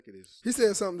He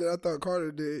said something that I thought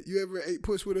Carter did. You ever ate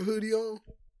puss with a hoodie on?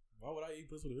 Why would I eat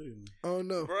puss with a hoodie on? Oh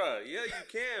no, Bruh, yeah, you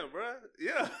can, bruh.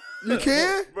 Yeah, you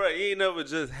can. Bruh, you ain't never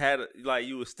just had like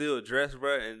you was still dressed,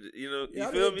 bruh, and you know you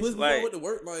feel me? Puss Like, with the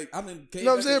work, like I mean, You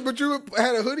know what I'm saying? But you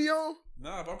had a hoodie on.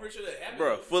 Nah, but I'm pretty sure that happened.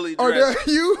 bruh, fully Oh, dressed,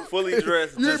 that you fully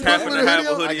dressed, You just ain't happen put to a have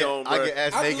a hoodie hoodie on, I bruh. get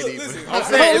ass naked even. Listen, I'm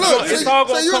saying it's all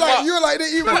gonna you come like out. you like they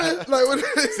eat with like what?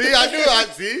 See, I knew. I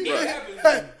see. It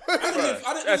happened. I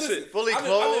didn't That listen. shit fully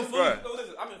clothed,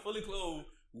 I'm in fully clothed.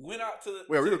 Went out to the.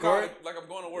 Wait, are we to the car, recording? like I'm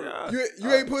going to work. Yeah.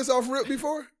 You ain't puss off rip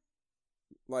before?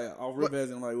 Like I'll rip as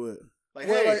in like what? Like,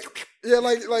 Well, hey,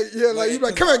 like you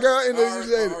like come here, girl, and then you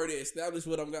say I already established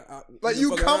what I'm got. like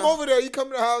you come over there, you come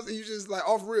to the house, and you just like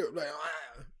off rip, like.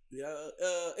 Yeah,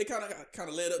 it kind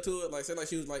of led up to it. Like, said like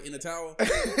she was like in the towel.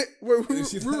 Wait,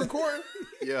 we recording?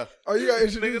 yeah. Oh, you got to Nigga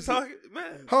introduce it. talking,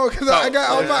 man. Oh, because I'm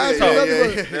going to ask you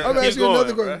another question. I'm going to ask you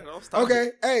another question. Don't stop Okay,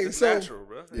 it. hey, It's so natural,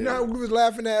 bro. you know how we was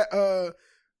laughing at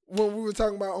when we were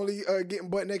talking about only getting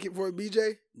butt naked for a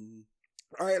BJ? Mm-hmm.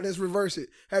 All right, let's reverse it.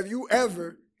 Have you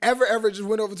ever just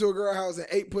went over to a girl house and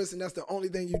ate puss and that's the only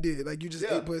thing you did? Like you just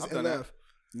ate puss and left?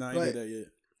 No, I Like- ain't did that yet.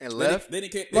 And left. Then he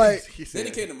came. Like- Then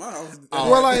he came to my house.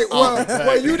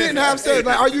 Well, you didn't have sex.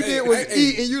 Like all you did was hey,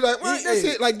 eat, and you like, well, hey, that's hey.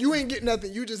 it. Like you ain't get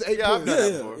nothing. You just ate Yeah, I've puss.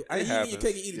 done that before. I eat your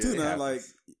cake and eat it Yeah, too it now. happens. Like,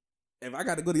 if I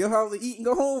got to go to your house and eat and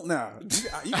go home, nah.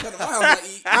 You come to my house and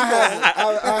eat.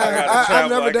 I've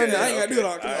never done that. I ain't got to do it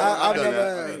all. I've done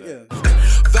never that.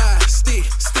 had. Five, stick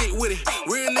with it.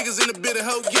 Real niggas in the bit of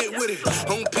hoe, get with it.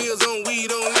 On pills, on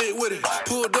weed, on lit with it.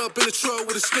 Pulled up in the truck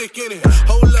with a stick in it.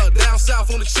 Hold up, down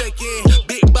south on the check-in.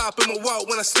 Big bop in my walk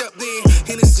when I stepped in.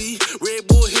 Hennessy, Red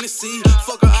Bull, Hennessy.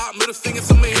 Fuck her out, middle finger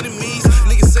to my enemies.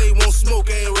 Niggas say won't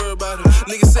smoke, I ain't worried about him.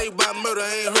 Niggas say about murder,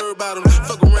 I ain't heard about him.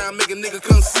 Fuck around, make a nigga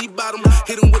come see bottom.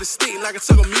 Hit him with a stick like I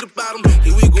took a meat about him.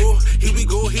 Here we go, here we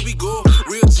go, here we go.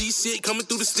 Real G shit coming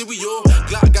through the stereo.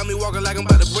 Glock got me walking like I'm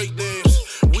about to break dance.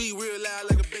 We real loud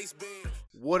like a bass band.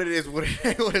 What it is, what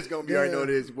it's gonna be. I already know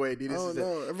this. Boy, this I is don't the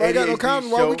know. If I got no ADhd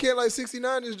comment, why show. we can't like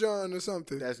 69 this John or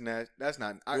something? That's not.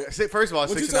 First of all, What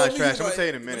you 69 told is me, trash. you I'm was gonna tell you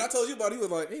in a like- minute. When I told you about it, he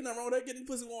was like, ain't nothing wrong with that, getting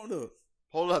pussy warmed up.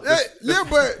 Hold up. Yeah,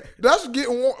 but that's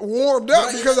getting warmed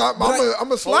up because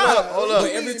I'm a slide. hold up.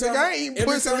 But every time I ain't eating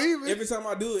pussy leaving. Every time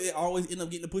I do it, it always end up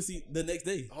getting the pussy the next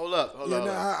day. Hold up.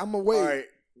 I'm away. All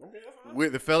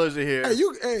right. The fellas are here.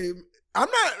 Hey, I'm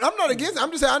not against it. I'm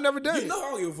just saying I've never done You it. know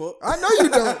I don't give a fuck. I know you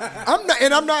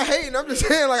don't. I'm not hating. I'm just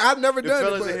saying like I've never The done it.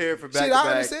 fellas But are here for back shit, to I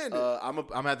back. understand it. I'm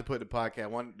gonna have to put the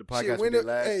podcast. The podcast Shit, we did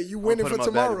last. hey, you I'm winning gonna put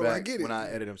for them up back to tomorrow. I back get it. when I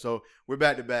edit them. So we're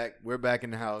back to back. We're back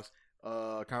in the house.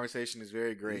 Conversation is very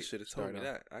You great. should have told me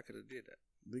that. I could have did that.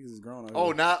 Niggas is grown. Now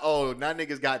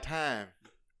niggas got time.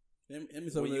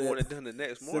 When you want it done the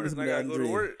next morning, I gotta go to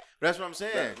dream. work. That's what I'm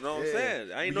saying. You know what I'm Yeah.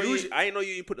 saying? I ain't know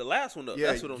you didn't put the last one up. Yeah,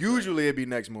 That's what I'm saying. usually it'd be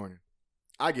next morning.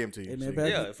 I give them to you. Hey, man, So Pat-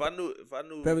 Yeah, if I knew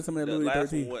Grab me some of that the Louis last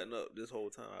 13. one wasn't up this whole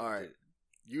time. all right.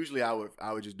 Usually I would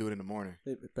just do it in the morning.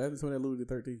 Hey, pass me some of that Louis the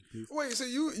 13th, please. Wait, so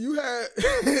you had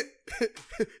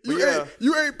yeah.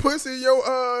 you ain't pussy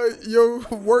your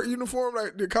work uniform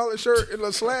like the collar shirt and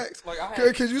the slacks? Like, I had-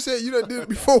 Because you said you done did it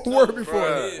before work before.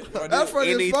 Bruh. That's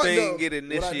funny as fuck Anything though. get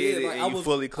initiated like, I and you was-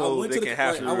 fully I clothed, went they to can the-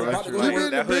 have like, you. I was about to go to Like,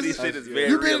 work. that hoodie You shit is been very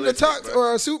You been in the realistic, tux bruh.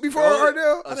 or a suit before,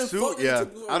 Ardell? A done suit, fucked in yeah. a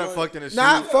suit before, I done like- fucked in a suit.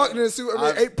 Not fucked in a suit. I mean,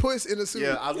 I've- ate puss in a suit.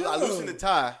 Yeah, I loosened the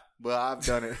tie, but I've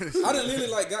done it. I done literally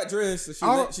like got dressed.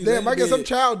 So Damn, I guess I'm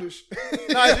childish.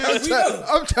 Nah, it's just-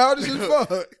 I'm childish as fuck.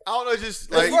 I don't know,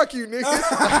 just Like, like fuck you,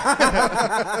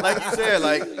 nigga. like you said,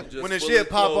 like Just when the fully shit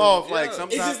pop clothed, off, yeah. like It's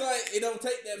sometimes. just like it don't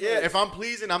take that much. Yeah, if I'm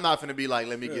pleasing, I'm not finna be like,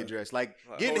 let me get dressed. Like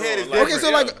getting hold head on, is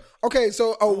like- different. Okay, so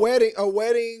Yeah. like, so a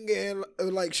wedding and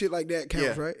like shit like that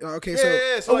counts, Yeah. right? Okay,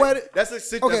 yeah, so so a like, wedding. that's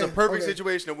a perfect okay.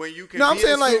 situation of when you can. No, I'm be in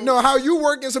saying a like, suit. no, how you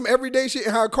work in some everyday shit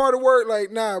and how Carter work,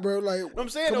 like, nah, bro, like, I'm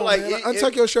saying come though, on, like, man. it- Untuck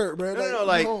it- your shirt, bro. No,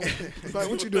 like, no, come on. Like,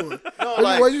 what you doing?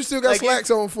 No, What you still got like, slacks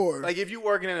on for? Like if you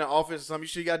working in an office or something, you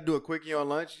should got to do a quickie on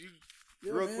lunch. You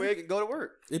real man. quick and go to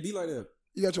work. It be like that.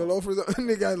 You got your loafers on.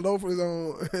 Nigga got loafers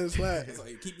on and slacks. It's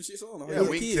like keep your shit on. Yeah,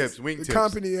 wing The tips.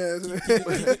 company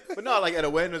ass. But no, like at a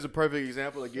wedding is a perfect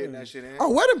example of getting that shit in. Oh,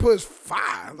 wedding puss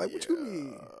fire. Like, what you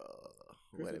mean?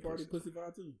 Wedding Party pussy. pussy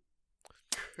vibe too.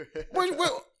 Wait,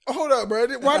 hold up, bro.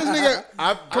 Why this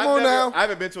nigga? Come on now. I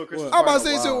haven't been to a Christmas I'm party. about to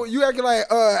say, in a so while. you acting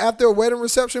like after a wedding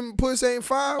reception, puss ain't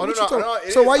fire? Oh, What no, you no, talking- no,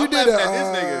 it So is. why you I'm did laughing that?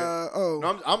 at this nigga. Oh,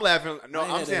 No, I'm laughing. No, I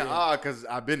ain't I'm had saying that because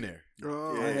I've been there.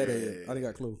 Oh. I ain't had that Yeah. yet. I didn't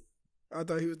got clue. I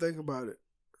thought he was thinking about it.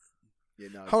 Yeah,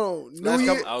 no. Hold on, Last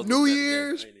couple- I was New looking at the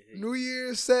Year's, next, I ain't hear you. New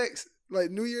Year's sex. Like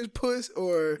New Year's puss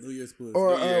or New Year's puss.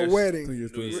 or New Year's. wedding New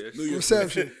Year's puss. Year's. New Year's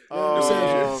reception.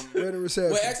 Wedding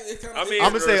reception. Well, actually, it's kind of. I mean,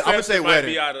 I'm gonna say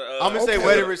wedding. I'm gonna say Okay.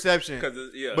 wedding reception because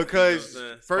because you know what I'm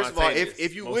saying? first of all, Spontaneous.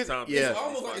 if you Most with times yeah, It's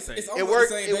almost like it's it almost worked.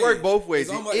 the same It worked both ways. It's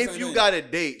almost like the If same you thing. got a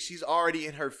date, she's already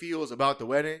in her feels about the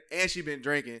wedding, and she's been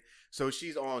drinking, so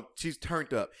she's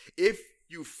turned up. If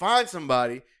you find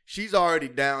somebody, she's already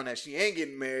down that she ain't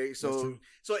getting married.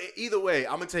 So either way,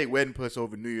 I'm gonna take wedding puss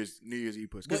over New Year's Eve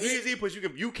puss. Because But New Year's Eve puss,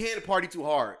 you can party too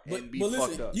hard and be fucked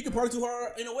listen, up. you can party too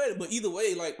hard in a wedding, but either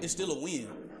way, like it's still a win.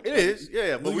 It is,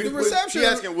 yeah. But The reception, she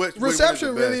asking what reception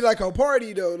is the really best. like a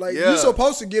party though. Like Yeah. you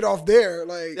supposed to get off there.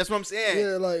 Like That's what I'm saying.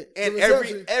 yeah, like And the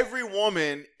reception every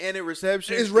woman in a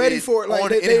reception is ready for it. Like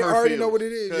they in her already fields, know what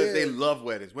it is. because Yeah. they love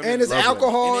weddings. Women And it's love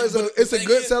alcohol. And then- but It's the a thing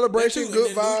good is, celebration, that too, good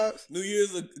and then vibes. New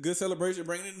Year's a good celebration,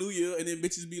 bringing in New Year, and then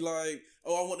bitches be like,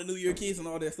 "Oh, I want the New Year kiss and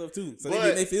all that stuff too." So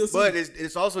they feel. But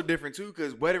it's also different too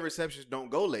because wedding receptions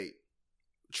don't go late.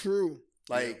 True.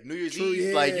 Like New Year's True, Eve,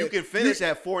 yeah. like you can finish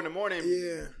at 4 a.m.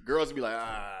 Yeah. Girls will be like,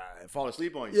 and fall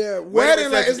asleep on you. Yeah,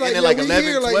 wedding like it's like, and yeah, then, we 11,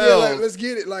 here, like 12. yeah, like let's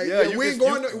get it. Like Yeah, yeah, you we ain't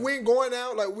can- going, we ain't going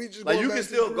out. Like we just Like going you back can to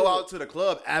still the go crib. out to the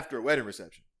club after a wedding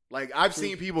reception. Like I've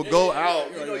seen people Yeah, go yeah,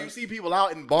 out. yeah, You know, yeah. you see people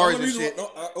out in bars and shit.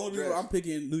 Only reason I'm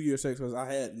picking New Year's sex because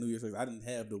I had New Year's sex. I didn't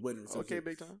have the wedding reception. Okay,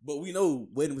 big time. But we know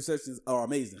wedding receptions are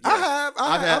amazing. I've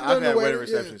I've done the had wedding yeah.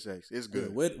 reception sex. It's Yeah,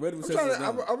 good. wedding I'm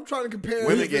reception. I'm trying to compare.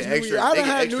 Women New get Year's, extra- I they done get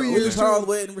had extra New on Willie Year's Charles too.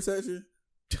 wedding reception.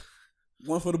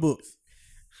 One for the books.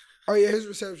 Oh yeah, his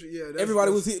reception. Yeah,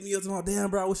 Everybody was hitting me up talking, "Damn,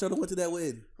 bro, I wish I went to that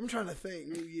wedding." I'm trying to think.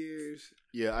 New Year's.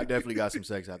 Yeah, I definitely got some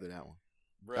sex after that one.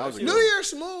 That was a New good one. Year's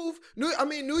smooth.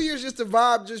 New Year's just a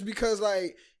vibe, just because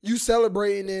like you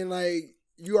celebrating and like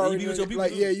you And you already be with done, your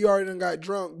like people, too. you already done got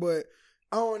drunk, but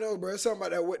I don't know, bro. It's something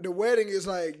about that. The wedding is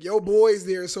like your boys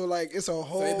there, so like it's a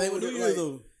whole. Same thing with New Year's like,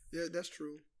 though. yeah, that's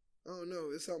true. I don't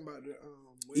know. It's something about the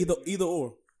Either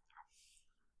or.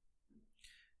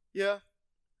 Yeah.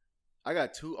 I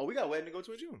got two. Oh, we got a wedding to go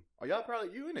to in June. Oh, y'all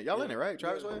probably you in it. Y'all in it, right?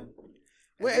 Travis wedding?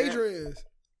 Where And then Adrian is.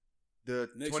 The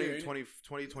Next year,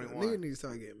 2021. Nigga need to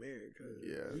start getting married. Cause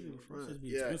Yeah. he in front.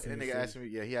 Yeah, and nigga asked me.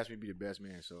 Yeah, he asked me to be the best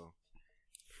man. So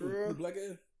For real. Black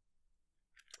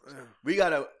ass. we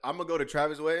gotta. I'm gonna go to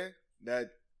Travis' wedding.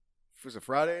 That was a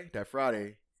Friday. That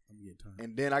Friday, I'm getting tired.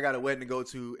 and then I got a wedding to go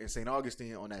to in St.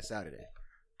 Augustine on that Saturday.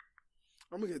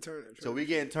 I'm gonna get turned. So we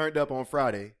getting turned up on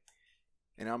Friday,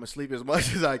 and I'm gonna sleep as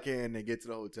much as I can and get to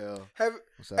the hotel. have. on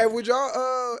Hey, Saturday. would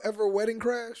y'all ever wedding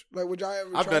crash? Like, would y'all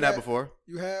ever? I've try done that before.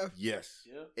 You have. Yes.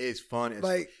 Yeah. It's fun. As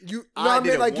Like you, no, I I did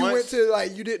mean it like you went once. to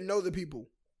like you didn't know the people.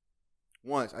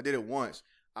 once. I did it once.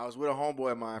 I was with a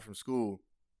homeboy of mine from school,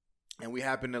 and we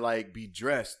happened to like be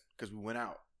dressed because we went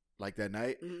out like that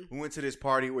night. Mhm. We went to this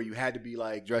party where you had to be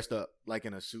like dressed up like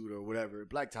in a suit or whatever,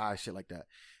 black tie, shit like that.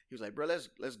 He was like, "Bro,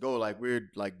 let's go. Like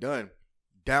we're like done."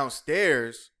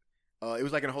 Downstairs, it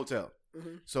was like in a hotel.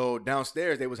 Mhm. So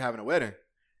downstairs they was having a wedding,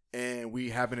 and we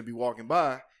happened to be walking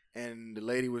by, and the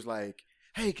lady was like,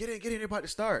 "Hey, get in, they're about to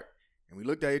start." And we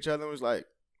looked at each other and was like,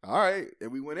 "All right,"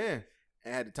 and we went in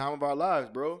and had the time of our lives,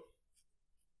 bro.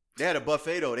 They had a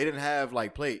buffet though. They didn't have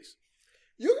like plates.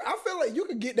 I feel like you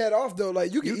could get that off though.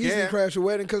 Like you can You easily can. crash a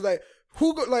wedding because like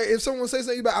who go, like if someone says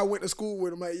something about I went to school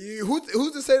with him, like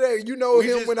who's to say that you know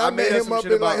him when I met made him some up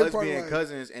shit in about like his us party being line.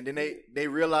 cousins, and then they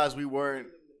realized we weren't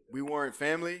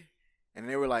family, and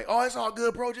they were like, "Oh, it's all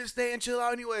good, bro. Just stay and chill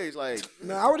out, anyways." Like,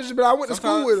 No, I would have just been. I went to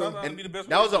school with him. sometimes- and be the best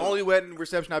that way was to the do it. only wedding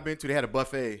reception I've been to. They had a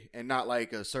buffet and not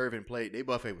like a serving plate. Their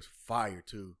buffet was fire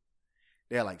too.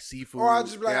 They had like seafood. Or I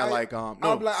just be they like, had like I'll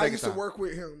be like, I second used time. to work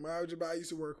with him. I used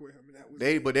to work with him, and that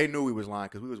was But they knew we was lying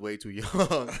because we was way too young.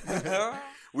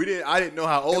 I didn't know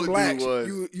how old and the blacks. dude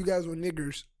was. You guys were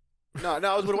niggers. No,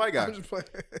 I was with a white guy. I'm just playing.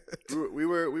 We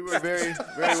were very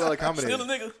well accommodated. Still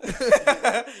a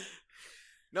nigga.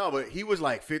 No, but he was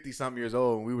like 50-something years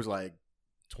old, and we was like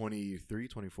 23,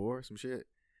 24, some shit.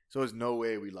 So there's no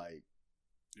way we like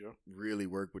really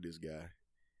work with this guy.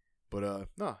 But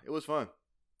no, it was fun.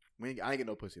 I ain't get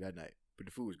no pussy that night, but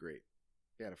the food was great.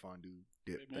 They had a fondue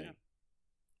dip Hey, man. thing.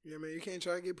 Yeah, man, you can't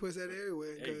try to get pussy out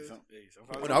everywhere. Hey, 'cause-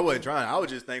 sometimes But I wasn't trying. I was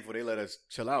just thankful they let us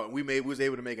chill out, and we was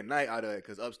able to make a night out of it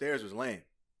because upstairs was lame.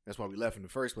 That's why we left in the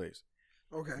first place.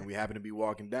 okay. And we happened to be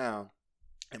walking down,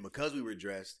 and because we were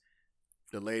dressed,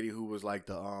 the lady who was like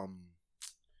the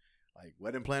like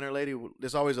wedding planner lady,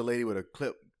 there's always a lady with a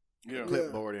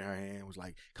clipboard in her hand, was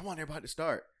like, "Come on, they're about to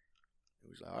start." It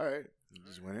was like, "All right," we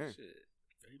just went in. Shit.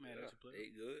 He mad at you, player.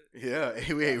 Ate good.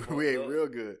 Yeah, we ate real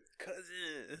good,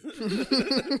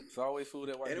 Cousin. It's always food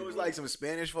that white and it people was eat. like some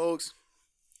Spanish folks.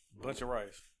 Bunch of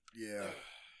rice.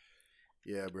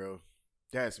 Yeah, bro.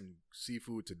 They had some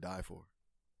seafood to die for.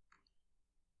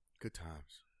 Good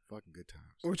times. Fucking good times.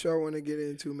 What y'all want to get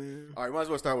into, man? All right, might as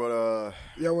well start with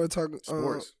y'all want to talk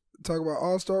sports. Talk about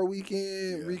All-Star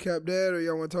Weekend, recap that, or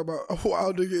y'all want to talk about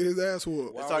Wilder get his ass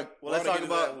whooped? Let's talk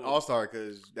about All-Star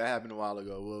because that happened a while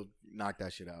ago. We'll knock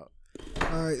that shit out.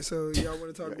 All right, so y'all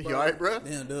want to talk about... You all right, bro?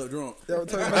 Damn, Doug drunk. Y'all want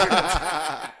to talk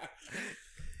about...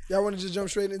 Y'all want to just jump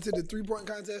straight into the 3-point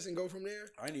contest and go from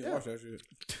there? I ain't even watch that shit.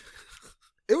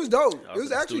 It was dope. It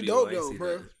was actually dope, though,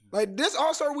 bro. Like, this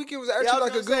All-Star Weekend was actually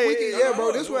like a good weekend. Yeah,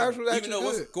 bro, this one actually good. Even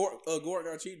though Gort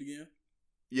got cheated again.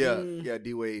 Yeah,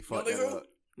 D-Wade fucked that up.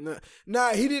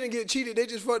 Nah, he didn't get cheated. They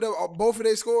just fucked up both of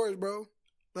their scores, bro.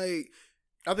 Like,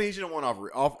 I think he should have won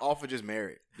off of just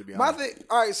merit, to be honest. My thing,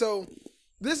 all right, so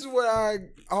this is what I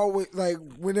always, like,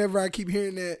 whenever I keep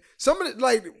hearing that. Some of the,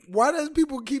 like, why does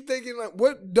people keep thinking, like,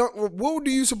 what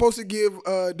do you supposed to give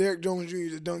Derrick Jones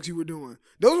Jr. the dunks you were doing?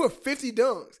 Those were 50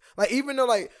 dunks. Like, even though,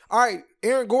 like, all right,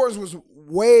 Aaron Gordon's was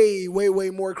way, way, way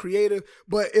more creative,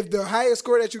 but if the highest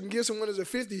score that you can give someone is a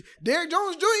 50, Derrick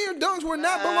Jones Jr. dunks were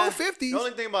not below 50s. The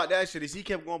only thing about that shit is he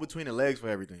kept going between the legs for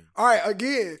everything. All right,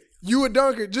 again, you a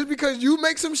dunker. Just because you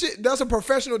make some shit, that's a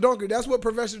professional dunker. That's what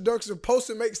professional dunkers are supposed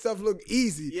to make stuff look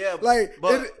easy. Yeah, like,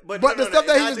 but the stuff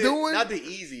that he was doing, not the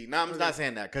easy. No, I'm not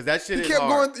saying that because that shit he is kept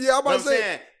hard. going. Yeah, I'm about to say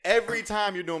saying every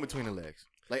time you're doing between the legs.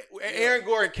 Like Aaron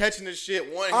Gordon catching the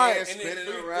shit, one hand spinning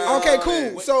around. Okay,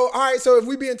 cool. So all right, so if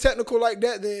we being technical like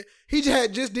that, then he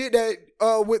just did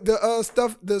that with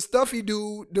the stuff he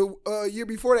do the year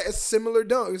before that. It's a similar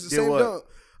dunk. It's the same dunk.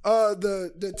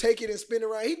 The take it and spin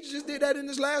around. He just did that in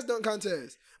his last dunk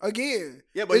contest. Again.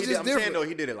 Yeah, but I'm saying though,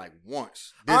 he did it like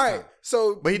once. All right, time.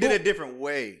 So but he did it a different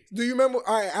way. Do you remember?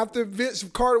 All right, after Vince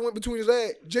Carter went between his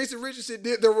legs, Jason Richardson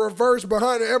did the reverse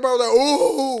behind it. Everybody was like,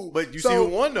 "Ooh!" But you see who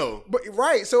won though. But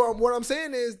right, so what I'm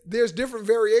saying is, there's different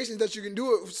variations that you can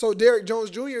do it. So Derrick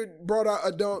Jones Jr. brought out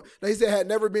a dunk that he said had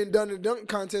never been done in a dunk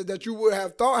contest that you would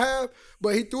have thought have,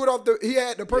 but he threw it off he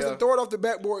had the person throw it off the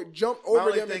backboard, jump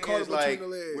over them and caught it between the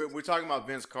legs. We're talking about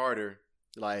Vince Carter,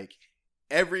 like.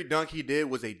 Every dunk he did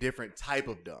was a different type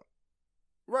of dunk.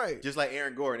 Right. Just like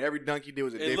Aaron Gordon. Every dunk he did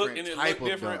was a different type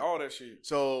of dunk. All that shit.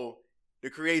 So the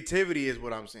creativity is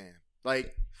what I'm saying.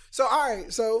 Like, so, all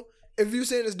right. So if you're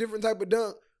saying it's different type of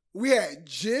dunk, we had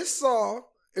just saw,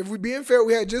 if we being fair,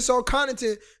 we had just saw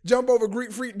Connaughton jump over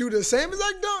Greek Freak, do the same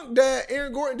exact dunk that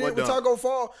Aaron Gordon did with Taco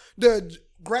Fall.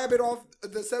 Grab it off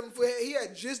the 7-foot head. He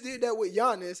had just did that with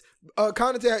Giannis.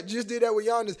 Connaughton had just did that with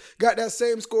Giannis. Got that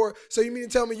same score. So you mean to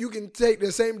tell me you can take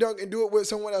the same dunk and do it with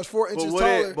someone that's 4 inches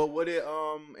taller? But what did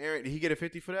Aaron? Did he get a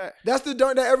 50 for that? That's the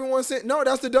dunk that everyone said. No,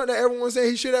 that's the dunk that everyone said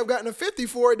he should have gotten a 50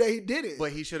 for it. That he didn't.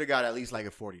 But he should have got at least like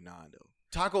a 49 though.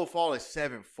 Taco Fall is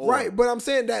 7'4". Right, but I'm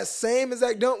saying that same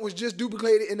exact dunk was just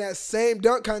duplicated in that same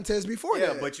dunk contest before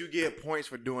that. Yeah, but you get points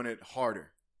for doing it harder.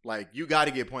 Like you got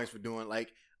to get points for doing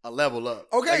like. A level up.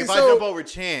 Okay, like if so I jump over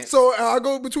Chance, so I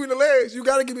go between the legs. You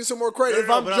got to give me some more credit if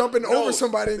I'm jumping over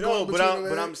somebody and going between the legs.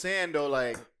 But I'm saying though,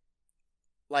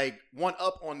 like one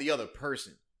up on the other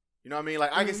person. You know what I mean? Like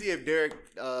I can see if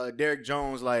Derrick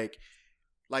Jones, like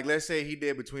let's say he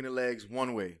did between the legs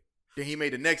one way, then he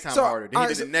made the next time harder. Then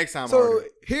he did the next time harder.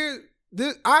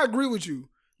 So I agree with you.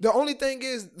 The only thing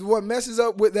is, what messes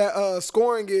up with that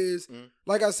scoring is,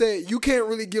 like I said, you can't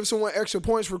really give someone extra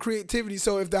points for creativity.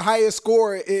 So if the highest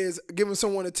score is giving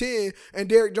someone a 10 and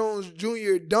Derrick Jones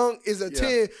Jr. dunk is a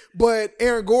 10, but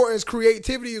Aaron Gordon's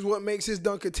creativity is what makes his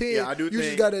dunk a 10, yeah, I do you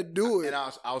just got to do it. And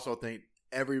I also think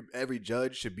every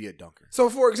judge should be a dunker. So,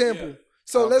 for example,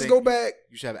 so let's go back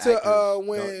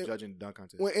to judging dunk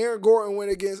contest. When Aaron Gordon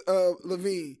went against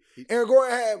Levine. Aaron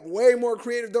Gordon had way more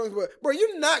creative dunks, but bro,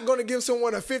 you're not gonna give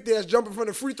someone a 50 that's jumping from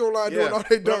the free throw line doing all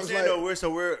their dunks.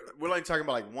 We're only talking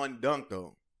about like one dunk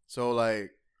though. So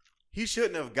like he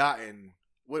shouldn't have gotten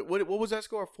what was that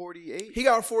score? 48? He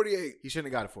got a 48. He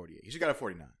shouldn't have got a 48. He should have got a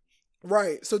 49.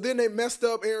 Right. So then they messed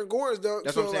up Aaron Gordon's dunk.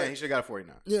 That's what I'm saying. He should have got a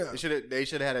 49. Yeah. They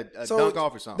should have had a dunk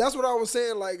off or something. That's what I was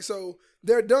saying. Like, so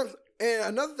their dunks. And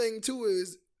another thing too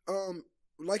is,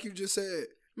 like you just said,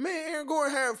 man, Aaron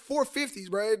Gordon had 450s,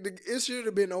 bro. It should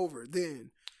have been over then.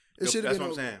 It should have been over.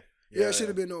 That's what I'm saying. Yeah, it should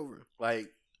have been over.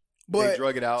 Like, but they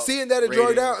drug it out. Seeing that it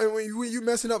drugged out, and when you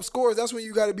messing up scores, that's when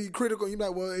you got to be critical. You're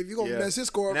like, well, if you're gonna mess his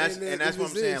score up, and that's what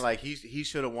I'm saying. Like, he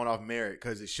should have won off merit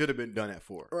because it should have been done at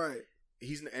 4. Right.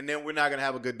 And then we're not gonna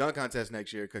have a good dunk contest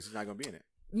next year because he's not gonna be in it.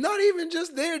 Not even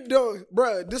just their dunk,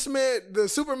 bro. This man, the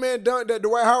Superman dunk that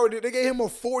Dwight Howard did, they gave him a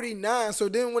 49. So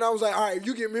then when I was like, all right, if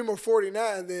you give him a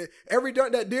 49, then every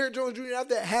dunk that Derrick Jones Jr.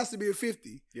 after that has to be a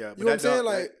 50. Yeah, but you know what I'm saying?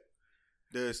 Like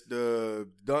the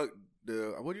dunk,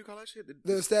 what do you call that shit?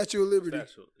 The Statue of Liberty. Yeah.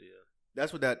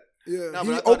 That's what that Yeah, No, he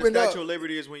but I thought opened the up. Statue of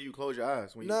Liberty is when you close your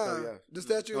eyes. When you Nah, close your eyes. the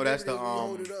Statue of that's Liberty the is when you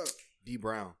hold it up. D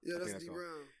Brown. Yeah, I that's think D all. Brown.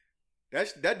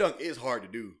 That dunk is hard to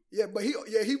do. Yeah, but he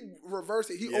reversed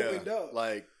it. He opened up.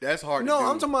 Like that's hard. No, to do.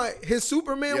 I'm talking about his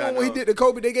Superman Yeah, one when he no. did the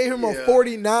Kobe. They gave him a Yeah.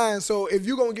 49. So if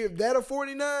you gonna give that a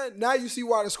 49, now you see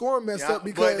why the scoring messed up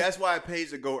because but that's why it pays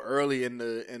to go early in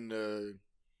the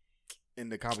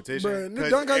competition. Bruh, the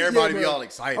Because dunk contest- everybody yeah, be bruh. all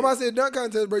excited. I'm about to say dunk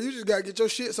contest, bro. You just gotta get your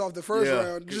shits off the first Yeah,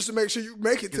 round just to make sure you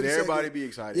make it to Because the everybody second. be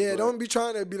excited. Yeah, but, don't be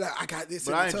trying to be like, I got this.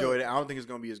 But I enjoyed it. I don't think it's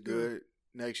gonna be as good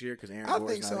next year because Aaron. I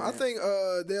Gordon's think so. not I in it.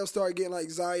 think they'll start getting like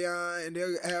Zion, and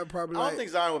they'll have probably. I Like, don't think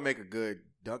Zion would make a good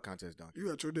dunk contest dunk. you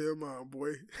got your damn mind,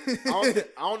 boy. I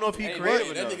don't know if he Hey, creative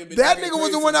that enough. nigga been That talking nigga was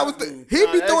the crazy one that was. since high school.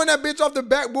 He'd be Nah, throwing that bitch off the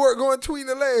backboard, going between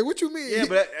the legs. What you mean? Yeah,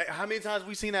 but how many times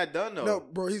we seen that done though? No,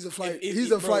 bro, he's a flight. If-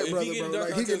 He's a bro, flight if brother, he get bro. a dunk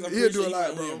Like contest, I'm he'll pretty do a sure he lot,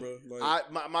 might bro. win,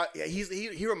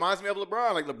 Like, he reminds me of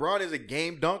LeBron. Like LeBron is a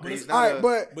game dunker. But He's it's- not. All right,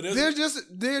 but But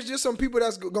there's just some people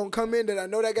that's gonna come in that I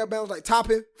know that got bounced like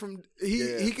Toppin from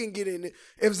Yeah. he can get in it.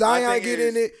 If Zion thing get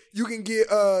is- in it, you can get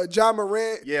Ja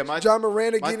Morant. Yeah, Ja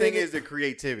Morant my get thing in is it. the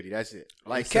creativity. That's it.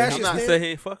 Like Cassius I'm not- He Stanley- said he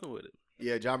ain't fucking with it.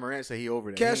 Yeah, John Morant said he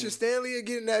over that. Cassius Stanley are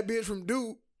getting that bitch from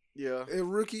Duke, Yeah, a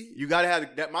rookie. you gotta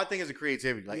have that. My thing is the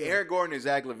creativity. Like Yeah. Aaron Gordon and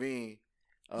Zach LaVine.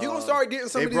 You gonna start getting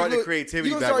some they of these. brought the look- creativity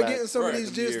You gonna back start like- getting some right, of these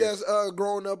some just years. that's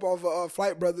growing up off of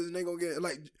Flight Brothers, and they gonna get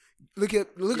like look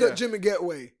Yeah. up Jimmy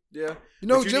Getway. Yeah, You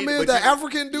know But who Jimmy need- is, but that you-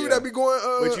 African dude yeah. that be going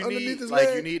But you underneath need his like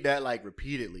leg. you need that like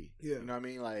repeatedly. Yeah. You know what I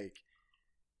mean? Like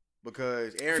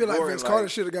because I Aaron feel like Gordon, Vince Carter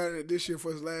should have gotten it this year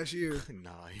for his last year.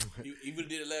 Nah, He would have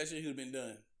did it last year, he would have been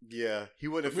done. yeah, he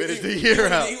wouldn't have He- finished the he year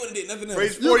would've- out. He would have did nothing Bro,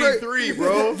 he's else. 43,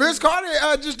 bro. Vince Carter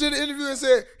just did an interview and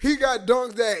said he got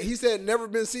dunks that he said never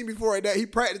been seen before. That he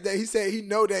practiced that. He said he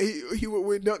know that he would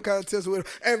win dunk contests with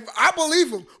him, and I believe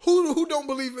him. Who don't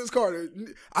believe Vince Carter?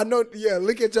 I know. Yeah,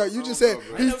 look at y'all. You just said know,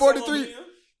 bro. he's 43.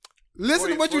 Listen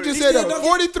to what you 40, just he said. still Though. dunking.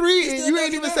 43, He and still you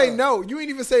ain't dunking even now. say no. You ain't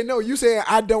even say no. You saying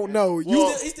I don't know.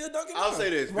 Well, He's still dunking I'll now. say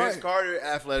this: Right. Vince Carter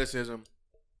athleticism,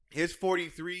 his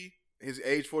 43, his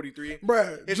age 43,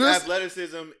 Bruh, his just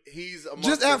athleticism. He's amongst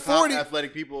just the at top 40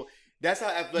 athletic people. That's how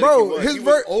athletic bro, he was. his He was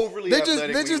vert. overly They just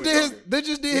athletic. they just did his. They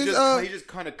just did his. He just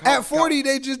kind of At 40,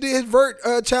 they just did his vert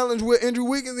challenge with Andrew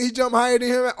Wiggins, and he jumped higher than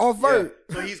him off vert.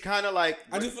 So he's kind of like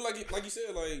I just feel like you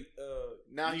said,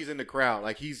 now he's in the crowd.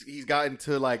 Like he's gotten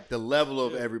to like the level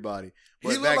of everybody. But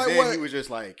He looked back like then what? he was just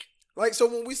like Like, so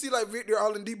when we see like Victor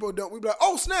Oladipo dunk, we be like,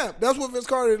 oh snap, that's what Vince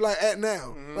Carter is like at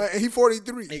now. Mm-hmm. Like, and he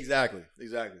 43. exactly.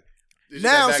 It's just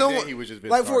Now that back someone then he was just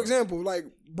Vince like for Carter. example, like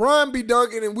Bron be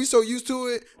dunking and we so used to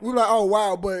it, we be like, oh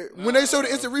wow. But when they show the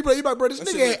instant replay, you be like, bro, this That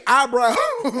nigga shit ain't eyebrows.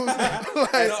 At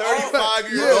like,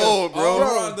 35 years Yeah. old, all bro.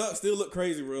 Ron Dunk still look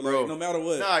crazy, bro. Like, Bro. no matter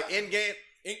what. Nah, in game.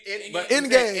 But In in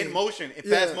game. in motion, in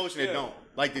Yeah. fast motion, it don't.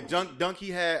 Like the dunk he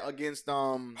had against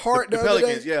Hart the the other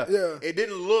Pelicans, day? yeah, Yeah. it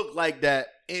didn't look like that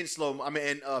in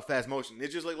in fast motion. It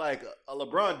just looked like a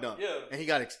LeBron dunk, Yeah. and he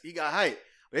got hype.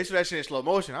 They showed that shit in slow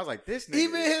motion. I was like, this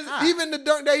nigga is hot. even the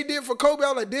dunk that he did for Kobe, I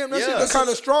was like, damn, that shit Yeah. look kind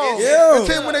of strong. Yeah. And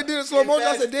then when they did it in slow In motion, I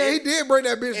fast- said, damn, he in- did bring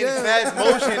that bitch in down. fast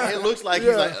motion, it looks like Yeah.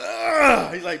 he's like,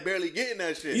 ugh, he's like barely getting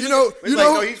that shit. You know, It's you like,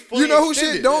 know, no, he's fully you know who shit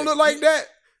extended. don't look like that,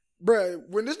 bruh.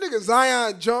 When this nigga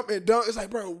Zion jump and dunk, it's like,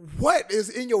 bro, what is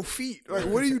in your feet? Like,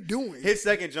 what are you doing? His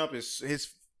second jump is his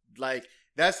like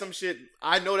that's some shit.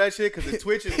 I know that shit because the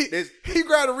Twitch is. He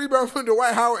grabbed a rebound from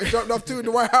Dwight Howard and jumped off too. And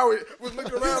Dwight Howard was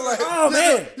looking around like, Oh,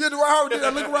 man. yeah, Dwight Howard did. I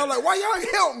look around like, why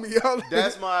y'all help me? Y'all like,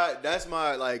 That's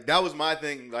my like that was my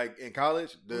thing like in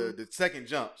college the second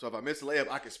jump. So if I miss a layup,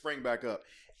 I could spring back up.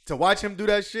 To watch him do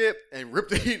that shit and rip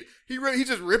the he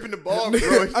just ripping the ball, bro.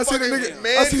 I see the nigga.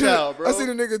 man I see child, the, bro. I see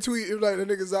the nigga tweet. It was like the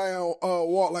nigga Zion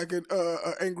walk like an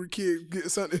angry kid getting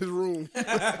something in his room.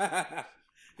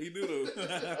 He do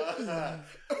though.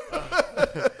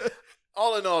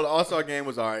 All in all, the All-Star game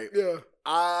was all right. Yeah.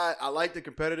 I like the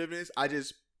competitiveness.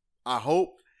 I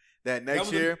hope that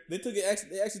next year. They actually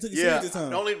took it Yeah. serious this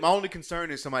time. My only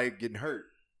concern is somebody getting hurt.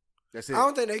 That's it. I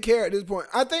don't think they care at this point.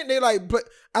 I think they like, but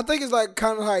I think it's like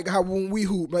kind of like how when we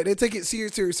hoop, like they take it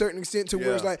serious to a certain extent to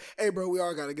where it's Yeah. like, hey, bro, we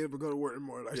all gotta get up and go to work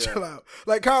tomorrow. Like, Yeah. chill out.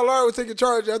 Like Kyle Lowry was taking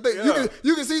charge. I think Yeah.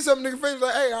 you can see some nigga face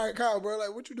like, hey, all right, Kyle, bro,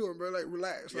 like what you doing, bro? Like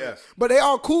relax. Like, Yes. But they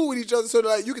all cool with each other, so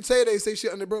like you can say they say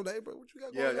shit under bro. Like, hey, bro, what you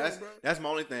got Yeah, going on, bro? that's my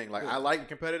only thing. Like I like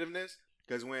the competitiveness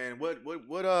because when what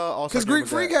All-Star Because game Greek was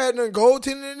Freak that? had done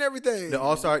goaltending and everything. The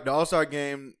All-Star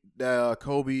game that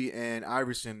Kobe and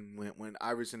Iverson when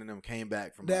Iverson and them came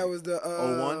back from That like, was the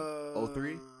 01?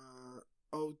 03?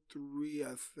 03, I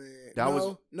think. That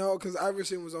was- no, because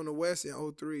Iverson was on the West in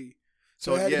 03.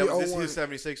 so it had to yeah, be it was 01. his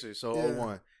 76ers. So Yeah.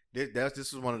 01.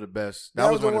 This was one of the best.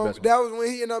 That was one of the best. That was when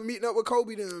he ended up meeting up with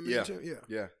Kobe. Then Yeah. yeah.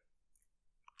 Yeah.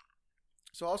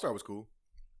 So All Star was cool.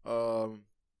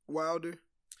 Wilder.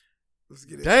 Let's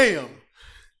get it. Damn.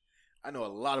 I know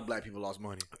a lot of black people lost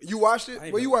money. You watched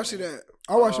it? Where you watched it at?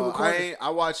 I watched it with Carter.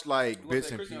 I watched like bits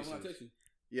and pieces.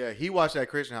 Yeah, he watched that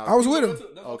Christian house. I was with him.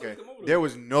 Okay. There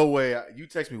was no way. You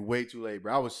texted me way too late,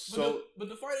 bro. I was so. But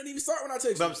the fight didn't even start when I texted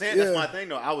you. But I'm saying that's my thing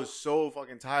though. I was so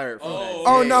fucking tired from that.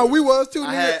 Oh no, we was too.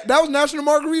 Nigga. That was National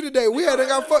Margarita Day. We had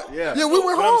got fucked. Yeah, we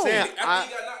went home. I'm saying,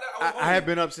 I had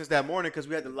been up since that morning because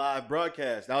we had the live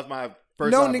broadcast. That was my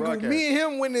first live nigga, broadcast. me and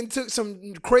him went and took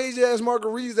some crazy ass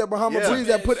margaritas at Bahama Breeze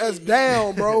that put us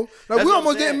down, bro. Like we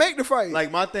almost didn't make the fight. Like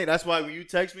my thing. That's why when you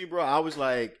text me, bro, I was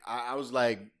like,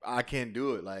 I can't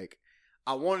do it. Like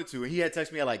I wanted to, and he had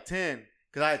texted me at like 10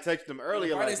 because I had texted him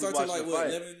earlier. Like, we watched the fight.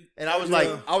 11? And I was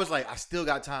like, I still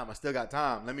got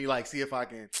time. Let me like see if I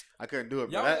can. I couldn't do it,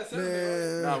 bro.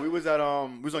 Nah, we was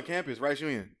on campus, Rice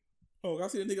Union. Oh, I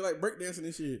see a nigga like breakdancing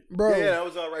and shit. Bro. Yeah, that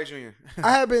was Rice Union.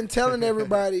 I have been telling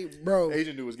everybody, bro.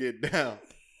 Asian dude was getting down.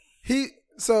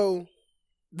 So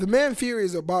the man Fury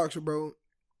is a boxer, bro.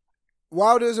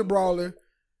 Wilder is a brawler.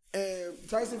 And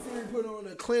Tyson Fury put on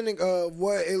a clinic of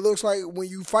what it looks like when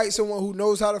you fight someone who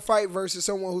knows how to fight versus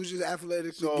someone who's just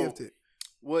athletically gifted.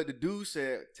 What the dude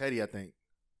said, Teddy, I think,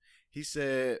 he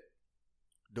said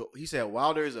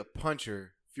Wilder is a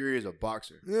puncher, Fury is a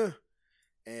boxer. Yeah.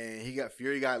 And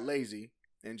Fury got lazy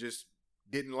and just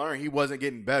didn't learn. He wasn't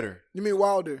getting better. You mean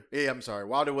Wilder? Yeah, I'm sorry.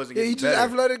 Wilder wasn't getting better. He just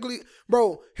athletically,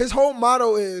 bro. His whole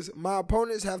motto is my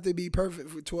opponents have to be perfect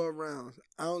for 12 rounds.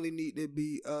 I only need to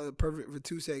be perfect for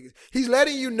 2 seconds. He's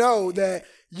letting you know that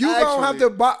you don't have to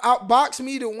outbox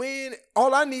me to win.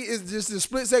 All I need is just a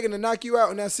split second to knock you out,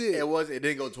 and that's it. It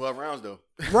didn't go 12 rounds though.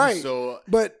 Right. So,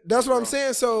 but that's what I'm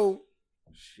saying. So.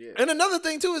 Shit. And another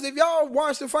thing too is if y'all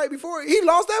watched the fight before, he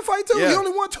lost that fight too. Yeah. He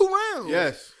only won 2 rounds.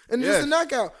 Yes. And just a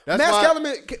knockout.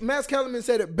 Max Kellerman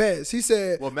said it best. He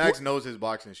said, well, Max knows his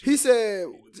boxing shit. He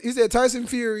said Tyson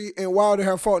Fury and Wilder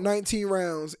have fought 19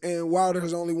 rounds and Wilder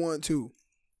has only won 2.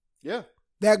 Yeah.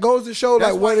 That goes to show he's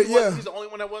the only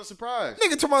one that wasn't surprised.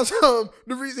 Nigga told my son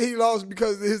the reason he lost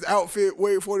because his outfit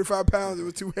weighed 45 pounds. It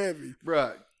was too heavy.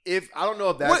 Bruh. I don't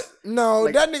know if that's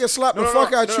that nigga slapped the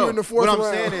fuck out you in the 4th round. What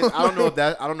I'm saying is I don't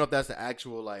know if that's the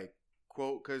actual like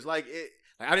quote because I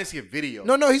didn't see a video.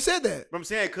 No, he said that. But I'm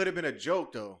saying it could have been a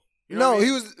joke though. You know what I mean?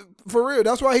 He was for real.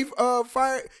 That's why he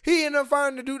fired. He ended up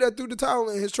firing the dude that threw the towel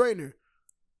in his trainer.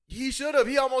 He should have.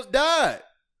 He almost died.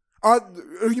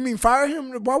 You mean fire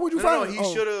him? Why would you fire him?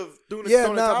 He should have thrown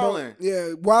the towel in.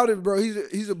 Yeah, Wilder, bro.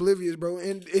 He's oblivious, bro.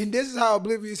 And this is how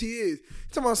oblivious he is. He's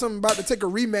talking about something about to take a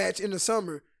rematch in the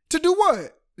summer. To do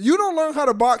what? You don't learn how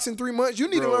to box in 3 months. You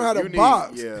need to learn how to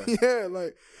box. Yeah. Yeah,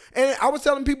 like. And I was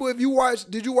telling people, did you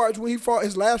watch when he fought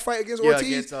his last fight against Ortiz?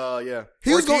 He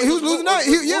was losing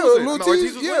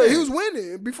that. He was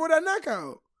winning before that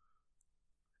knockout.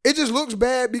 It just looks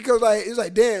bad because it's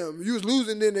like, damn, you was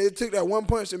losing, then it took that one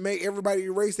punch to make everybody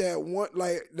erase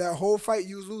that whole fight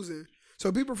you was losing.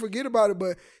 So people forget about it,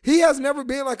 but he has never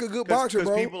been like a good boxer,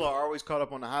 bro. Because people are always caught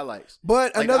up on the highlights.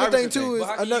 But another thing too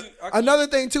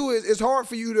is it's hard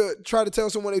for you to try to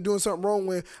tell someone they're doing something wrong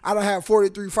when I don't have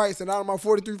 43 fights and out of my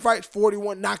 43 fights,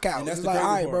 41 knockouts. It's like,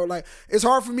 all right, bro. Like it's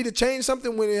hard for me to change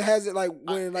something when it hasn't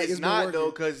it's not though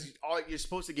because you're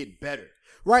supposed to get better.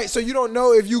 Right, so you don't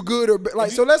know if you good or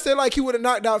so let's say he would have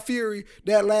knocked out Fury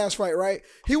that last fight, right?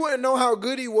 He wouldn't know how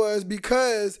good he was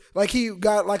because he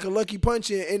got a lucky punch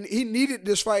in and he needed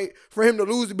this fight for him to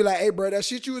lose to be like, hey bro, that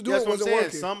shit you was doing wasn't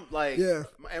working.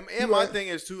 And my thing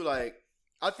is too, I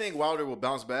think Wilder will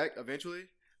bounce back eventually.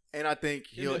 And I think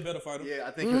he'll be a better fighter. Yeah,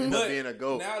 I think he'll end up being a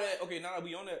GOAT. Now that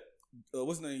we on that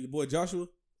what's his name, your boy Joshua?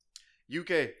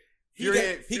 UK.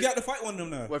 He got to fight one of them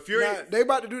now. Well, Fury they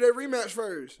about to do their rematch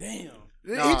first. Damn.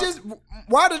 Nah.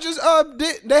 Wilder just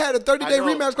they had a 30-day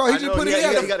rematch call. He just put it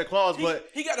in. He got a clause, but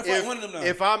he got to fight one of them now.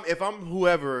 If I'm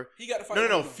whoever, he got to fight.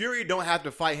 No. Fury don't have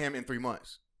to fight him in 3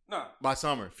 months. Nah. By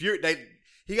summer, Fury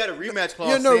he got a rematch clause.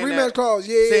 Yeah, no rematch clause.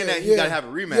 Yeah, saying that he got to have a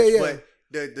rematch, but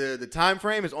the time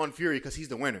frame is on Fury because he's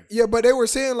the winner. Yeah, but they were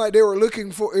saying they were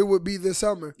looking for it would be this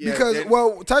summer because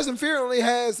Tyson Fury only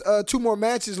has 2 more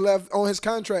matches left on his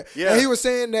contract. Yeah, and he was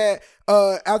saying that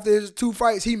after his 2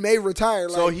 fights he may retire.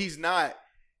 So he's not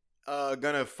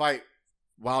gonna fight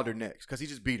Wilder next because he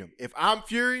just beat him. If I'm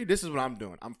Fury, this is what I'm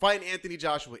doing. I'm fighting Anthony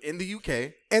Joshua in the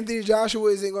UK. Anthony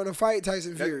Joshua isn't going to fight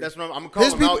Tyson Fury. That's what I'm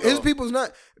calling him out, his people's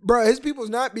not, bro. His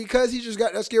people's not because he just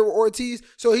got that scared with Ortiz.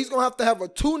 So he's going to have a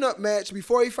tune-up match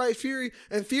before he fights Fury.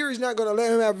 And Fury's not going to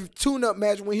let him have a tune-up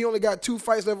match when he only got 2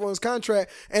 fights left on his contract.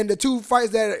 And the 2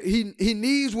 fights that he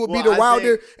needs will be the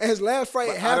Wilder. And his last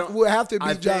fight will have to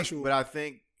be Joshua. But I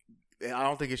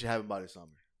don't think it should happen by this summer.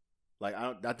 Like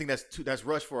I think that's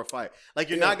rush for a fight. Like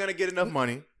you're not gonna get enough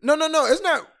money. No, it's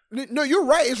not. No, you're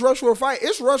right. It's rush for a fight.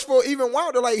 It's rush for even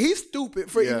Wilder. Like he's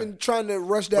stupid for even trying to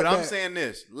rush that. But I'm saying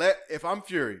this: if I'm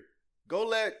Fury, go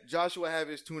let Joshua have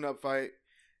his tune-up fight.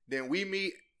 Then we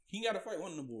meet. He got to fight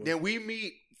one of the boys. Then we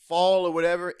meet fall or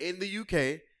whatever in the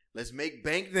UK. Let's make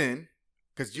bank then,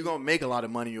 because you're gonna make a lot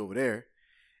of money over there.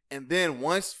 And then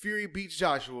once Fury beats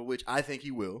Joshua, which I think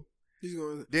he will,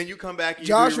 then you come back. And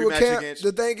Joshua you do a rematch camp. Against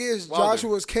The thing is, Wilder.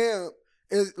 Joshua's camp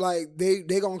is like they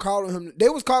gonna call on him. They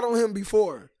was calling him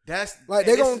before. That's like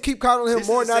they gonna keep calling him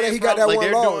more now that he got that one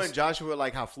they're loss. Doing Joshua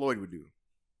like how Floyd would do.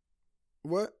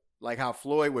 What? Like how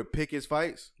Floyd would pick his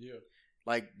fights. Yeah.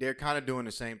 Like they're kind of doing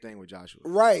the same thing with Joshua.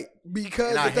 Right,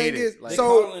 because the thing is, like,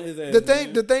 so ass, the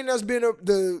thing that's been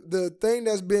the thing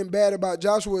that's been bad about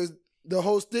Joshua is the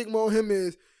whole stigma on him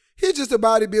is. He's just a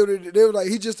bodybuilder. They were like,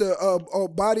 he's just a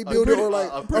bodybuilder or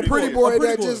like a pretty boy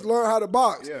that just learned how to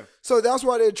box. Yeah. So that's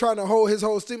why they're trying to hold his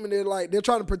whole stigma. They're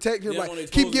trying to protect him.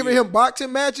 Like keep giving him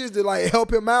boxing matches to like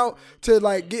help him out to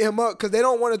like get him up because they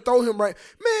don't want to throw him right.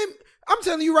 Man, I'm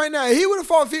telling you right now, he would have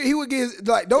fought Fury. He would get his,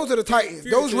 like those are the Titans.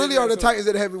 Those really are the Titans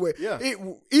at the heavyweight. Yeah.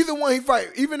 Either one he fight.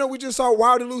 Even though we just saw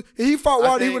Wilder lose, if he fought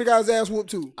Wilder, he would have got his ass whooped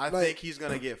too. I think he's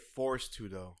gonna get forced to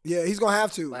though. Yeah, he's gonna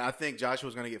have to. Like I think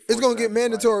Joshua's gonna get. It's gonna get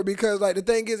mandatory because like the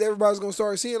thing is everybody's gonna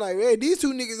start seeing like, hey, these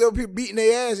two niggas up here beating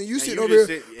their ass and you sitting over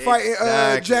here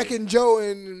fighting Jack and Joe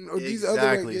and these other.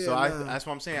 Exactly. Yeah, so that's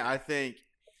what I'm saying. I think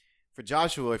for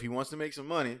Joshua, if he wants to make some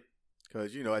money,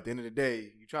 because at the end of the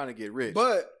day, you're trying to get rich.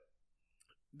 But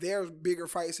there's bigger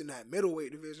fights in that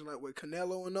middleweight division, like with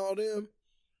Canelo and all them.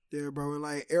 Yeah, bro, and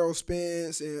like Errol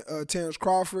Spence and Terrence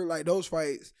Crawford, like those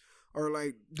fights are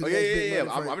like. The yeah.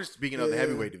 I'm just speaking of the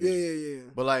heavyweight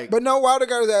division. Yeah. But no, Wilder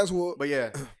got his ass whooped. But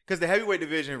yeah, because the heavyweight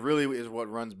division really is what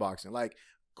runs boxing. Like,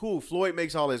 cool, Floyd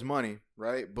makes all his money,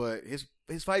 right? But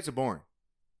his fights are boring.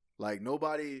 Like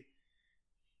nobody,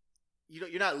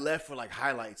 you're not left for like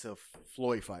highlights of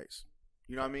Floyd fights.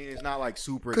 You know what I mean? It's not like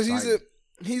super exciting.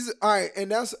 He's all right, and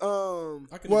that's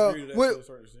I can agree to that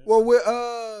first. Yeah. Well,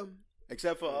 with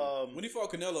except for when he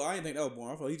fought Canelo, I didn't think that was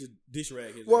boring. I thought he just dish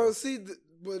rag his well, ass. see,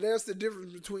 that's the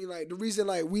difference between like the reason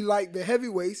like we like the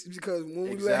heavyweights is because when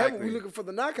we we looking for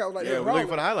the knockout. Like we're looking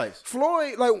for the highlights.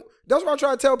 Floyd, like that's what I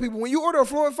try to tell people. When you order a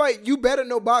Floyd fight, you better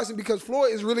know boxing because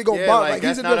Floyd is really gonna box. Like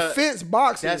he's a defense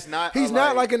boxer. That's not. He's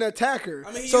not like an attacker.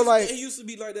 I mean, he used to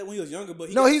be like that when he was younger, but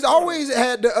he's always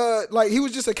had the like he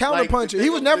was just a counter puncher. He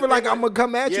was never like I'm gonna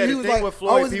come at you. He was like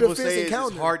always a defense and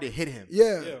counter. It's hard to hit him.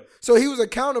 Yeah. So he was a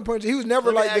counter puncher. He was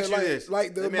never like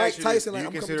the Mike Tyson. Do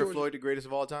you consider Floyd the greatest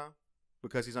of all time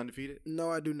because he's undefeated?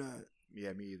 No, I do not.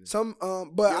 Yeah, me either.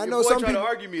 But I know some people try to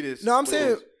argue me this. No, I'm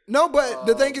saying no, but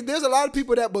the thing is, there's a lot of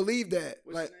people that believe that.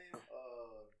 What's his name?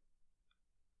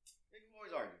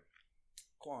 Always argue.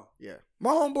 Quan. Yeah. My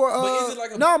homeboy. But is it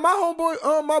like my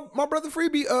homeboy. My brother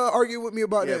Freebie argued with me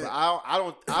about that. Yeah,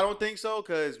 but I don't think so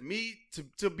because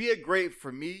to be a great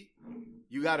for me.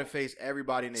 You got to face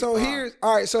everybody in the So here's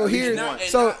all right. So here's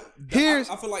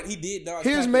I feel like he did dodge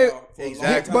here's Pacquiao for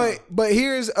exactly. a long time. But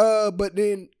here's but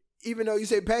then even though you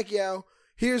say Pacquiao,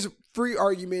 here's free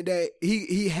argument that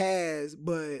he has,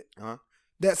 but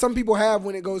that some people have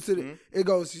when it goes to the it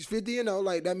goes he's 50-0.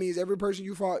 Like that means every person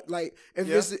you fought. Like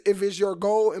if it's your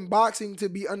goal in boxing to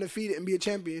be undefeated and be a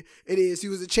champion, it is. He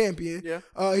was a champion.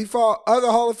 Yeah. He fought other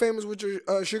Hall of Famers, which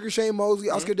are Sugar Shane Mosley,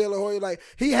 Oscar De La Hoya. Like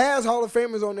he has Hall of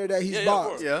Famers on there that he's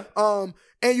boxed. Yeah.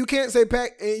 And you can't say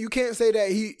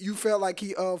that you felt like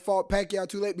he fought Pacquiao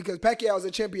too late because Pacquiao is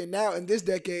a champion now in this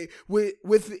decade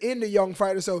within the young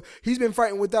fighter. So he's been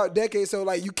fighting without decades. So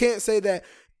like you can't say that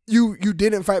you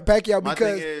didn't fight Pacquiao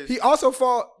because he also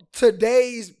fought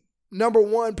today's number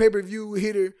one pay-per-view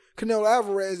hitter Canelo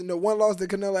Alvarez, and the one loss that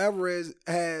Canelo Alvarez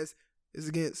has is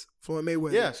against Floyd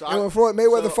Mayweather. Yeah, so when Floyd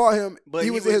Mayweather fought him,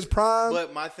 he was in his prime.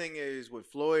 But my thing is with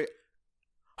Floyd.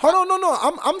 Hold on,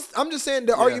 no. I'm just saying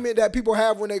the argument that people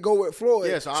have when they go with Floyd.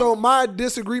 Yeah, so my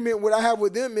disagreement, what I have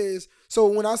with them is, so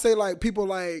when I say like people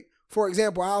like, for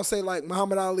example, I'll say like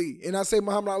Muhammad Ali, and I say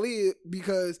Muhammad Ali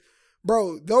because,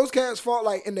 bro, those cats fought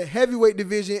like in the heavyweight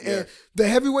division, and the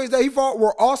heavyweights that he fought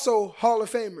were also Hall of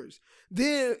Famers.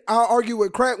 Then I'll argue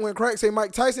with Crack when Crack say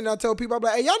Mike Tyson. I tell people, I'm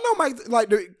like, hey, y'all know Mike, like,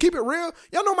 keep it real.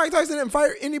 Y'all know Mike Tyson didn't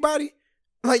fight anybody.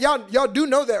 Like y'all do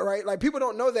know that, right? Like people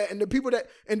don't know that, and the people that,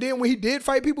 and then when he did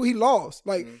fight people, he lost.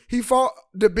 Like he fought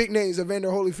the big names, Evander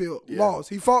Holyfield, lost.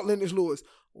 He fought Lennox Lewis,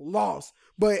 lost.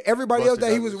 But everybody else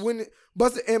that he was winning,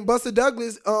 Buster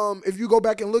Douglas, if you go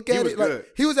back and look at it, like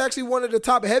he was actually one of the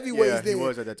top heavyweights then. He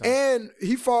was at that time. And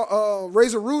he fought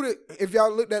Razor Rudick. If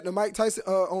y'all looked at the Mike Tyson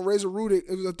on Razor Rudick,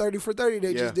 it was a 30 for 30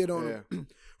 they just did on him.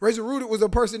 Razor Rudick was a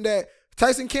person that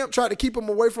Tyson Kemp tried to keep him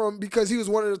away from him because he was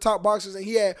one of the top boxers and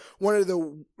he had one of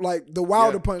the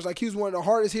wilder punch. Like he was one of the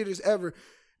hardest hitters ever.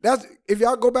 That's if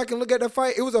y'all go back and look at that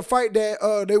fight, it was a fight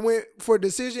that they went for a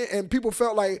decision and people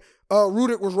felt like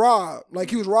Rudick was robbed, like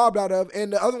he was robbed out of,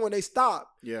 and the other one they stopped.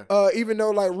 Yeah. Even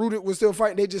though like Rudick was still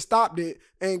fighting, they just stopped it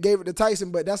and gave it to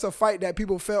Tyson. But that's a fight that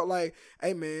people felt like,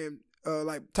 hey man,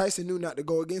 like Tyson knew not to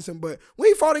go against him. But when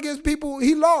he fought against people,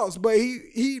 he lost. But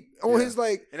he on his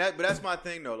like, but that's my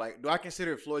thing though. Like, do I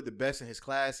consider Floyd the best in his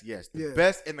class? Yes. The Yeah.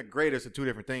 best and the greatest are two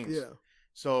different things. yeah.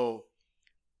 So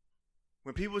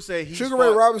when people say he's Sugar Ray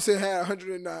Robinson had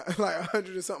 109, like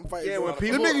 100 and something fights. Yeah, when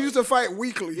people them niggas used to fight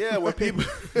weekly. Yeah, when people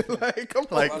like come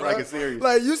on, like bro. a series.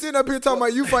 Like you sitting up here talking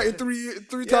about you fighting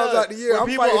three times out the year. When I'm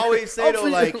people fighting, always say I'm though,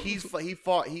 free- like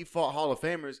he fought Hall of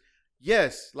Famers.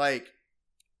 Yes, like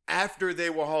after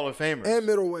they were Hall of Famers and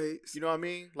middleweights. You know what I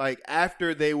mean? Like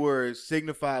after they were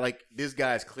signified, like this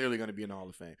guy is clearly going to be in the Hall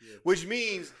of Fame, which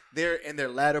means they're in their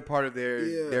latter part of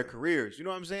their careers. You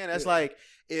know what I'm saying? That's like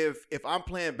if I'm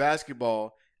playing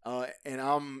basketball and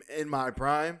I'm in my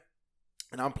prime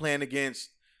and I'm playing against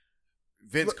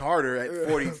Vince Carter at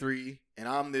 43 and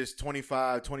I'm this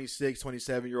 25, 26,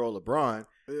 27-year-old LeBron,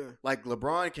 like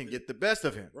LeBron can get the best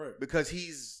of him because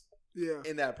he's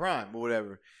in that prime or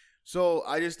whatever. So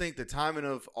I just think the timing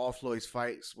of all Floyd's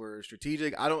fights were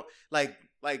strategic. I don't like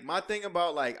my thing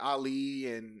about like Ali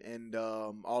and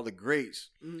all the greats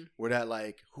were that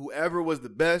like whoever was the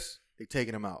best, they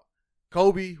taking him out.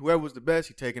 Kobe, whoever was the best,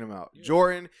 he taking him out. Yeah.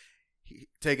 Jordan, he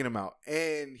taking him out.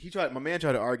 And my man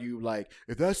tried to argue like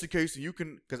if that's the case, then you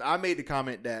can, because I made the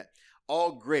comment that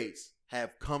all greats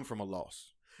have come from a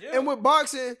loss. Yeah. And with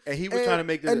boxing, and he was trying to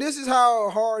make this, and this is how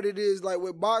hard it is. Like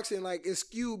with boxing, like it's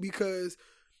skewed because.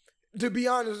 To be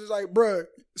honest, it's like, bruh,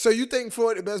 so you think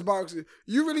Floyd the best boxer?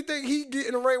 You really think he get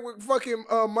in the ring with fucking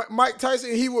Mike Tyson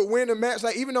and he would win a match?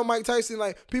 Like, even though Mike Tyson,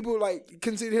 like, people, like,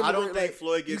 consider him... I don't think like,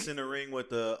 Floyd gets in the ring with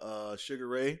the Sugar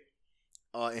Ray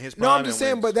in his prime. No, I'm just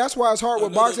saying, but that's why it's hard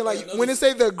with boxing. Like, when they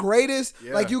say the greatest,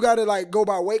 like, you got to, like, go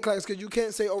by weight class because you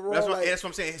can't say overall. That's what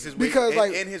I'm saying. It's his weight, because,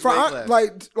 like, in his weight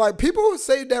class. Like, people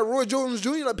say that Roy Jones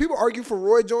Jr., like, people argue for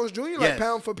Roy Jones Jr., like,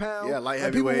 pound for pound. Yeah, like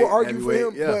heavyweight. People will argue for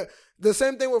him, but... The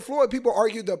same thing with Floyd. People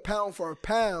argue the pound for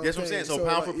pound. That's what I'm saying. So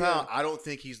pound for pound, I don't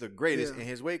think he's the greatest in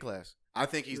his weight class. I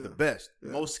think he's the best,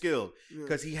 most skilled,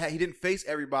 because he didn't face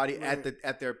everybody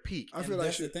at their peak. I feel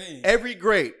that's like the thing. Every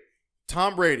great,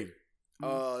 Tom Brady,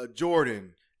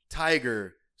 Jordan,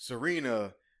 Tiger,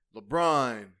 Serena,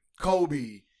 LeBron,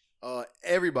 Kobe,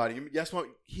 everybody. That's what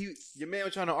your man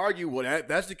was trying to argue. Well,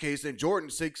 that's the case. Then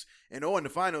Jordan 6-0 in the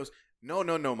finals. No,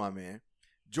 my man.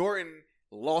 Jordan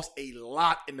lost a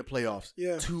lot in the playoffs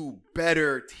to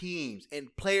better teams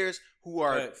and players who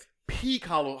are peak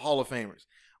Hall of Famers.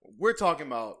 We're talking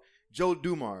about Joe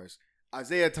Dumars,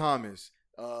 Isaiah Thomas,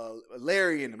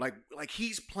 Larry, and like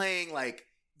he's playing like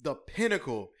the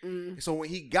pinnacle. So when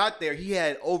he got there, he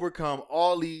had overcome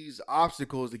all these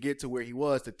obstacles to get to where he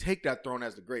was to take that throne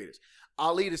as the greatest.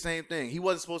 Ali, the same thing. He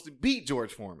wasn't supposed to beat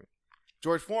George Foreman.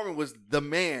 George Foreman was the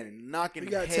man, knocking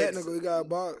heads. He got technical. He got a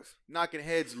box. Knocking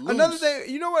heads loose. Another thing,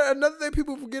 you know what? Another thing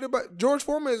people forget about, George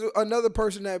Foreman is another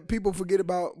person that people forget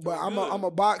about, but I'm a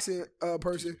boxing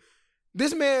person.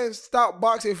 This man stopped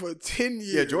boxing for 10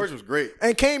 years. Yeah, George was great.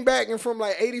 And came back, and from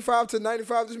like 85 to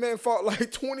 95, this man fought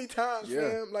like 20 times,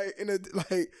 fam. Like, in a,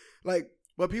 like.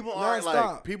 But people aren't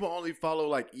like, people only follow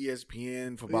like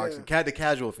ESPN for boxing, the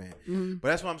casual fan. But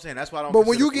that's what I'm saying. That's why I don't. But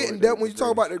when you get in depth, when you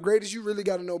talk about the greatest, you really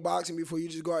got to know boxing before you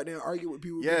just go out there and argue with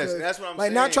people. Yes, because, that's what I'm like,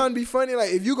 saying. not trying to be funny.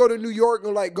 Like, if you go to New York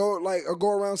or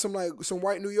go around some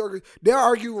white New Yorkers, they'll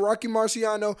argue Rocky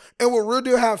Marciano and will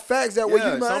really have facts that way.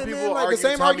 You some people man, like argue the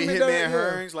same Tommy argument Hitman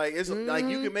Hearns. Like it's like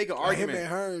you can make an argument. Hitman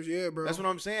Hearns, yeah, bro. That's what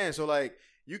I'm saying. So like.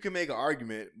 You can make an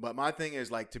argument, but my thing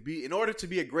is like in order to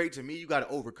be a great to me, you got to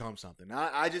overcome something.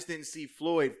 I just didn't see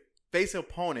Floyd face an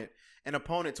opponent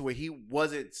to where he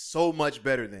wasn't so much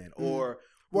better than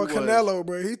Canelo,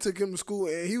 bro. He took him to school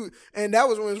and that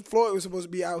was when Floyd was supposed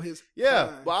to be out his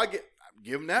time. But I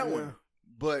give him that one.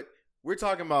 But we're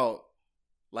talking about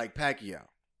like Pacquiao,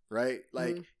 right?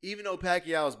 Like even though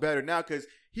Pacquiao is better now because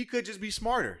he could just be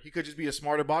smarter. He could just be a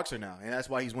smarter boxer now, and that's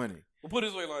why he's winning. Well, put it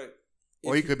this way, like.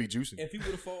 Or he could be juicing. If he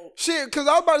would have fought. Shit, because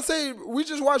I was about to say, we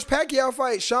just watched Pacquiao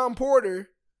fight Sean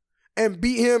Porter and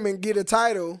beat him and get a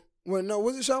title. Well, no,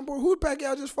 was it Sean Porter? Who did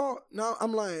Pacquiao just fought? No,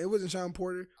 I'm lying. It wasn't Sean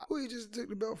Porter. Who he just took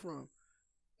the belt from?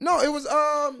 No, it was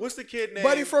what's the kid name?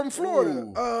 Buddy from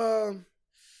Florida.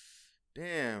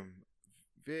 Damn.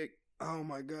 Vic. Oh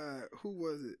my God. Who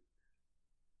was it?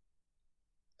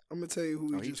 I'm gonna tell you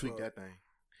who he just tweaked fought. that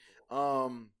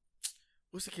thing.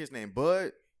 What's the kid's name?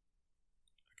 Bud?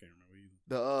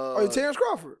 Terrence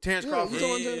Crawford. Terrence Crawford.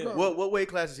 Terrence Crawford. What weight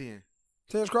class is he in?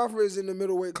 Terrence Crawford is in the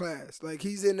middleweight class. Like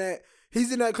he's in that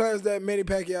class that Manny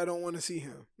Pacquiao don't want to see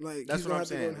him. Like that's what I'm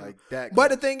saying. Like that.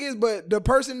 But the thing is, the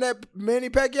person that Manny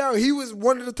Pacquiao, he was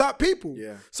one of the top people.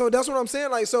 Yeah. So that's what I'm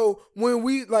saying. Like so when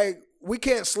we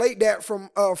can't slate that from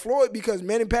Floyd because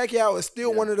Manny Pacquiao is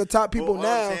still one of the top people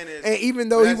now. And even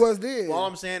though he was there. All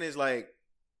I'm saying is like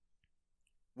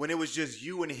when it was just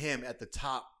you and him at the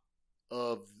top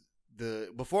of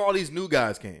before all these new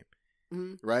guys came.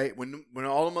 Mm-hmm. Right when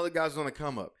all them other guys was on the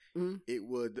come up, it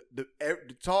would the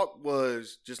talk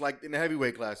was just like in the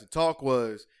heavyweight class. The talk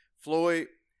was Floyd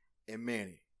and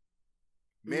Manny.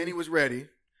 Manny was ready.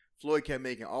 Floyd kept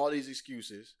making all these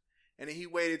excuses, and then he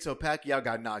waited till Pacquiao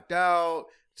got knocked out,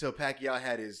 till Pacquiao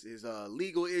had his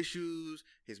legal issues,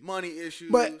 his money issues.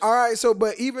 But all right,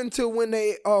 but even till when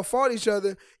they fought each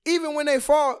other, even when they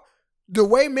fought. The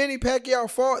way Manny Pacquiao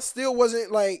fought still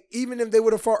wasn't like, even if they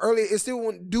would have fought earlier, it still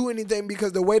wouldn't do anything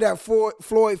because the way that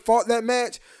Floyd fought that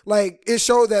match, like, it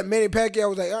showed that Manny Pacquiao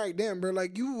was like, all right, damn, bro,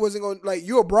 like, you wasn't going to, like,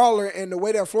 you're a brawler, and the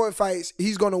way that Floyd fights,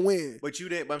 he's going to win. But you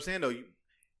didn't, but I'm saying, though,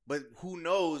 but who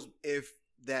knows if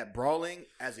that brawling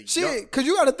as a shit, because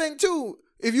you got to think, too,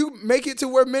 if you make it to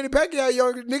where Manny Pacquiao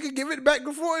younger, nigga, give it back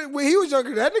to Floyd when he was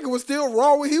younger. That nigga was still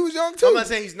raw when he was young too. I'm not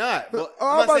saying he's not. But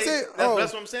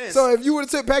that's what I'm saying. So if you would have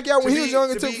took Pacquiao when he was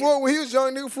young and took Floyd when he was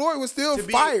young, nigga, Floyd was still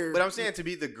fired. But I'm saying to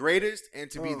be the greatest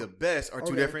and to be the best are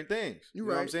two different things. You know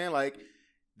what I'm saying? Like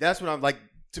that's what I'm like.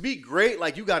 To be great,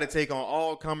 like you got to take on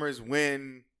all comers,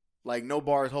 win, like no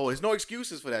bars hold. There's no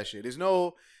excuses for that shit. There's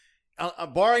no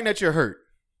barring that you're hurt.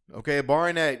 Okay,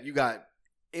 barring that you got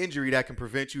injury that can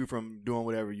prevent you from doing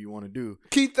whatever you want to do.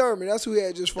 Keith Thurman, that's who he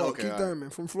had just fought. Keith Thurman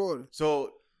from Florida.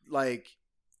 So like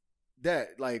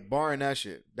that, like barring that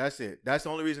shit, that's it. That's the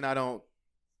only reason I don't,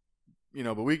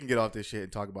 but we can get off this shit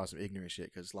and talk about some ignorant shit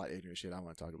because it's a lot of ignorant shit I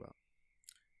want to talk about.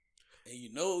 And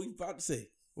you know what you about to say?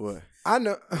 What? I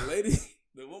know.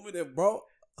 The woman that brought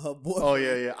her boy. Oh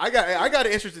yeah. I got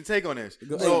an interesting take on this.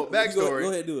 Backstory.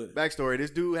 Go ahead, do it. Backstory.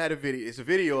 This dude had a video. It's a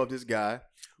video of this guy.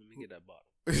 Let me get that bottle.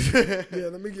 Yeah,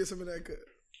 let me get some of that cut.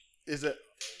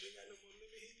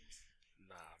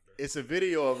 It's a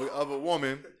video of a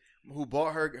woman who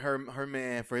bought her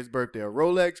man for his birthday a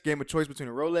Rolex, gave him a choice between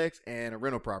a Rolex and a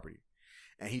rental property.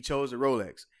 And he chose the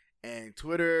Rolex. And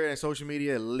Twitter and social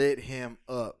media lit him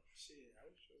up.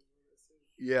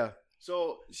 Yeah.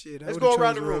 So let's go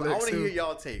around the room. I want to hear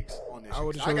y'all takes on this.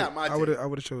 I got my take. I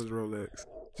would have chose Rolex,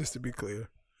 just to be clear.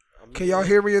 Can y'all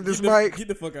hear me in this mic? Get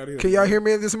the fuck out of here. Can y'all hear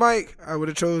me in this mic? I would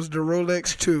have chose the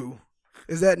Rolex 2.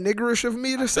 Is that niggerish of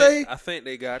me to say? I think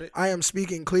they got it. I am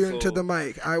speaking clear into the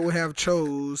mic. I would have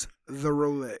chose the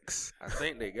Rolex. I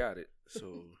think they got it. So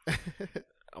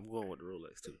I'm going with the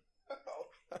Rolex too.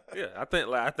 Yeah, I think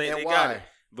they got it.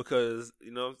 Because,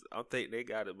 I think they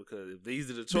got it because if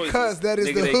these are the choices. Because that is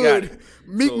nigga, the hood.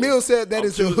 Meek Mill said that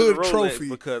is the hood trophy.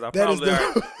 Because that is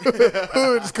the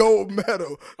hood's gold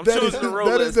medal. I'm choosing the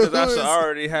Rolex because I should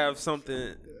already have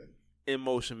something in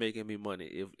motion making me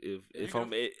money. If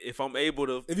I'm able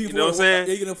to, you know what I'm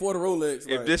saying? You can afford a Rolex.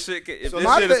 If this shit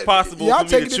is possible for me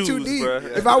to choose, too deep. Bro.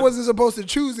 If I wasn't supposed to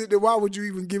choose it, then why would you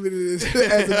even give it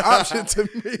as an option to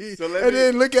me?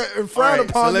 Then look at and frown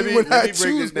upon me when I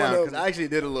choose one of them. Because I actually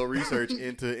did a little research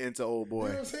into old boy. You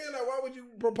know what I'm saying? Like, why would you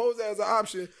propose that as an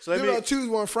option? So let me choose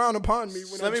one, frown upon me.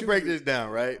 Let me break this down,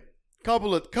 right?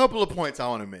 Couple of points I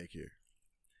want to make here.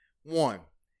 One,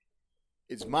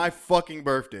 it's my fucking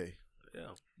birthday. Yeah.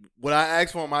 What I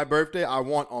ask for on my birthday, I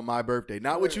want on my birthday.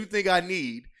 Not what you think I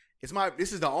need.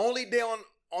 This is the only day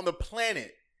on the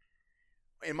planet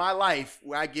in my life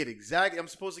where I'm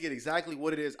supposed to get exactly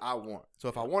what it is I want. So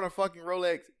if I want a fucking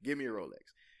Rolex, give me a Rolex.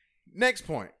 Next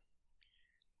point.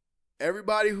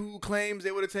 Everybody who claims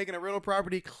they would have taken a rental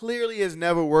property clearly has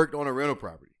never worked on a rental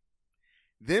property.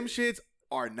 Them shits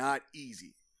are not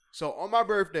easy. So on my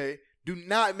birthday, do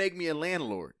not make me a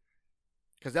landlord.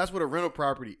 Because that's what a rental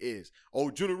property is.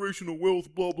 Oh, generational wealth,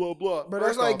 blah, blah, blah. But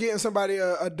that's like getting somebody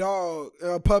a dog,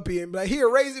 a puppy, and be like, here,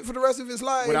 raise it for the rest of his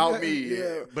life. Without me,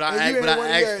 yeah. But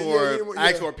I asked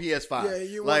for a PS5. Yeah,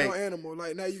 you want no animal.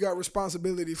 Like, now you got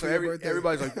responsibility for your birthday.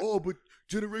 Everybody's like, oh, but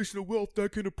generational wealth,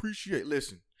 that can appreciate.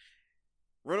 Listen,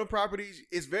 rental properties,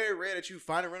 it's very rare that you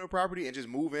find a rental property and just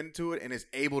move into it and it's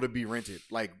able to be rented,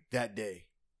 like, that day.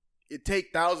 It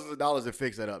take thousands of dollars to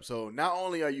fix that up. So not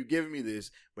only are you giving me this,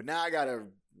 but now I gotta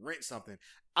rent something.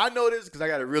 I know this because I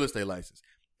got a real estate license.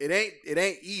 It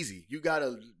ain't easy. You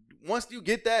gotta once you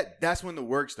get that, that's when the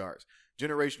work starts.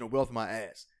 Generational wealth, my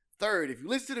ass. Third, if you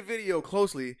listen to the video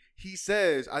closely, he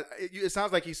says, it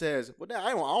sounds like he says, well, I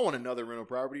don't want another rental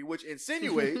property, which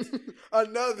insinuates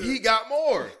another. he got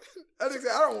more. I think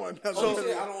I don't want another. So,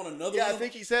 I don't want another. Yeah, one? I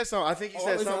think he said something. I think he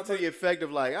said something to the effect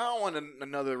of like, I don't want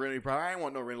another rental property. I don't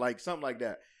want no rent, like something like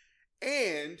that.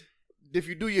 And if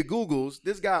you do your Googles,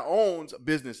 this guy owns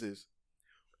businesses,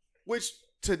 which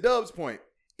to Dub's point,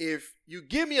 if you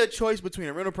give me a choice between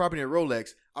a rental property and a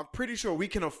Rolex, I'm pretty sure we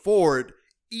can afford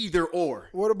either or.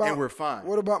 And we're fine.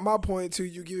 What about my point too?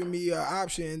 You giving me an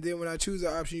option, and then when I choose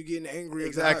the option, you getting angry.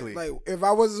 Exactly. Like if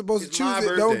I wasn't supposed to choose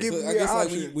it, don't give me an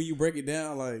option. Like when you break it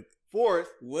down, like fourth,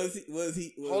 was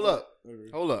he? Hold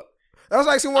up. That's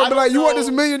like someone be like, you want this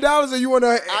 $1 million, or you want to?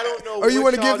 I don't know. Or you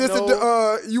want to give this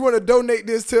to? You want to donate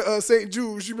this to St.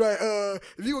 Jude's? You be like,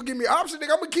 if you gonna give me an option,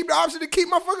 nigga, I'm gonna keep the option to keep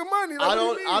my fucking money. Like, I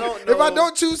don't know. If I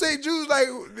don't choose St. Jude's, like,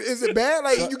 is it bad?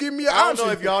 Like, you give me an option. I don't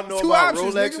know if y'all know Two about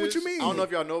options, Rolexes. nigga, what you mean? I don't know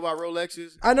if y'all know about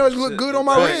Rolexes. I know it look good on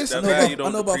my wrist. I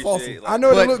know about fossil. I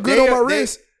know it look good on my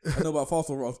wrist. I know about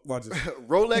fossil watches.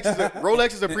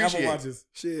 Rolexes appreciate. Apple watches.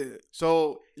 Shit.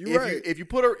 So if you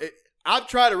put I've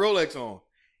tried a Rolex on.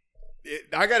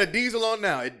 I got a diesel on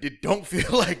now. It don't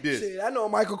feel like this. Shit, I know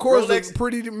Michael Kors looks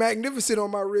pretty magnificent on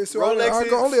my wrist, so I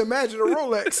can only imagine a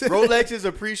Rolex. Rolexes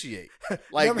appreciate.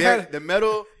 Like the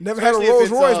metal. Never had a Rolls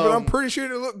Royce, but I'm pretty sure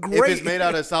it look great. If it's made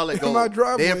out of solid gold, my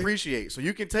driveway. they appreciate. So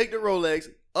you can take the Rolex,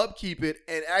 upkeep it,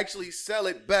 and actually sell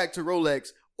it back to Rolex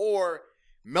or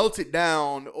melt it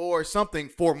down or something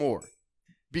for more.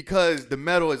 Because the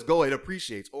metal is gold, it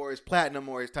appreciates, or it's platinum,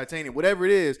 or it's titanium, whatever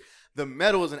it is. The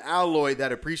metal is an alloy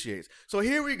that appreciates. So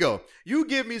here we go. You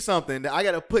give me something that I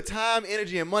got to put time,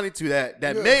 energy, and money to that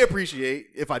may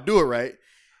appreciate if I do it right.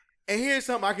 And here's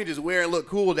something I can just wear and look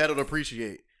cool that'll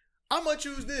appreciate. I'm going to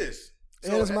choose this.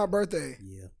 And it's my birthday.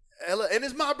 Yeah. And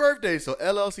it's my birthday. So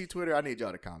LLC Twitter, I need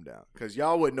y'all to calm down. Because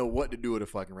y'all wouldn't know what to do with a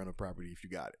fucking rental property if you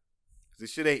got it. Because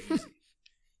this shit ain't easy.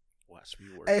 Watch me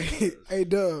work. Hey,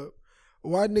 Dub.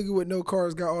 Why nigga with no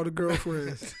cars got all the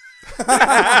girlfriends?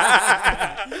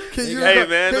 Can you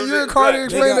and Cardi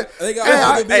explain that?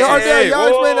 Y'all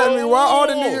explain that to me. Why all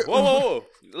the niggas? Whoa.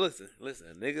 Listen.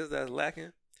 Niggas that's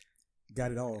lacking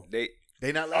got it all. They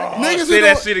not lacking.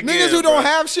 Niggas who don't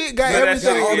have shit got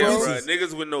everything.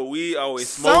 Niggas with no weed always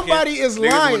smoking. Somebody is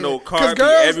lying. Niggas with no car be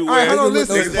girls, everywhere. Hold on,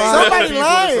 listen. Somebody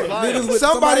lying.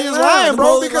 Somebody is lying,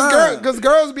 bro. Because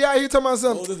girls be out here talking about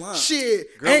something. Shit,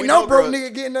 ain't no broke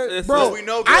nigga getting that. Bro,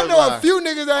 I know a few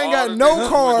niggas that ain't got no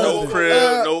car, no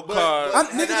crib, no car.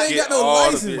 Niggas ain't got no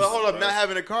license. But hold up, not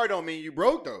having a car don't mean you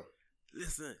broke though.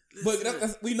 Listen. But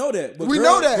we know that. We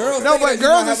know that. No, but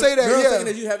girls will say that. Girls Yeah. thinking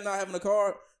that you have not having a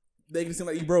car, they can seem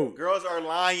like you broke. Girls are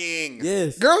lying.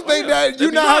 Yes. Girls think that you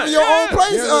not having your own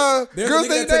place. Girls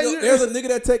think that there's a nigga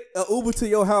that take an Uber to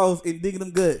your house and digging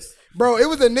them guts. Bro, it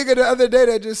was a nigga the other day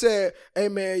that just said, "Hey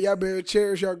man, y'all better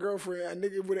cherish your girlfriend." A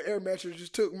nigga with an air mattress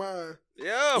just took mine.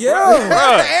 Yeah.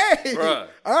 Hey, bruh.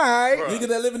 All right. Nigga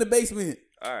that live in the basement.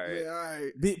 All right. Yeah, all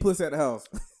right. Big puss at the house.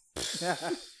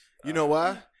 You know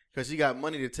why? Because he got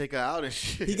money to take her out and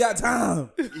shit. He got time.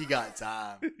 He got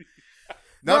time.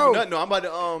 Not for nothing. No, I'm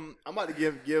about to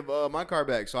give my car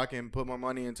back so I can put my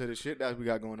money into the shit that we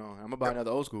got going on. I'm gonna buy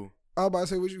another old school. I was about to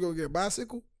say, what you gonna get? A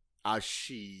bicycle?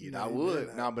 Shit, I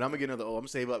would. Nah, but I'm gonna get another old. I'm gonna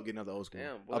save up, get another old school.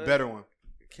 Damn, a better one.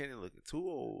 Kenny looking too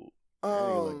old.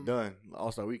 Look done.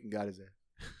 Also, we can got his ass.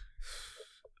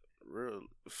 Real.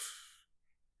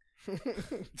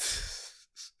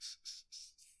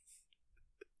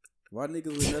 Why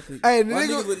niggas with nothing? Hey,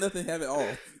 niggas with nothing have it all?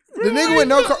 The nigga with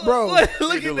no car, bro. Look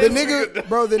at The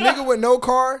nigga with no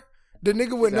car. The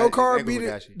nigga with no car be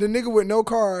the nigga with no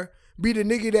car be the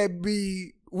nigga that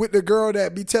be with the girl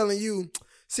that be telling you,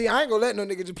 see, I ain't gonna let no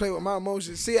nigga just play with my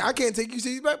emotions. See, I can't take you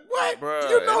serious. Like, what? Bruh,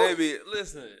 you know? they be,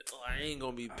 listen, I ain't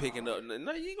gonna be picking up. No,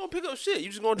 you ain't gonna pick up shit. You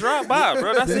just gonna drive by,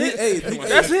 bro. That's it.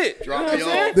 That's it. Drop me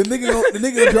off. The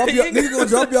nigga gonna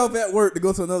drop you off at work to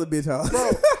go to another bitch house.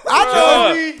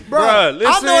 Bro, I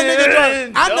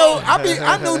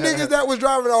know niggas that was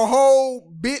driving a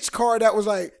whole bitch car that was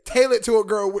like tailored to a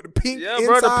girl with the pink inside.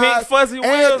 Bro, the pink fuzzy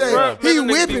wheels, bro. He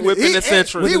whipping the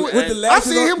Central. I'm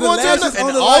seeing him going to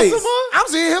on the lights. I'm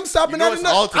seeing him stopping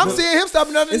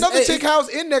at another chick house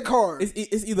in that car.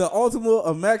 It's either Altima,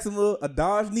 a Maxima, a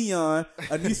Dodge Neon,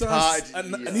 a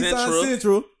Nissan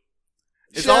Central.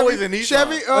 It's always a Nissan.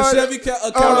 Chevy, a Chevy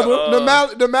Caliber,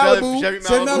 the Malibu, Chevy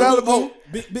Malibu.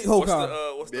 Big whole car.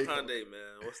 What's the Hyundai, man?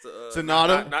 What's the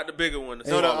Sonata? Not the bigger one. The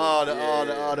Elantra.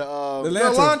 The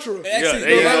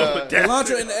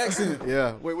Elantra and the Accent.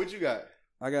 Yeah. Wait, what you got?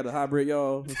 I got a hybrid,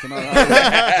 y'all. It's not a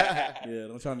hybrid. Yeah,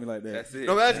 don't try me like that. That's it.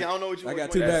 No, I'm asking. I don't know what you. I got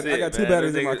what two you- batteries. I got two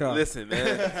batteries in my car. Listen,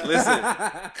 man. Listen.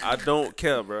 I don't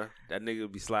care, bro. That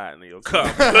nigga be sliding in your car.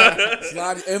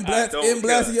 Slide and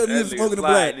blasting your music, smoking the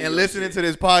black, And listening to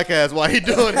this podcast while he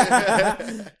doing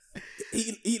it.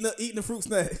 eating the fruit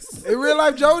snacks. In real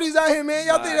life, Jody's out here, man.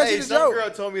 Y'all think that Hey, shit a some joke? girl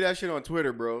told me that shit on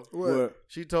Twitter, bro. What?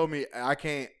 She told me I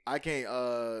can't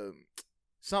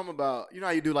something about, you know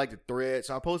how you do like the thread.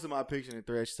 So I posted my picture in the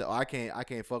thread. She said, "Oh, I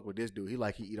can't fuck with this dude.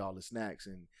 He eat all the snacks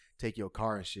and take your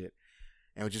car and shit,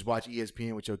 and would just watch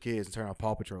ESPN with your kids and turn on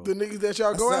Paw Patrol." The niggas that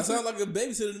y'all go That after? sound like a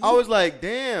babysitter to me. I was like,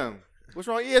 damn, what's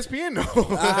wrong with ESPN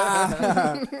though?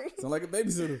 Sound like a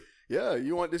babysitter. Yeah,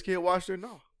 you want this kid watched or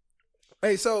no?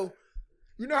 Hey, so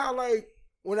you know how like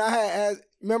when I had asked,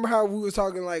 remember how we was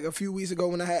talking like a few weeks ago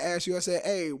when I had asked you, I said,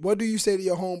 "Hey, what do you say to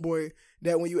your homeboy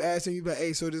that when you ask him, you be like,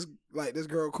 hey, so this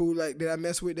girl cool, like did I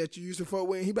mess with that you used to fuck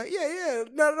with?" And he be like, yeah,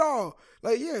 not at all.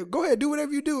 Like, yeah, go ahead, do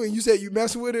whatever you do. And you said you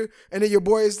mess with her, and then your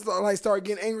boys like start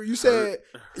getting angry. You said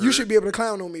you should be able to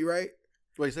clown on me, right?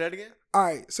 Wait, say that again? All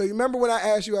right. So you remember when I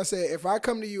asked you, I said if I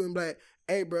come to you and be like,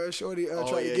 hey, bro, shorty trying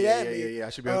to get at me. Yeah, I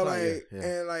should be able to clown you. Yeah.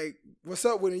 And like, what's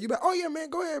up with it? You be like, oh yeah, man,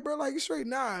 go ahead, bro. Like, you straight.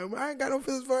 Nah, I ain't got no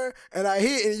feelings for her. And I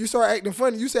hit, and you start acting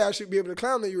funny. You say I should be able to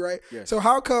clown on you, right? Yes. So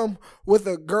how come with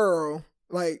a girl,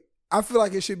 like, I feel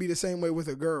like it should be the same way with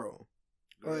a girl.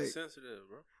 Like, sensitive,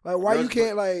 bro. like why Girls, you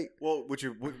can't like? Well,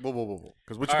 whoa.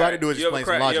 Because what you got to do is explain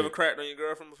some You logic. ever cracked on your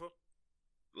girlfriend before?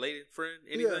 Lady, friend,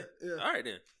 anything? Yeah. All right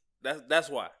then. That's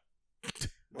why.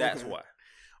 That's Okay. why.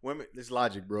 Women, this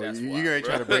logic, bro. That's You're why, going to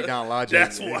try bro. to break down logic.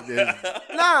 That's why.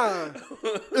 Nah.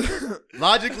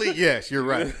 Logically, yes, you're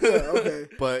right. Yeah, okay.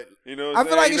 But You know, I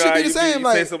feel like it should be the same,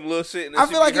 like- say some little shit. And I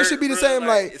feel like it should be the same.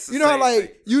 Like, it's the you know how same like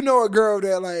thing. you know a girl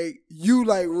that like you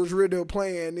like was real deal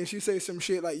playing, and she say some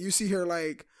shit like you see her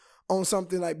like on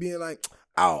something like being like,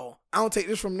 oh, I don't take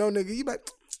this from no nigga. You like,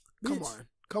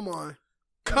 come on.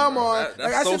 That's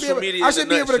Like I should be social able. media I in should a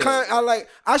be able to nutshell. climb.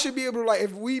 I should be able to like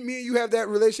if me and you have that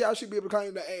relationship. I should be able to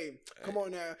climb. Like, hey, come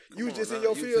on now. You was on just in now.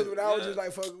 your You fields, took- but I was yeah. just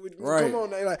like fucking with you. Right. Come on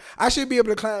now. Like I should be able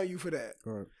to clown you for that.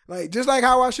 Right. Like just like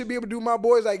how I should be able to do my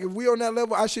boys. Like if we on that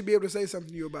level, I should be able to say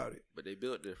something to you about it. But they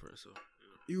built different, so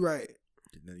You right.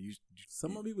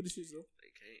 Some of people the shit though.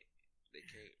 they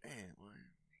can't.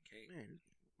 man,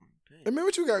 I mean,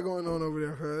 what you got going on over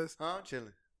there, cuz? huh?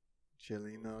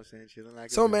 Chilling, you know what I'm saying? Chilling like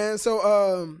So a man,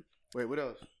 so Wait, what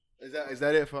else? Is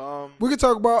that it for we could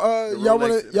talk about The y'all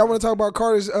Rolex- want to talk about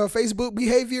Carter's Facebook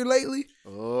behavior lately?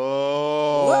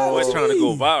 Oh, Boy, trying to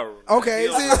go viral. Okay, He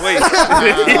on see- his way. So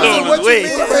He on what his you way.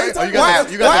 mean? Oh,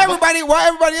 you got Why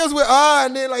everybody else with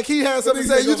and then like he had something to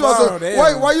say? You niggas go supposed viral, to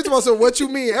damn. why you supposed to what you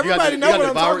mean? Everybody know what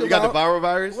I'm talking You got the about. viral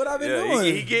virus. What I been Yeah,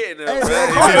 doing? he getting Hey, there, man,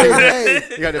 man. Carter, hey,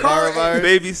 You got the Carter- viral virus.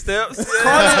 Baby steps.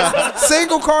 Carter,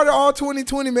 single Carter all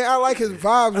 2020, man. I like his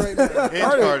vibes right now.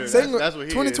 Hinge Carter. Single, That's what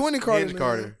he 2020 is. Carter. Hinge man.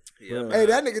 Carter. Yeah, man. Hey,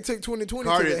 that nigga took 2020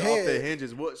 Carter to the is off the head.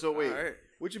 hinges. What? So wait, All right.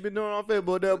 what you been doing on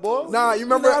Facebook, that boy? Nah, you You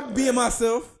know, remember? I'm being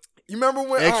myself. You remember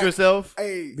when? Extra alright, self.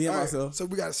 Hey, Being alright, myself. So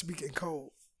we gotta speak in code.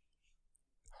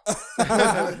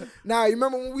 Nah, you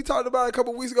remember when we talked about it a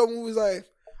couple weeks ago when we was like,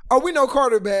 "Oh, we know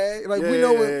Carter bad. Like we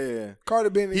know when Yeah. Carter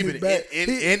been in He his been bag.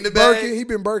 in the Birkin, bag? He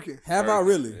been Birkin. Have I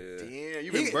really? Damn,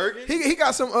 you been He, Birkin? he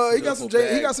got some he got some Beautiful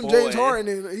James, he got bag, some boy. James Harden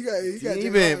in he got you James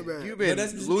been Harden bag. you But been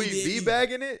that's just Louis me V being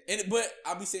bagging it? But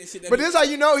I be saying shit that. But this how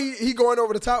you know he going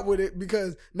over the top with it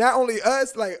because not only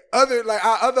us like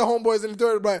our other homeboys in the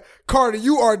third like Carter,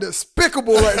 you are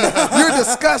despicable right now. You're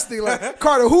disgusting. Like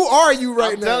Carter, who are you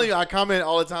right I'm now? telling you, I comment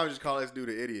all the time, just call this dude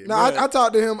an idiot. Now I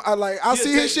talk to him. I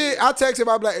see his text shit. me. I text him.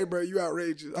 I be like, "Hey, bro, you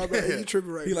outrageous." I be like, hey, "You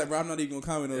tripping right he now." like, bro, I'm not even gonna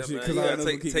comment on Yeah, shit man, because you I gotta know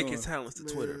take keep his going. talents to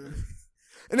Twitter, man.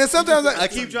 And then sometimes I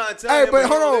keep trying to tell hey, him, but he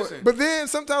hold don't on. listen. But then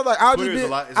sometimes like I'll Twitter just is be,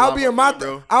 a lot- it's a I'll lot be more in my, fun,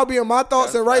 bro. I'll be in my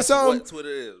thoughts and write That's something. what Twitter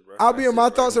is, bro. I'll be in my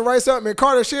thoughts and write something, and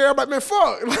Carter share. I'm like, man,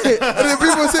 fuck. Like, and then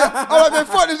people say, I'm like, man,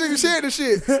 fuck this nigga share this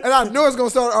shit. And I know it's gonna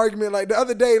start an argument. Like the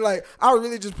other day, like I was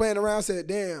really just playing around. Said,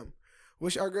 damn.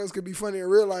 Wish our girls could be funny in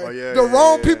real life. Oh, yeah, the yeah,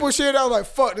 wrong yeah. people shared. I was like,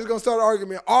 "Fuck, this is gonna start an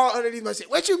argument." All underneath my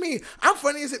shit. What you mean? I'm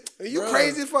funny as it. You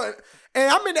crazy as fuck. And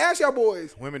I'm in to ask y'all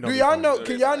boys. Women don't Do be y'all funny. know?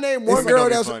 Can y'all name one Women girl don't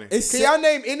be that's? funny. Can y'all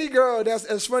name any girl that's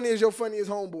as funny as your funniest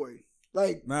homeboy?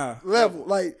 Like Nah, level,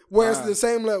 like where it's Nah. the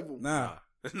same level. nah.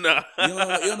 Nah. You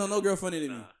don't know no girl funny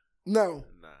than me. No,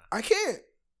 Nah. I can't.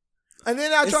 And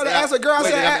then I try to It's- ask a girl. I Wait,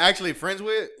 say, that I'm actually friends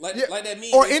with? Like Yeah. like that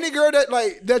me. or any girl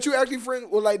that you actually friend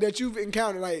or like that you've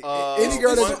encountered, like any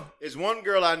girl it's that's one- It's one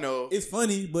girl I know. It's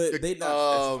funny, but they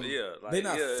not. Yeah, like, They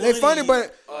not yeah. they funny,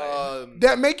 but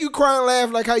that make you cry and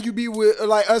laugh like how you be with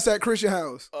like us at Christian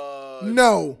House.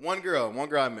 No. One girl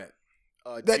I met.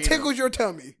 That Gina. tickles your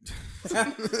tummy.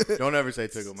 Don't ever say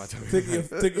tickle my tummy.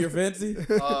 Tickle your fancy.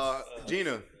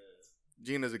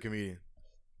 Gina's a comedian.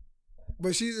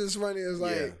 But she's as funny as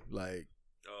like. Yeah, like.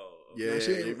 Oh, Yeah,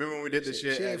 she ain't- remember when we did the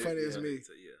shit? She ain't funny as me.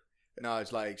 So, yeah. No,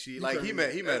 it's like he met her.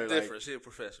 That's Like, different. She a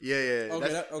professional. yeah. Okay,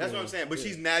 That's what I'm saying. But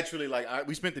she's naturally like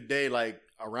we spent the day like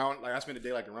around. Like I spent the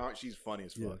day like around. She's funny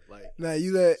as fuck. Like Now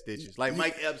you let stitches. Like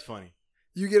Mike Epps funny.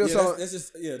 you get us all. That's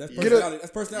just that's Get personality.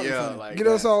 That's personality. Yeah, funny. like Get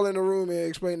us all in the room and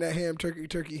explain that ham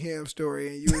turkey ham story,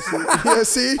 and you will see. Yeah,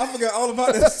 see. I forgot all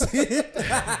about that shit.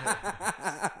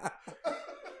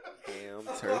 Ham,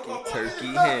 turkey,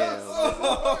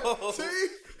 ham. See.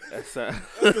 That's the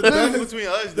difference between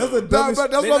us. Though. But that's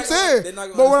what I'm saying. they're not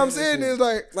gonna But what I'm understand saying that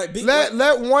is shit. like, Big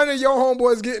let one of your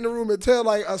homeboys get in the room and tell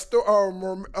like a story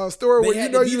where They you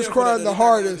had know to be you was there for that, crying though. the They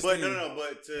hardest. But no.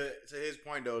 But to his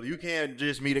point though, you can't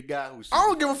just meet a guy who's. I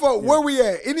don't give a fuck where we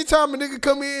at. Anytime a nigga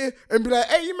come in and be like,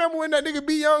 "Hey, you remember when that nigga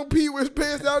B Young P with his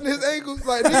pants down to his ankles?"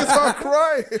 Like niggas start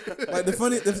crying. Like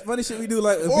the funny shit we do,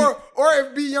 like or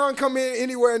if B Young come in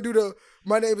anywhere and do the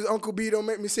 "My name is Uncle B, don't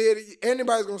make me say it,"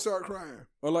 anybody's gonna start crying.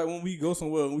 or like when we go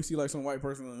somewhere and we see like some white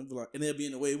person and be like, and they'll be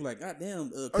in the way, we're like, God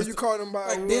damn, Or you call them by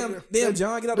like damn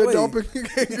John, get out the way. Dolphin.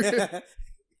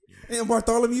 Damn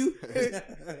Bartholomew.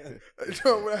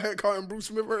 When I had called him Bruce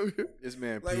Smith earlier. This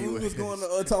man. Like P when we was was going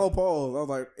to Tall Paul, I was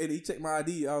like, and he checked my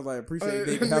ID. I was like, appreciate it,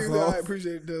 David I Hasselhoff.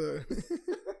 appreciate it.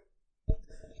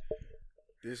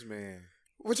 This man.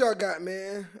 What y'all got,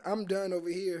 man? I'm done over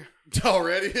here.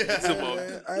 Already?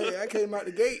 Man, I came out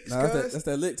the gates, Nah, cuz. that's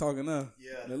that lick talking now.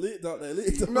 Yeah. That lick talk. That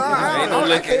lick talk. Nah, I Ain't no I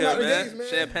liquor came here, out the man. gates, man.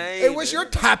 Champagne. Hey, what's your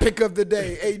man. topic of the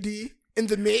day, AD? In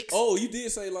the mix? Oh, you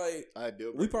did say like I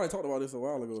do. we probably talked about this a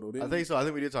while ago though. Didn't I think so. I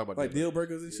think we did talk about we? Like that. deal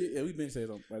breakers and shit. Yeah, we been saying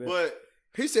something like that. But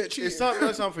He said cheating. it's something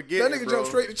else I'm forgetting. That nigga bro. jumped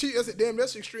straight to cheat. I said, damn,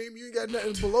 that's extreme. You ain't got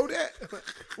nothing below that?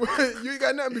 You ain't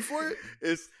got nothing before it?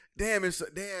 It's damn. What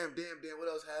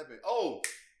else happened? Oh,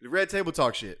 the Red Table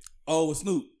Talk shit. Oh, with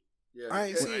Snoop. Yeah, I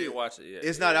ain't I seen ain't it. watch it yet.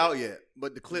 It's not out yet,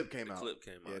 but the clip came out. Clip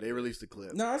came out. Yeah, they released the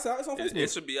clip. No, it's out. It's on Facebook.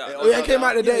 It should be out. Oh, yeah, it came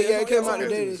out today. Yeah, Yeah, it came out yeah,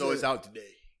 today. they So said. it's out today.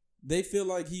 They feel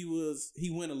like he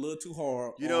went a little too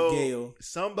hard You on know, Gail.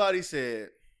 somebody said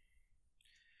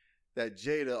that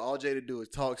all Jada do is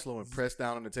talk slow and press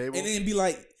down on the table And then be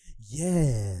like,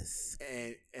 yes.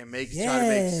 and try to make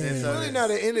sense He's of really it.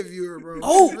 not an interviewer, bro.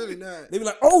 Oh! He's really not. They be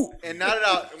like, oh. And now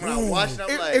that when I watched it,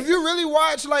 I'm like, If you really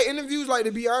watch like interviews, like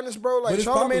to be honest, bro, like But it's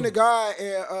Charlamagne the popular. Guy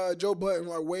and Joe Budden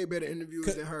were like way better interviewers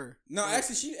Cause- than her. No,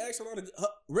 actually, she asked a lot of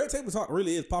Red Table Talk.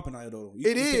 Really is popping out though.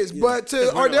 It is, yeah. but to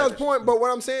It's women Ardell's like that point, shit. but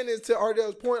what I'm saying is to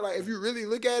Ardell's point, like if you really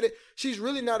look at it, she's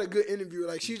really not a good interviewer.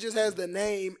 Like she just has the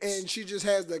name and she just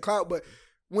has the clout, but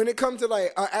when it comes to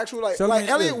like actual like Charlamagne,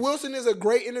 Elliot yeah. Wilson is a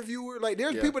great interviewer. Like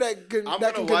there's Yeah. people that can I'm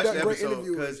that gonna can watch the conduct great episode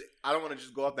interviews. because I don't want to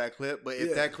just go off that clip. But if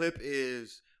Yeah. that clip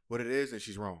is what it is, then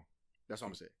she's wrong. That's what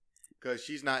I'm saying. Because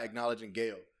she's not acknowledging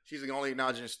Gail. She's only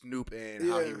acknowledging Snoop and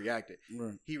how he Yeah. reacted.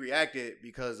 Right. He reacted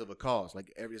because of a cause.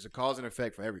 Like there's a cause and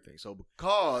effect for everything. So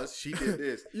because she did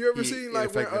this, You ever he- seen it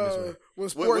like when affected him this way.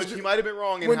 sports? Which he might have been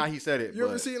wrong in when- how he said it. You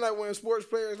ever but seen like when sports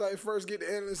players like first get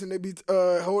the analyst and they be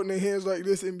holding their hands like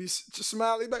this and be just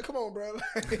smiling? Like, come on, bro.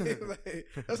 Like,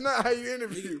 that's not how you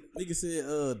interview. Nigga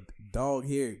said, dog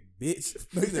hair, bitch.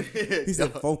 He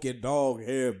said, funky dog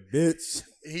hair, bitch.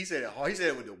 he said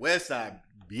it with the West Side,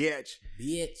 bitch.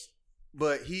 Bitch.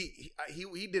 But he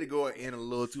did go in a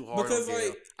little too hard. Because, on Gail.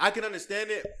 like- I can understand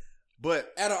it,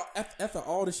 but After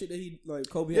all the shit that he, like,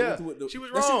 Kobe Yeah, had with the, she was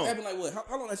that shit wrong. happened like what?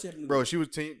 How long that shit happened? bro, she was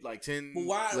 10. But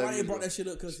why 11 they years brought ago. that shit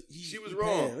up? Because She was he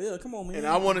wrong. passed. Yeah, come on, man. And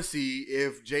I want to see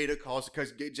if Jada calls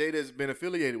because Jada has been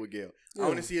affiliated with Gail. I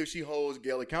want to see if she holds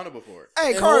Gail accountable for it.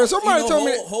 Hey, And Carter, hold- somebody told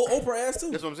me. Whole Oprah ass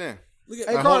too. That's what I'm saying. Look at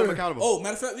Hey, I hold him Carter. accountable. Oh,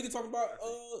 matter of fact, we can talk about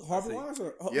Harvey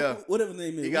Weinstein. Yeah. Whatever the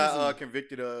name is. He What is got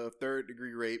convicted of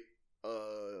 3rd-degree rape.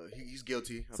 He's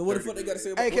guilty. of So what the 3rd fuck they got to say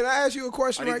degree about Hey, can I ask you a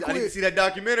question rape. right I need to quick? see that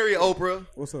documentary, Oprah.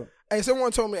 What's up? Hey,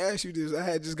 someone told me to ask you this. I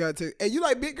had just got to. Hey, you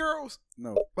like big girls?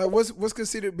 No. Like, what's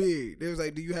considered big? They was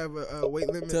like, do you have a weight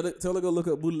limit? Tell her to go look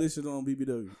up Bootylicious on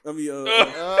BBW. I mean, He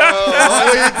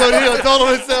done told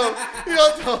on himself. He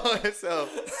done told on himself.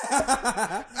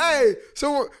 Hey,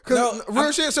 someone, cause No,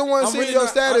 real shit. Someone I'm seen really your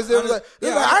not- status. They I'm- was like,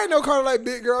 yeah, I ain't know Carter like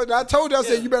big girls. And I told you, I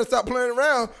said, Yeah. you better stop playing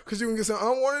around because you can get some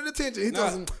unwanted attention. He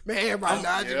told Nah. me, man, everybody,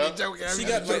 I just Yeah. be joking. she I'm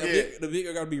got just like joking." the big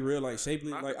girl got to be real, like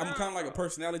shapely. Like I'm kind of like a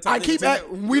personality type. I keep nigga, at,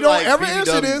 too. we You don't like ever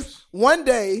answer BBWs. this. One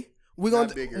day we Not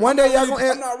gonna. bigger. One day y'all I'm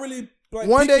gonna. not really like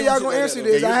one day picky y'all on gonna shit answer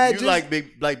like this. that, I had you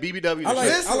just like BBW. I like-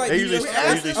 Listen, I like they BBW. usually, we I they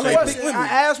asked usually this I say like question. women. I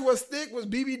asked what's thick, was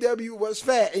BBW, what's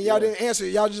fat, and y'all didn't answer.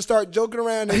 Y'all just start joking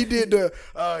around, and he did the,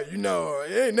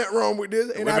 it ain't nothing wrong with this.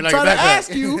 And Women I'm like trying to your backpack.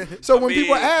 ask you. So when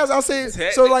people ask, I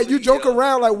say, so like you joke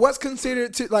around, like what's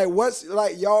considered to like what's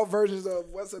like y'all versions of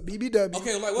what's a BBW?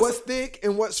 Okay, like, what's thick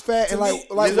and what's fat, to and me,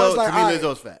 like Lizzo, what's like to me, alright.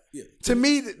 Lizzo's fat. Yeah. To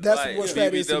me, that's Like, what's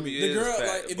fat is to BBW me. The girl, fat,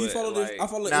 like, if you but, follow this, like, I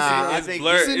follow Nah, I Instagram. think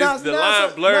blurred. See, It's now- the now- line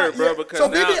so- blurred, now- bro. yeah. Because so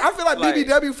now, I feel like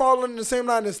BBW fall in the same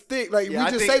line as thick. Like Yeah, we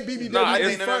I just think- say BBW. No, I it's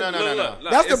think no.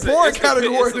 That's the it's porn it's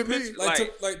category it's to me. picture,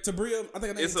 Like Tabria, I think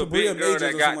her name it's is a Tabria big girl Majors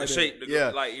that or got something the like shape. that. To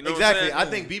Yeah, go, like you know exactly. What I'm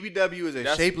I saying? think BBW is a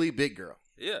That's- shapely big girl.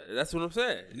 Yeah, that's what I'm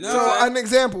saying. You know So what I'm saying? an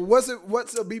example, what's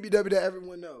a BBW that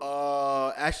everyone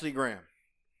knows? Ashley Graham.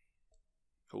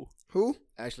 Who?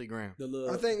 Ashley Graham. The little,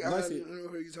 I think I nice know shit.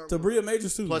 who you talking about. Tabria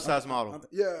Majors too. Plus size model.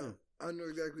 Yeah, I know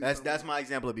exactly. That's my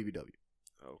example of BBW.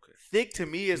 Okay. Thick to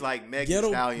me is like Meg Thee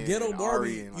Stallion. Ghetto and Barbie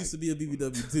Ari and, like, used to be a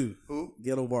BBW too. Who?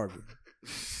 Ghetto Barbie.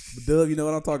 But Dub, you know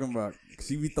what I'm talking about.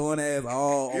 She be throwing ass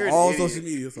all You're an all idiot. social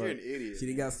media. So You're an idiot. she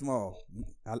done got small.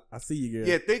 I see you, girl.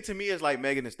 Yeah, thick to me is like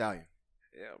Megan Thee Stallion.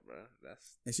 Yeah, bro.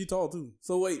 That's And she tall too.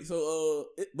 So wait,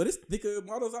 but it's thicker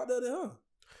models out there than her.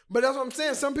 But that's what I'm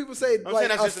saying. Some people say I'm like saying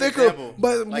that's a just an thicker, example.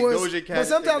 but Like when- Doja Cat but is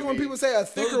sometimes thick to when me. people say a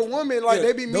thicker Doja- woman, like yeah,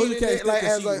 they be Doja meaning Cat is it like thick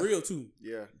and as she like real too.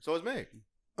 Yeah, so is Meg.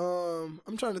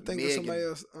 I'm trying to think of Megan. somebody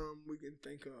else we can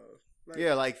think of. Like,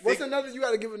 Yeah, like what's thick. another? You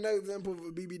got to give another example of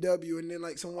a BBW, and then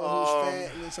like someone who's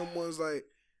fat, and then someone's like,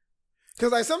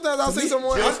 because like sometimes I'll To see me,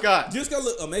 someone. Jill Scott. Jill Scott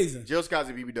look amazing. Jill Scott's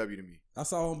a BBW to me. I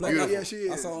saw her on Black Beautiful. Lightning. Yeah, she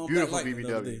I is. saw her on Beautiful Black Lightning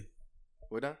the other BBW. day.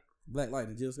 What now? Black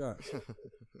Lightning, Jill Scott.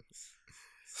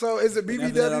 So is it after that, I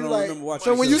BBW don't like? remember watching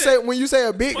So when shit. you say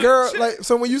a big girl, like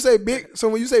when you say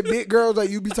big girls, like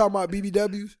you be talking about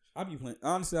BBWs. I be playing.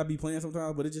 Honestly, I be playing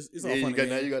sometimes, but it's all Yeah, funny. now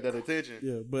man. you got that attention.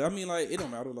 Yeah, but I mean, like, it don't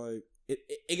matter. Like,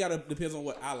 it gotta depends on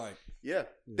what I like. Yeah,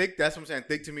 thick. That's what I'm saying.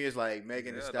 Thick to me is like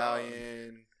Megan Thee Yeah,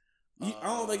 Stallion. I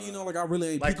don't think like I really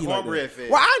ain't Like picky like cornbread that.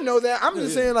 fed. Well, I know that. I'm Yeah,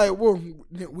 just yeah. saying like, well,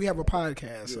 we have a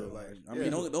podcast, so Yeah, like. I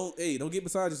mean, don't get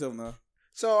beside yourself now.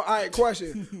 So all right,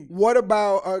 question: what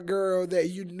about a girl that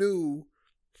you knew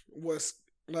was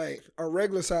like a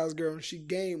regular size girl and she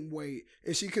gained weight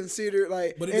and she considered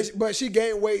like, but she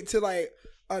gained weight to like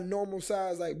a normal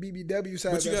size, like BBW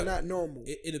size, that's not normal.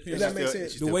 It depends. Does that make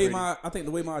sense? The way I think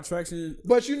the way my attraction.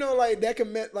 But you know, like that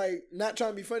can meant like not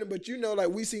trying to be funny, but you know, like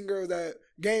we seen girls that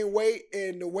gain weight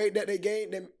and the weight that they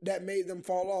gained that made them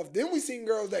fall off. Then we seen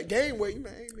girls that gain weight. You know,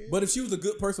 hey, man, But if she was a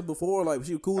good person before, like if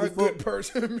she was cool a as good fuck,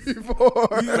 person before.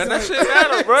 man, that shit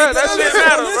matter, bro. That shit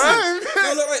matter, bro.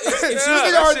 No, look, like, if she Yeah, Look that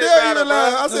at shit Ardell matter, even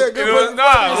laugh. I bro. said a good You know, person.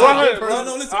 nah, Fuck, bro.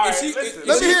 no, listen. All If right, she, listen.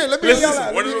 Let me hear Listen, y'all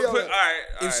out. one of Let me them hear put. y'all All out.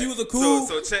 right. If she was a cool-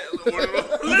 So check. One of them.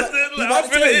 Listen, he I'm about to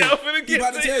tell you. finna He get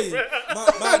about to tell you. bro.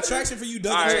 My attraction for you All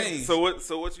doesn't right. change. So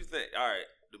what you think? All right.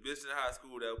 The bitch in high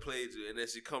school that played you, and then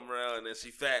she come around, and then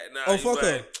she fat. Now Oh, you fuck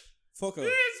her. like, Fuck her.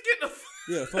 Bitch, get the.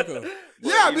 Yeah, fuck her.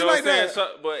 Yeah, I you be know like what I'm that. saying?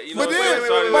 But you know But what I'm then,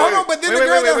 saying? Shorty but hold like- on, but then the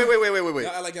girl that Wait.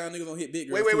 Y'all act like y'all niggas don't hit big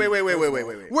girls.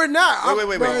 Wait. we're not.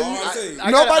 Wait. Bro, I say-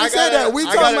 Nobody said that. We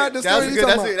talking about the story you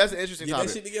talking about. That's an interesting Get that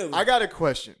topic. shit together. I got a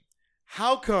question.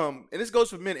 How come, and this goes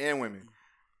for men and women,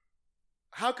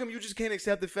 how come you just can't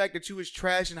accept the fact that you was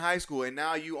trash in high school and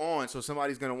now you on, so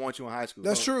somebody's going to want you in high school?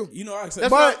 That's true. You know, I accept.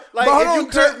 That's But- not, like, but hold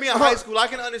if you on, turned me in hold high on. school, I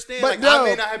can understand. But Like, Dub- I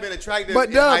may not have been attractive But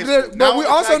in high school. but Now we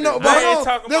I'm also attractive. know. I But ain't hold on,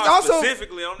 talking there's about also.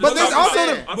 specifically. I'm but just there's talking also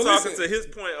about- the- I'm but talking listen. to his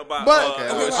point about. But Okay,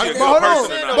 was okay. she a but good hold on.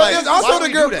 person or not? But there's Why also would the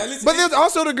we girl. do that? But there's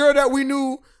also the girl that we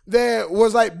knew that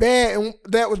was like bad and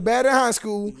that was bad in high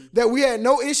school that we had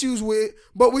no issues with,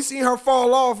 but we seen her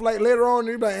fall off like later on. And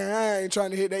you're like, I ain't trying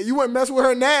to hit that. You wouldn't mess with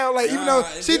her now, like even though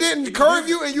she didn't curve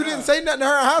you and you didn't say nothing to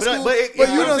her in high school, but you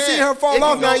know what done I'm seen saying? her fall It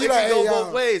off can now. go- You it like, can go hey, both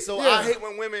y'all. ways. So Yeah. I hate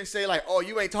when women say like, "Oh,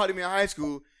 you ain't talked to me in high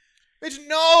school." Bitch,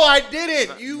 no, I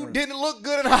didn't. You didn't look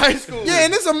good in high school. Yeah,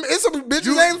 and it's some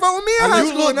bitches ain't fuck with me in high You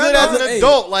school. look and I good know- as an Hey,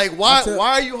 adult. Like, why tell-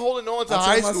 are you holding on to I tell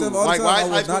high myself school? all the Like, time why I is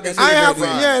was high school not that considered I ain't nigga half, your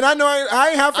prime? yeah, and I know I ain't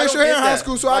half I don't fish in get high that.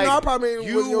 school, so I know I Like, probably wasn't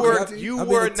your you cup of tea. I've been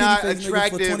were a not titty-faced nigga for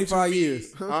attractive 25 to me.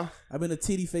 years. Huh? I've been a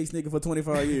titty face nigga for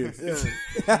 25 years.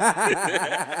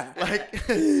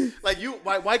 Like you,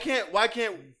 why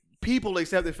can't people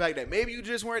accept the fact that maybe you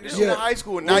just weren't the shit Yeah. in high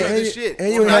school and now Yeah, you're the shit.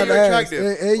 and you now have you're ass,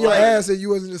 attractive. and your Like, ass and you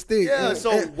wasn't a stick. Yeah, so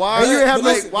and, why? And you have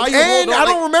like, like, why you and hold on? I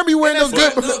don't like, remember you wearing those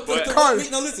good but- Carter.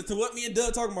 No, listen to what me and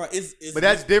Doug talking about. Is But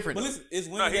that's different, But though. listen, it's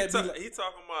No, women he that be like,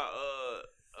 talking about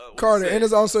what Carter, you said. and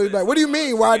it's also like, what do you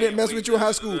mean? Why I didn't mess Yeah, with you in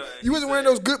high school? You wasn't wearing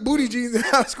those good booty jeans in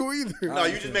high school either. No,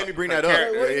 you just made me bring that up.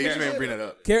 Character. Yeah, you just made me bring that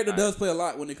up. character does play a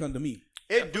lot when it comes to me.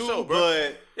 It do, sure,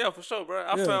 but yeah, for sure, bro.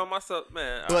 I found myself,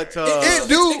 man. but It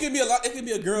do. It can be a lot. It can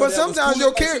be a girl. But that sometimes was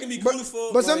your cool, like, she character, can be cool as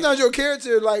fuck, but sometimes your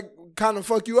character like kind of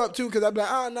fuck you up too. Because I'm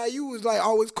like, nah, you was like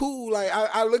always cool. Like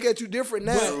I look at you different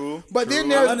now. But then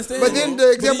there's, but then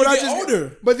the example I just,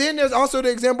 older. But then there's also the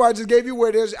example I just gave you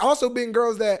where there's also been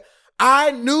girls that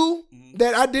I knew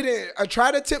that I didn't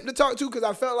try to attempt to talk to because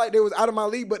I felt like they was out of my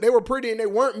league, but they were pretty and they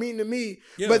weren't mean to me.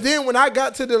 Yeah. But then when I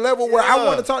got to the level where I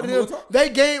want to talk to them, they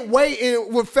gained weight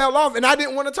and fell off, and I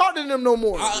didn't want to talk to them no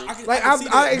more.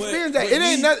 I experienced that. It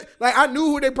ain't nothing. Like I knew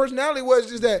who their personality was,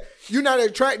 just that you're not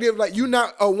attractive. Like you're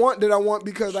not a want that I want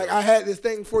because like I had this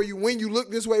thing for you when you look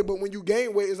this way, but when you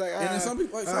gain weight, it's like and then some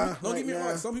people don't get me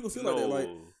wrong. Some people feel like that. Like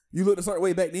you looked a certain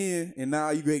way back then, and now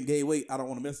you gain weight. I don't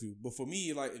want to mess with you. But for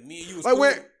me, like me and you was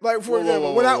like for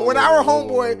example, when our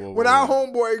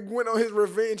homeboy went on his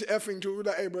revenge effing tour, we were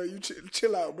like, hey bro, you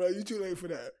chill out, bro. You too late for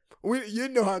that. You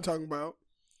know how I'm talking about.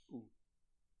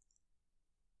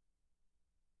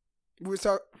 We was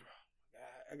talking.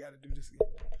 I gotta do this again.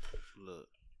 Look.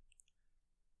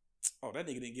 Oh, that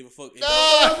nigga didn't give a fuck. You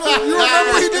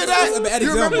remember when he did that? You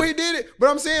remember when he did it?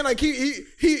 But I'm saying like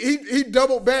he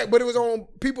doubled back, but it was on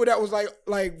people that was like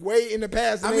way in the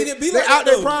past. I mean, it be they like out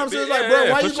that, there prime. So it's like,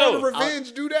 bro, why you going to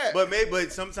revenge? Do that.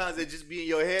 But sometimes it just be in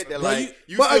your head that like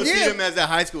you still see them as a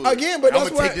high schooler. Again, but I'm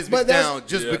gonna take this bitch down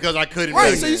just because I couldn't.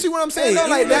 Right. So you see what I'm saying? No,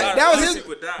 like that was his.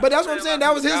 But that's what I'm saying.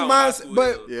 That was his mindset.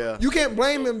 But you can't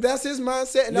blame him. That's his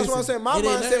mindset, and that's what I'm saying. My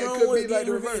mindset could be like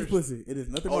the reverse. Pussy. It is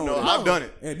nothing wrong. Oh no, I've done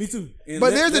it. And me too. But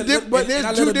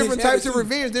there's two different types of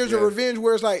revenge. There's a revenge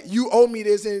where it's like you owe me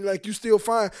this and like you still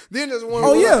fine. Then there's one.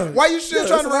 Oh yeah. Why you still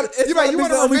trying to? You like you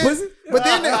want to revenge? But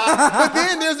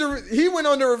then there's he went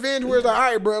on the revenge where it's like, all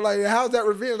right, bro, like how's that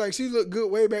revenge? Like she looked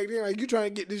good way back then. Like you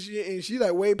trying to get this shit and she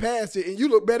like way past it, and you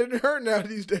look better than her now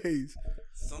these days.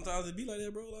 Sometimes it be like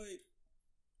that, bro. Like.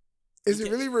 Is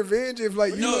it really revenge if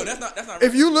like you? No, look, that's not.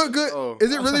 If you look good,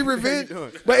 is it really revenge?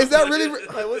 But is that really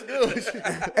like what's good?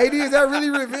 AD, is that really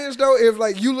revenge though? If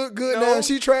like you look good now and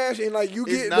she trash and like you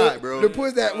get the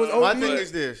puss that was over. My thing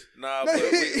is this. Nah, but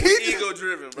we ego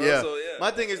driven, bro. Yeah. So yeah. My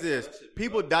thing is this.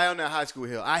 People die on that high school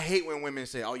hill. I hate when women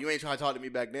say, "Oh, you ain't trying to talk to me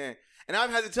back then," and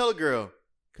I've had to tell a girl.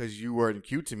 Because you weren't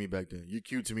cute to me back then. You're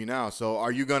cute to me now. So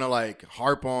are you going to like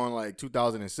harp on like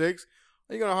 2006?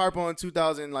 Are you going to harp on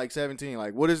 2017?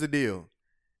 Like what is the deal?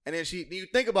 And then you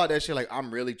think about that shit like I'm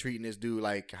really treating this dude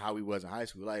like how he was in high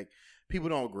school. Like people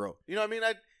don't grow. You know what I mean?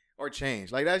 Or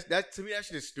change. Like that to me that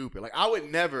shit is stupid. Like I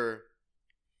would never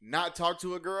not talk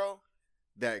to a girl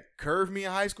that curved me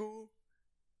in high school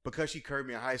because she curved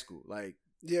me in high school. Like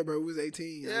yeah, bro, we was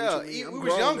 18. Yeah, we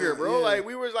was younger, bro. Yeah. Like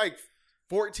we was like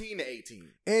 14 to 18.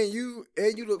 And you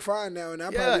look fine now, and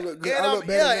I probably look good. I look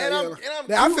better now.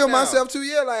 And I feel myself too.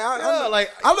 Yeah,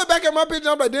 I look back at my picture.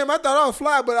 I'm like, damn, I thought I was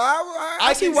fly, but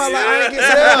I see why I ain't get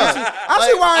some. I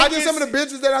see why I ain't get some of the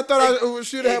bitches that I thought I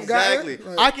should have gotten.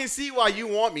 Exactly. I can see why you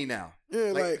want me now.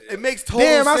 Yeah, like it makes total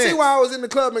sense. Damn, I see why I was in the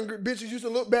club and bitches used to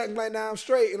look back and like, now I'm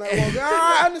straight. And like, well,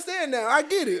 I understand now. I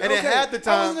get it. And then half the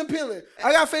time, I wasn't appealing.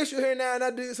 I got facial hair now, and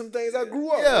I did some things. I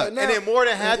grew up. Yeah, like, now, and then more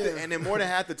than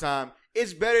half the time.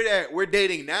 It's better that we're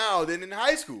dating now than in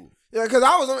high school. Yeah, because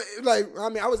I was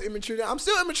I was immature then. I'm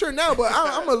still immature now, but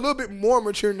I'm a little bit more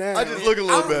mature now. I just look a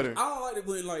little better. I don't like it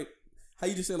when like how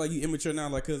you just said like you immature now,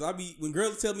 like because when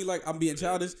girls tell me like I'm being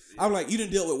childish, I'm like you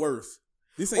didn't deal with worse.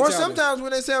 This ain't or childish. Sometimes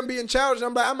when they say I'm being childish,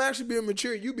 I'm like I'm actually being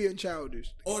mature. You being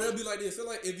childish. Or they'll be like this. Feel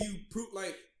like if you prove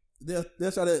like they'll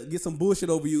try to get some bullshit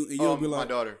over you, and you'll be like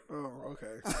my daughter. Oh,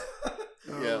 okay.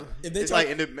 Yeah, if they it's try, like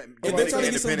if they try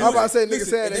to get some, I'm about to say nigga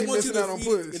said they missing out on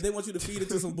puss. If they want you to feed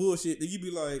into some bullshit, then you be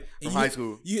like from high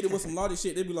school. You hit them with some logic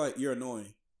shit. They be like, you're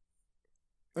annoying.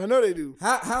 I know they do.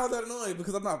 How is that annoying?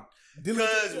 Because I'm not.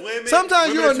 Because women,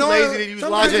 sometimes you're annoying. Lazy to use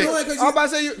logic. I'm about to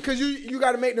say because you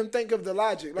got to make them think of the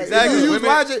logic. Like exactly. If you use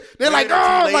logic, they're like,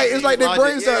 oh, like it's like their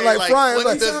brains start like frying.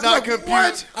 What does not compute?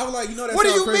 What? I was like, you know that. What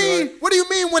do you crazy, mean? right? What do you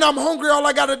mean when I'm hungry? All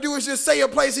I gotta do is just say a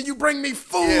place and you bring me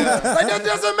food. Yeah. Like that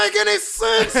doesn't make any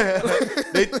sense.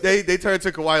 they turned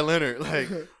to Kawhi Leonard like.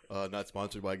 Not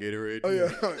sponsored by Gatorade. Oh yeah.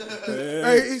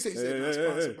 Hey, he said not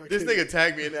sponsored by this nigga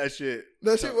tagged me in that shit.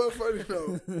 That shit was funny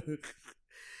though.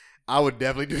 I would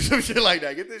definitely do some shit like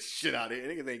that. Get this shit out of here.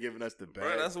 Niggas ain't giving us the bag.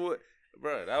 Bro, that's what.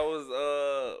 Bro, that was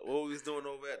what we was doing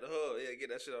over at the hub. Yeah, get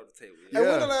that shit off the table. Yeah. Hey,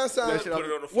 when the last time? Put it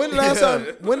on the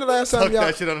when the last time y'all?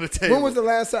 That shit on the table. When was the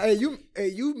last time? Hey,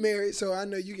 you married, so I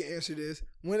know you can answer this.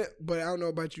 But I don't know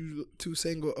about you two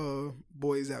single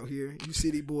boys out here. You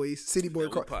city boys, city boy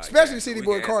Carter, especially city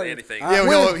boy Carter.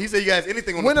 Yeah, he said you guys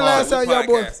anything on the pod. When the last time y'all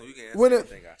boys? So we can answer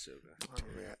anything I should.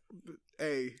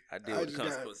 Hey, I deal with the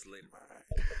consequences later.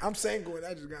 I'm single and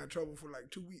I just got in trouble for like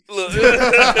 2 weeks. Look,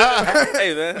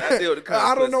 hey man, I deal with the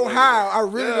I don't know how. I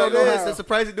really don't know how. That's the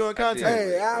price of doing content.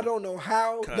 Hey, I don't know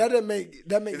how. That makes Is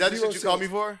that the shit you sense. call me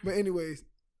for? But anyways,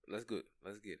 Let's get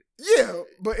it. yeah.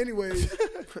 But anyways,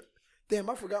 damn,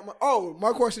 I forgot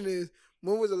my question is,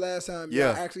 when was the last time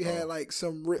y'all actually had like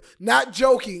some real, not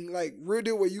joking, like real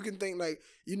deal where you can think like,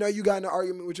 you got in an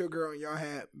argument with your girl and y'all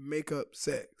had makeup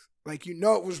sex. Like, it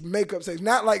was makeup sex.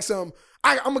 Not like some,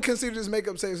 I'm going to consider this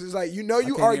makeup sex. It's like, you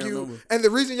argue, and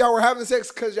the reason y'all were having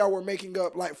sex because y'all were making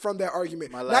up, like, from that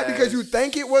argument. Not because you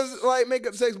think it was, like,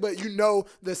 makeup sex, but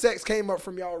the sex came up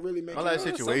from y'all really making my last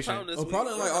situation.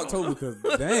 Probably like October, because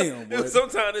damn, boy.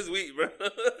 Sometime this week, bro.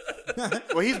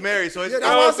 Well, he's married, so it's, that's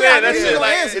what I'm saying. That shit,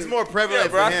 like, it's more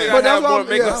prevalent bro, for him. But that's more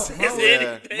makeup sex.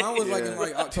 Mine was like in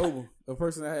like October. A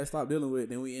person I had stopped dealing with,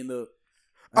 then we end up.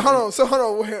 Hold on. So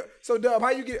Dub, how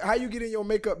you get in your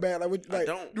makeup bag? Like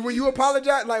when you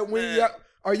apologize, like when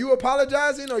are you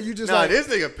apologizing or you just this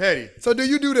nigga petty. So do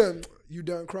you do you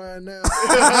done crying now?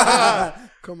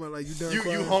 Come on, like you done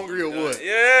crying. You hungry or what?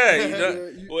 Yeah, you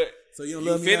done. What? So you don't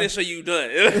love me? Finish or you done?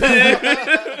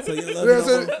 So you don't love me?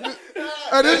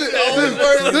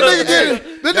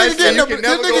 This nigga getting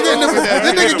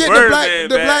the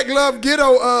black glove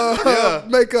ghetto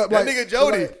makeup. That nigga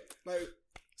Jody.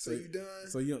 So you done?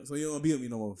 So you don't be with me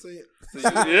no more.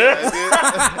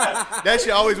 That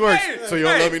shit always works. So you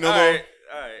don't love me no more.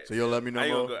 All right. So you don't love me no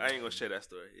more. I ain't gonna share that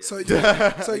story. Yeah.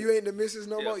 So you ain't the missus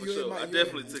no more. You sure. I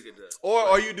definitely took it there.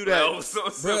 Or you do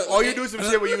that. Bro, or you do some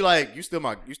shit where you like you still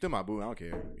my boo. I don't care.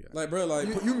 Yeah. Like bro, like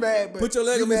you mad, but put your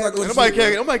leg on me. Nobody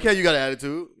care. You got an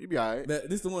attitude. You be alright.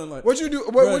 This the one like what you do.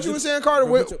 What you were saying, Carter?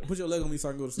 Put your leg on me so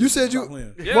I can go to sleep. You said you. What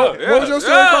was your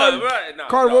story, Carter? Right. No,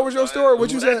 Carter, what was your story?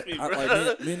 What you said? Me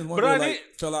and one girl like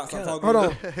fell out. Stopped talking.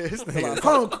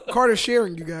 Hold on. Carter's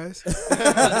sharing, you guys.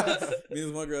 Me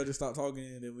and one girl just stopped talking,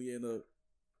 and then we end up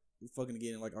fucking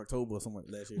again in like October or something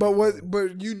like last year. But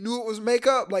you knew it was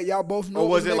makeup? Like y'all both knew or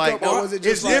was it was like makeup? Or was it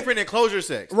just it's different than closure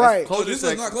sex. Right. This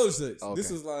is not closure sex. Okay. This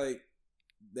is like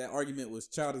that argument was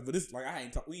childish, but this like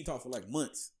we ain't talked for like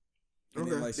months. And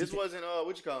okay. then, like, this wasn't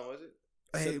what you call it, was it?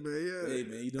 Hey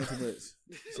man, you doing too much.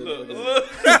 Look.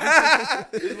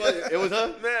 It was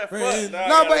her? Man, Friend. fuck.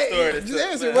 No, but just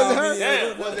answer. Was it her?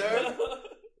 Yeah. Was it her?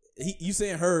 You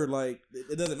saying her like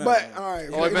it doesn't matter. But all right,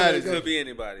 it matters. It could be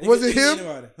anybody. Was it him?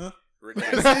 Anybody, huh? Was it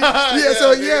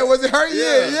her? Yeah, it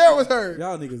was her.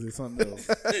 Y'all niggas is something else.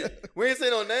 We ain't say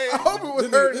no name. I hope it was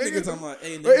her. This nigga talking about,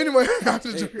 hey, nigga. But anyway, I'm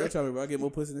just Hey, joking. don't try me, bro. I get more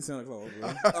pussy than Santa Claus, bro.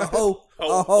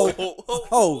 A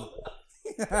hoe.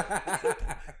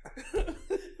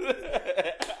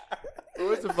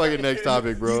 What's the fucking next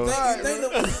topic, bro? You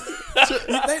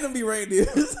think them be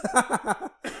reindeers?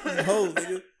 Hoe,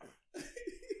 nigga.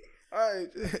 All right,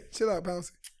 chill out,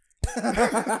 Bouncy.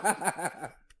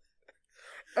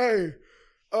 Hey,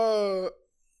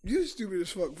 you stupid as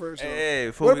fuck. First,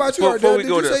 hey, what about you? Before we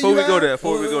go there,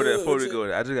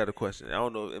 I just got a question. I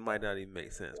don't know. It might not even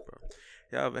make sense, bro.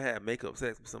 Y'all ever had makeup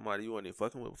sex with somebody you weren't even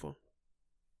fucking with before?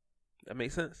 That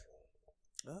makes sense.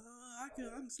 I can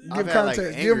understand. Give I've had, context.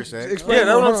 like, anger sex. Explain Yeah,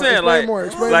 that's more. what I'm saying. Explain Like, more.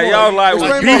 Explain like more. y'all like was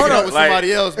Explain beefing more. Beefing with like,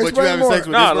 somebody else, but you explain having more. sex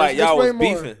with nah, this like y'all was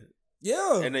Explain more. beefing,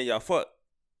 Yeah. and then y'all fuck.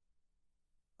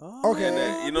 Okay. And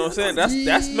then, you know what I'm saying?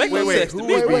 That's makeup sex to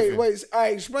me. Wait. All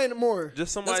right, explain it more.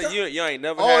 Just somebody you ain't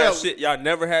never had shit. Y'all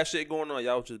never had shit going on.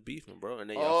 Y'all was just beefing, bro. And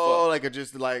then y'all fuck.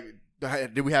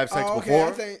 Did we have sex Okay, before?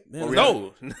 I think.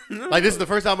 No. Like this is the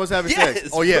first time I was having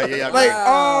sex. Oh yeah. Like,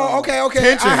 okay.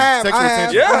 Tension. I have. Sexual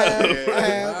tension. I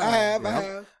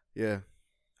have. Yeah.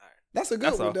 That's a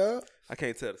good one, dog. I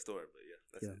can't tell the story, but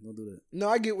yeah. Don't do that. No,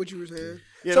 I get what you were saying.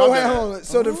 Yeah, So hold on.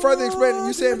 So to further explain it,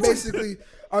 you saying basically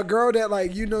a girl that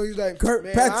like you like, Kurt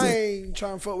man, Patrick. I ain't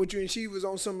trying to fuck with you, and she was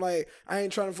on some like, I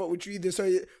ain't trying to fuck with you either. So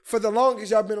for the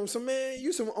longest, y'all been on some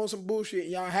on some bullshit,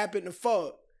 and y'all happen to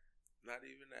fuck. Not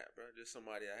even that, bro. Just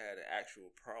somebody I had an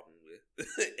actual problem with,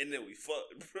 and then we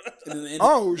fucked, bro.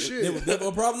 Oh shit! There was never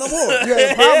a problem no more. You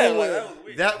had a problem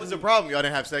with. That was the problem. Y'all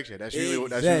didn't have sex yet. That's usually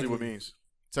what it means.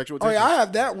 Sexual Oh tension. yeah, I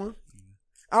have that one.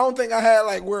 I don't think I had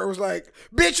like where it was like,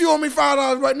 bitch, you owe me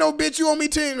 $5. Like, no, bitch, you owe me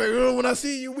 $10. Like, when I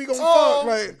see you, we gonna fuck.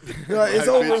 Like it's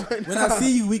over. Like, When I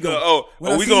see you, we go.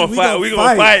 We gonna fight. We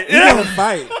gonna fight. We gonna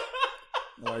fight.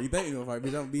 You think we gonna fight? Bitch,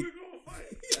 I'm gonna beat.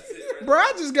 bro,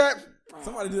 I just got.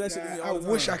 Somebody do that shit to me I all the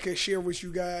time. wish I could share with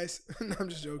you guys. No, I'm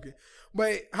just joking.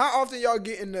 But how often y'all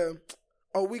get in the,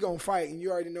 we gonna fight, and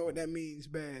you already know what that means,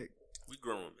 bag? We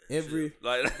grown, man. Every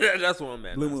like that's what I'm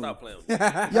at. Blue Stop playing with me.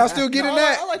 Y'all still getting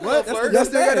that? I like What? a little flirt. Y'all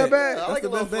still got that bag? I like a the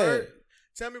little best bag. flirt.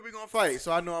 Tell me we're gonna fight,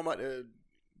 so I know I'm about to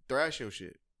thrash your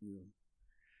shit.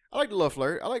 I like the little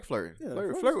flirt. I like flirting.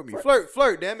 Yeah, flirt with me.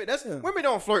 Flirt. Damn it. That's women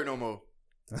don't flirt no more.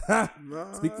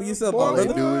 Speak for yourself, Boy, my All they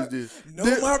brother. do is this. No,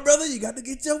 my brother, you got to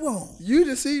get your own. You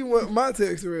just see what my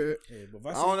text read.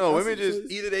 I don't know. Women just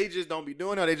either they just don't be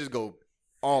doing it or they just go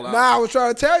all out. Nah, I was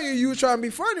trying to tell you was trying to be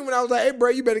funny when I was like, hey, bro,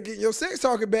 you better get your sex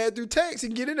talking bad through text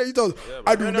and get in there. You told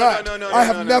I do not. I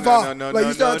have never. Like,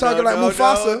 you started talking like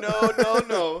Mufasa.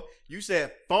 No. You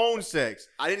said phone sex.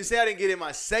 I didn't say I didn't get in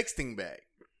my sexting bag.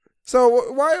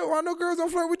 So why no girls don't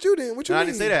flirt with you then? What you mean? I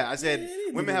didn't say that. I said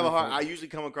women have a hard. I usually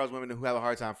come across women who have a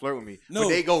hard time flirting with me. No, but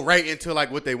they go right into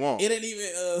like what they want. It ain't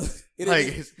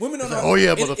even. Women don't know. Like, oh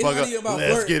yeah, motherfucker.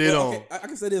 Let's get it on. Okay, I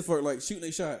can say this for like shooting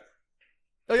a shot.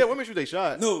 Oh yeah, women shoot their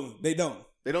shot. No, they don't.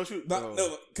 They don't shoot.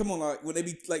 No, come on, like when they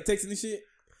be like texting and shit.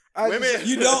 Women,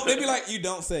 you don't. They be like, you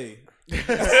don't say. wait,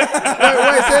 say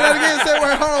that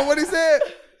again. Hold on. What he said?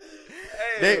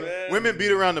 Women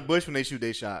beat around the bush when they shoot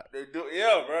their shot. They do,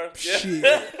 yeah, bro. Yeah. Shit.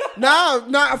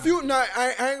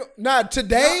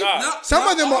 Today. Some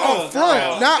of them are up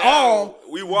front. Not all.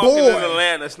 We walking in the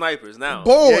land of snipers now.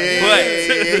 Boy. But Hey,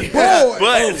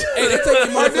 they take your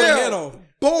motherfucking head off.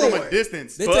 Boy. From a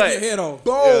distance. They take your head off.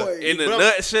 Boy. In a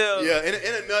nutshell. Yeah, in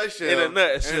a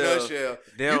nutshell.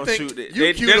 They don't shoot it.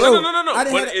 You cute. No.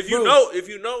 But if you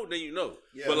know, then you know.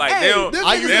 Yeah. But like, Hey,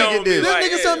 I usually get this. This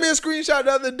nigga sent me a screenshot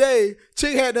the other day.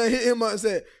 Chick had done hit him up and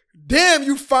said, damn,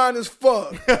 you fine as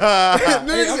fuck. This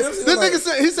nigga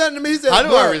said, he said to me, he said, how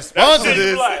do I respond to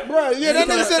this? Bro, yeah, that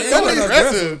nigga said,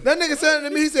 that nigga said to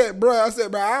me, he said, bro, I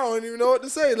said, bro, I don't even know what to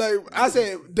say. Like, I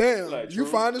said, damn, like, you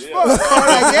fine as fuck.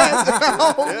 I guess.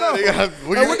 I don't know.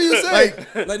 Like, what do you say?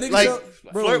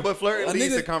 But flirting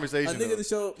leads to conversation. A nigga to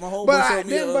show my homeboy showed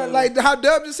me. But like how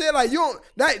Dub just said, like you don't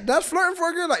that's flirting for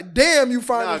a girl. Like damn, you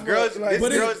fine as girls. fuck. Like,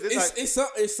 But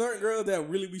it's certain girls that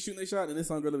really be shooting their shot, and there's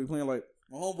some girls that be playing like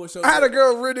my homeboy showed. I had a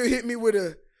girl really hit me with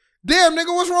a damn nigga,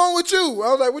 what's wrong with you?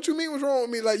 I was like, what you mean what's wrong with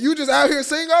me? Like you just out here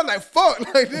singing? I was like, fuck.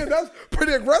 Like damn, that's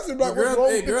pretty aggressive. Like what's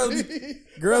wrong with me?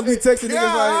 Girls be texting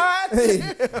niggas like, hey.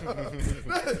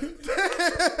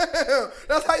 Damn.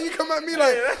 That's how you come at me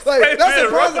like that's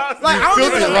surprising. Like I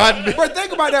don't even but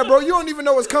think about that, bro. You don't even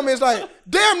know what's coming. It's like,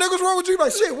 damn nigga, what's wrong with you?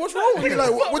 Like shit, what's wrong with me?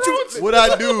 Like what you what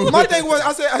I do? My thing was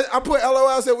I put LOL,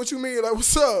 I said, what you mean? Like,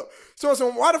 what's up? So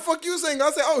why the fuck you sing? I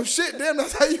said, oh shit, damn,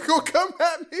 that's how you gonna come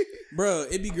at me? Bro,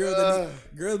 it be girls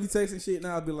girls be texting shit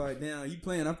now. I'll be like, damn, you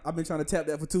playing? I've been trying to tap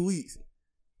that for 2 weeks.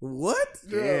 What?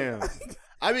 Damn.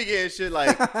 I be getting shit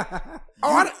like,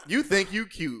 you think you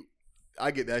cute. I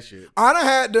get that shit. I done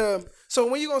had the. So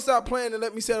when you gonna stop playing and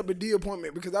let me set up a D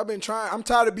appointment? Because I've been trying. I'm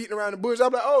tired of beating around the bush.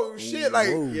 I'm like, oh shit, like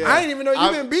I didn't even know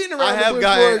you've been beating around the bush.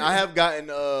 I have gotten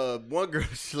one girl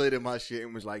slid in my shit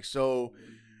and was like, so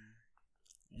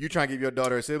you trying to give your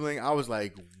daughter a sibling? I was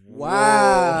like,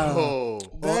 wow.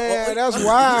 Man, that's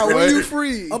wild. When you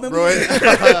free, bro.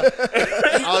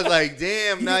 I was like,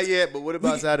 damn, not yet. But what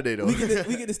about Saturday though? We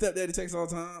get the stepdaddy text all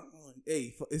the time.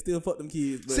 Hey, it still fuck them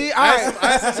kids. But see, I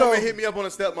had someone hit me up on a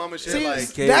stepmom and shit. See,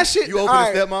 like that shit. You open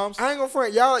the stepmoms? I ain't gonna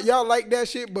front. Y'all like that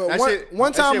shit, but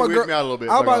one time that a girl. Me out a little bit,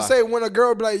 I was about to say when a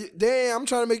girl be like, "Damn, I'm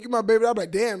trying to make you my baby." I'm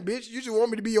like, "Damn, bitch, you just want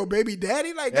me to be your baby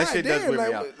daddy?" Like that shit does damn, weird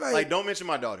me out. Like, don't mention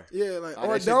my daughter. Yeah, like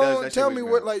or don't tell me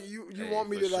what like you want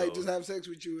me to like just have sex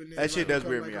with you. And then, that shit does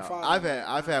weird me out.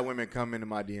 I've had women come into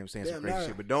my DM saying some crazy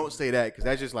shit, but don't say that because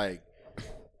that's just like.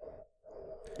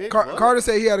 Carter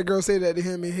said he had a girl say that to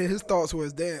him, and his thoughts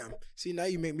was, "Damn, see now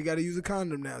you make me gotta use a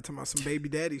condom now." Talking about some baby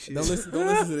daddy shit. Don't listen to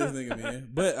this nigga, man.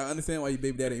 But I understand why your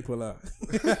baby daddy ain't pull out.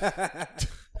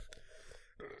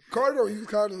 Carter don't use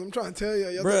condoms. I'm trying to tell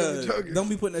you, bro. Don't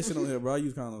be putting that shit on here, bro. I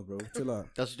use condoms, bro. Chill out.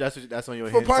 That's on your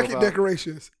for head pocket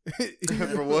decorations.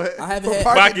 For what? I haven't had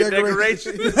pocket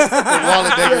decorations. For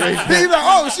wallet decorations. He's like,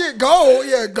 oh shit, gold.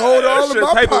 Yeah, gold all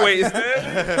about paperweights,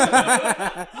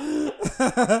 man.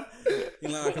 I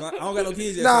don't got no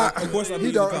kids yet. Nah, so of course I'm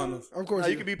using using condoms. Of course,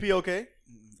 you can be POK. I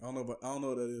don't know what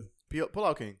that is. Pull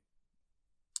out king.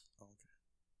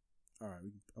 All right,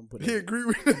 I'm putting. He agreed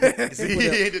with that.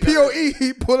 See, POE,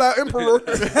 he pull out emperor.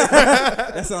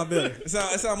 That sounds better. It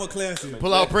sound more classy.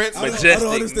 Pull out prince. I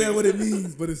don't understand what it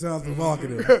means, but it sounds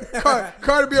provocative.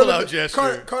 Carter be on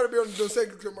the Carter be on the Dos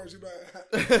Equis commercial.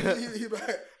 He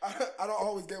like, I don't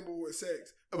always gamble with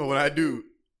sex, but when I do,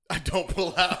 I don't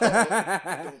pull out.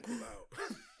 Don't pull out.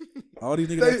 All these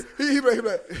niggas. He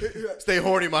like, stay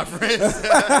horny, my friend. No,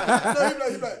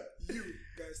 he like, you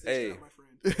guys stay strong, my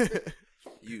friend.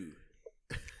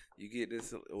 You get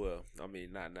this. Well, I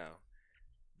mean, not now,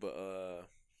 but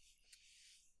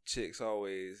chicks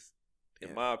always,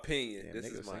 in my opinion, this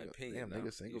is my opinion. Damn,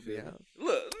 nigga single be out.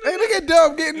 Look, hey, look at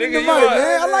Dub getting in the mic,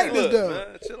 man. I like this Dub.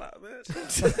 Man, chill out,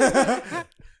 man.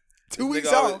 2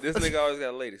 weeks off. This nigga always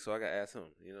got a lady, so I got to ask him.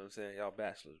 You know what I'm saying? Y'all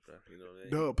bachelors, bro. You know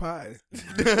what I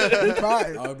mean?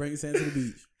 Pie. I'll bring his hand to the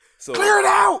beach. So Clear it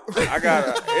out.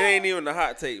 it ain't even a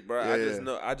hot take, bro.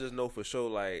 Yeah. I just know for sure,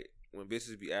 like, when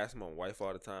bitches be asking my wife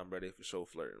all the time, bro, they for sure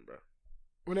flirting, bro.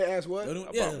 When they ask what?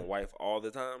 About my wife all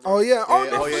the time, Oh bro. yeah. Oh Yeah,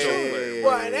 no, oh, for yeah, sure. yeah.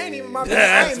 Well, it ain't even my business.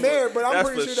 I ain't married, but I'm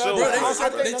pretty sure for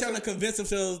that. sure. They trying to convince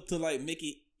themselves to like make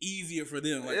it easier for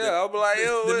them. Like I'll be like,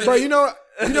 yo, But you know what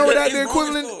It's that the wrong as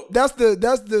equivalent? fuck.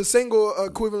 That's the single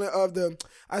equivalent of the.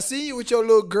 I see you with your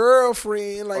little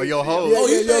girlfriend, like your hoe. Yeah, Oh,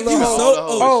 you your think little you hoe. so-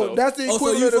 Oh, that's the so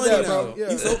equivalent you of funny that, now. bro.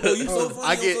 Yeah. You so funny.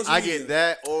 I on social media. get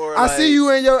that, or I see you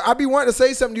in your. I be wanting to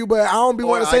say something to you, but I don't be Or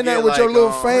wanting to I say get nothing with your like,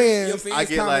 little Your fans. fans I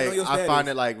get comment on like your I find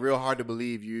status. it like real hard to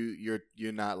believe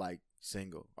you're not like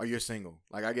single or you're single.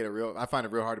 Like I find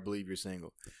it real hard to believe you're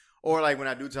single. Or like when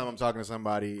I do tell them I'm talking to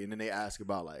somebody and then they ask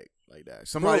about like that.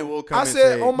 Somebody will come I and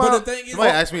said say. on my. But the thing is,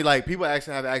 Somebody asked me like people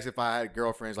actually have asked if I had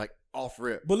girlfriends like off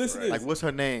rip. But listen, to Like this. what's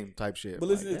her name type shit. But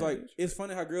listen, like, it's like it's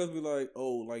funny how girls be like,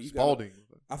 "Oh, like you Spalding.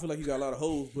 I feel like you got a lot of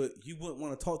hoes, but you wouldn't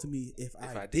want to talk to me if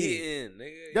I did." didn't,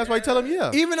 nigga. That's why you tell them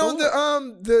yeah. Even So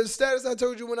on the status I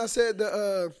told you when I said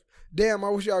the damn, I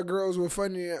wish y'all girls were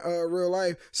funny in real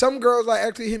life. Some girls like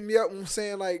actually hit me up and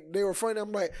saying like they were funny.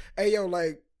 I'm like, hey yo,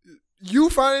 like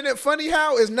you finding it funny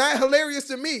how is not hilarious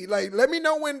to me. Like let me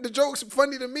know when the joke's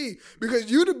funny to me because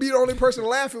you to be the only person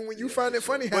laughing when you find it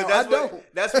funny how. I don't.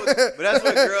 That's what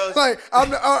girls. Like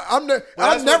I'm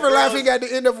that's never what laughing girls- at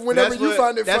the end of whenever you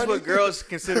find it funny. That's what girls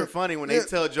consider funny when they Yeah.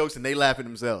 tell jokes and they laugh at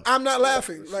themselves. I'm not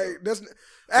laughing. Like that's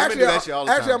Women actually, do that shit all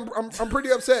the actually, time. I'm pretty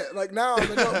upset. Like now,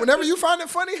 whenever you find it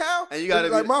funny, how And you gotta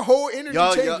like be- my whole energy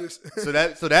changes. so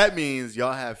that means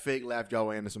y'all have fake laughed y'all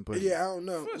way into some pussy. Yeah, I don't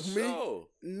know. For Me, sure.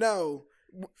 no.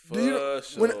 For Do you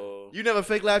sure. when- You never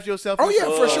fake laughed yourself? Oh yeah,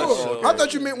 for For sure. sure. I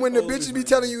thought you meant when the bitches be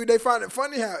telling you they find it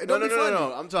funny. How it No, don't no, be funny.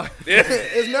 no. I'm talking.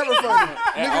 It's never funny.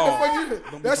 Nigga, all. the fuck you?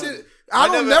 Don't be That funny. shit. I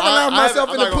don't never laugh myself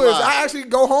I'm in the not gonna puss. lie. I actually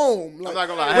go home. Like, not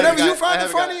gonna lie. I Whenever haven't you got- find I it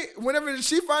haven't got- funny, whenever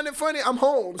she find it funny, I'm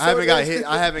home. I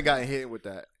haven't gotten hit with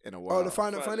that in a while. Oh, to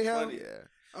find it funny how? funny. Yeah.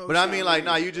 Oh, But I shit. mean, like,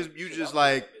 nah, you just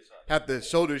like have to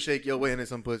shoulder shake your way into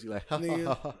some pussy, like.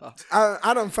 Nigga.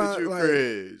 I don't find you like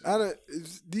crazy.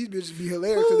 these bitches be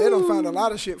hilarious because they don't find a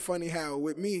lot of shit funny how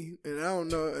with me, and I don't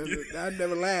know. I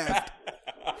never laughed.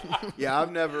 Yeah,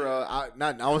 I've never. I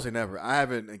won't say never. I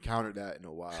haven't encountered that in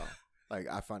a while. Like,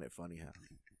 I find it funny how.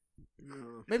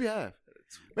 Maybe I have.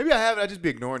 Maybe I haven't. I just be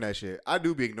ignoring that shit. I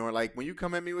do be ignoring. Like when you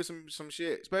come at me with some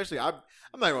shit, especially I'm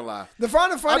not gonna lie. The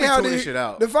find it funny I be how tuning shit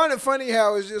out. the find it funny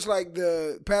how is just like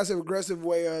the passive aggressive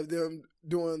way of them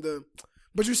doing the.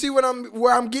 But you see where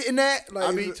I'm getting at? Like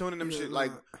I be tuning them shit.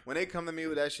 Like when they come to me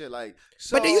with that shit, like.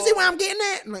 So, but do you see where I'm getting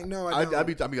at? Like no, I don't.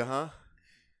 I be huh?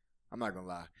 I'm not gonna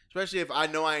lie. Especially if I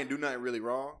know I ain't do nothing really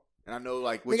wrong, and I know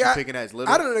like what Nigga, you're picking as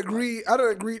little. I don't agree. I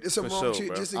don't agree to some For wrong sure, shit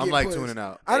bro. just to I'm get like pussy. tuning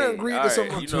out. I don't agree to some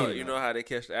wrong shit. You know how they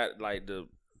catch that, like the.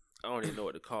 I don't even know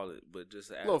what to call it, but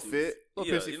just Little fit,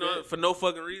 little pissy you know, fit. for no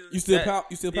fucking reason. You still That- pout?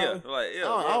 You still Yeah, pouting? like yeah.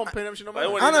 I don't pay them shit no Like,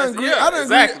 more. when I it don't does- agree. yeah, I don't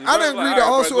exactly, agree. I bro. don't agree Like, to all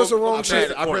all right, bro, sorts of go- wrong I'm shit.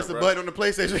 mad I press the bro. button on the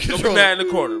PlayStation Don't be controller. mad in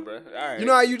the corner, bro. All right. You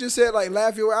know how you just said like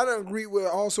laugh your way. I don't agree with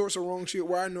all sorts of wrong shit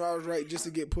where I knew I was right just to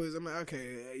get pussy. I'm like,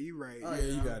 okay, yeah, you right. Oh, yeah,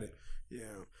 you got it. Yeah.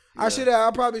 I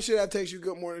probably should have texted you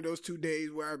good morning those 2 days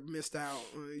where I missed out.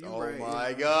 You Oh right. my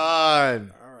yeah.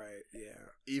 god! All right, yeah.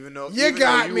 Even though You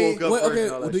got you me. woke up Wait, first okay.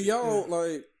 and all that Do shit. y'all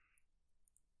like?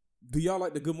 Do y'all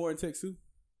like the good morning text too?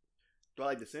 Do I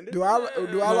like to send it? Do I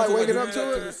like waking up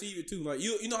to it? receive it too. Like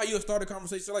you know how you start a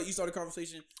conversation. So like you start a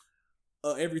conversation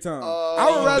every time.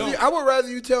 I would rather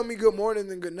you tell me good morning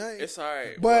than good night. It's all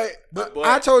right. But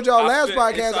I told y'all last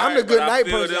podcast I'm the good night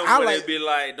person. I like. They be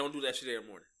like, don't do that shit every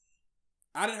morning.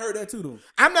 I didn't heard that too though.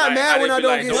 I'm not Like, mad how when they I be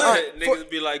don't like, get don't it. niggas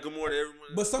be like, good morning every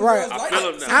morning. But some Right. girls I like feel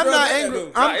it. them Some now. I'm girls not like that, angry.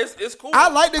 though. Nah, it's cool. I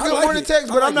like the I good like morning it. text,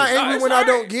 but I I'm not like it. angry Nah, when it's I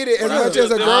don't alright. get it as Right. much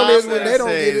as a Nah, girl is when I'm they don't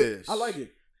say get it. this. I like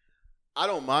it. I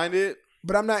don't mind it.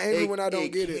 But I'm not angry when I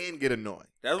don't get It it. can get annoying.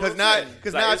 That's what Because I'm now, saying.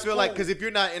 because Like, now I it's feel like cool. because if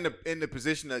you're not in the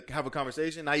position to have a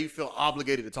conversation, now you feel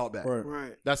obligated to talk back. Right.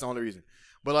 Right. That's the only reason.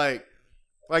 But like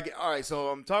all right, so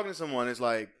I'm talking to someone. It's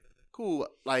like cool.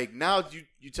 Like now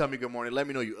you tell me good morning. Let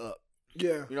me know you up.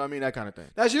 Yeah. You know what I mean? That kind of thing.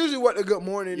 That's usually what the good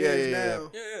morning Yeah, is yeah,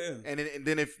 now. Yeah. And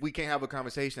then if we can't have a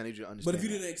conversation, I need you to understand. But if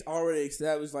you that. didn't already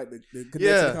establish like the connection,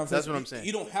 Yeah, conversation, that's what I'm saying.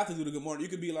 You don't have to do the good morning. You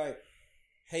could be like,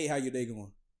 "Hey, how your day going?"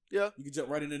 Yeah. You can jump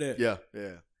right into that. Yeah.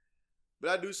 But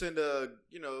I do send a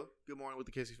good morning with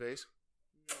the kissy face.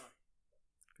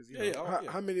 'Cause, you know,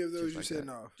 How many of those shit you like sitting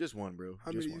that. off? Just one, bro.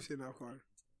 How Just many you one. sitting off, Carter?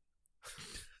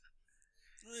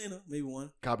 You know, maybe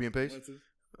one. Copy and paste. One, two.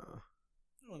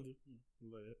 One, two.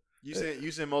 Like that.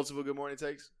 You send multiple good morning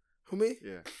texts. Who me?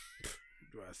 Yeah.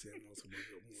 do I send most of my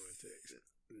porn texts?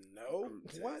 No.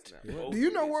 What? What? Do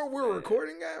you know where we're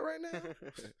recording at right now?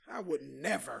 I would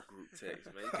never. Group text,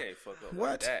 man. You can't fuck up What?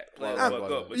 like that. Play Well,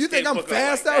 fuck up, but You think can't I'm fuck up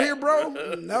fast like out that, here,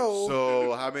 bro? No.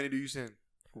 So how many do you send?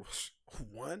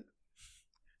 One.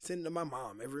 Send to my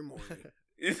mom every morning.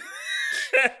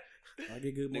 I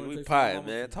get good Nigga, morning we texts pie, from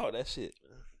my man. mama. Talk that shit.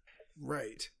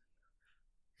 Right.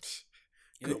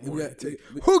 We Good morning. got-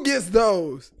 we- Who gets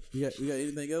those? We got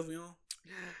anything else we on?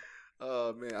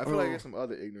 Oh man, I feel like there's some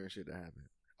other ignorant shit that happened.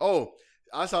 Oh,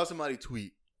 I saw somebody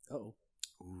tweet. Oh,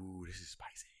 Ooh, this is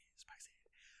spicy.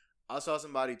 I saw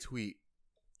somebody tweet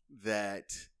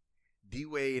that D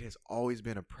Wade has always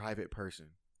been a private person.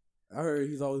 I heard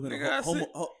he's always been Nigga, a I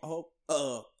homo.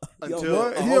 Until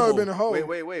What? a He homo. always been a hoe. wait.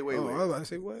 Oh, I was about to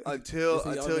say what? Until They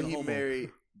say y'all until been a he homo.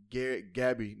 married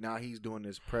Gabby. Now he's doing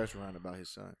this press round about his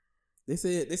son. They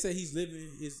said he's living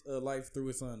his life through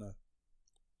his son now.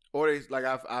 Or they like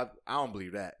I don't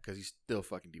believe that because he's still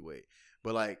fucking D Wade.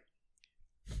 But like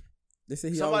They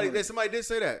said he somebody always- did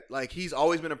say that. Like he's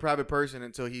always been a private person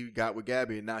until he got with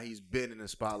Gabby, and now he's been in the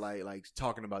spotlight, like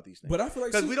talking about these things. But I feel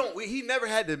like Because he never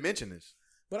had to mention this.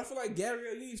 But I feel like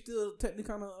Gabrielle Lee's still technically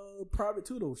kind of private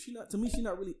too, though. She not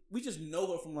really. We just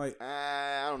know her from like.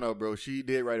 I don't know, bro. She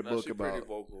did write a book She about. pretty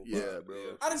vocal. Yeah, bro.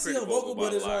 I didn't see Pretty her vocal, but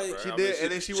about it's a lot, like- bro. She I did, mean,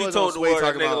 and then she she was told on the Sway world that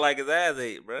talking nigga about. like his ass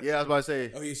ate, bro. Yeah, I was about to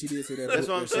say. Oh yeah, she did say that. That's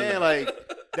what I'm saying. Like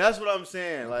that's what I'm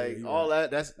saying. Like Yeah, all that.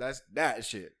 That's that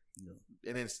shit. Yeah.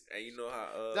 And then And you know how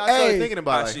I started Hey, thinking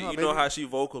about how it. she, Like, you know how she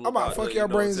vocal I'm about about to fuck the, your you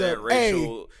know what I'm brains saying, up. Hey,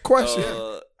 racial,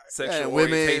 question. sexual Yeah,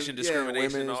 women- orientation, yeah,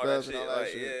 discrimination, women all stuff that and shit. all that Like,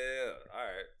 shit. yeah, all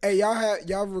right. Hey,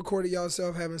 y'all recorded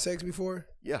yourself having sex before?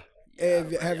 Yeah.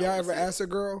 Have Yeah, y'all I ever wanna see it. asked a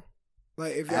girl?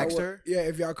 Like if y'all Asked were- her? Yeah,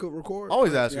 if y'all could record.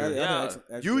 Always ask Yeah, her.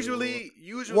 Yeah. Usually.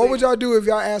 What would y'all do if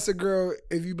y'all asked a girl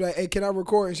if you be like, hey, can I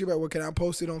record? And she be like, well, can I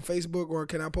post it on Facebook or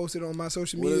can I post it on my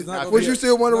social Well, media? it's not gonna Would be you a-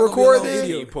 still want to it's not gonna be a record long then?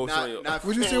 video. You post on your, Not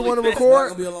Would you still OnlyFans. want to It's not record?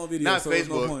 gonna be a long video. Not so there's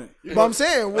no Facebook. point. But I'm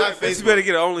saying, Not Bitch, you Facebook. better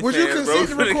get an OnlyFans, would you bro. consent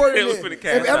to recording Finna it?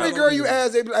 cash If every out. girl you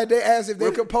ask, they asked if they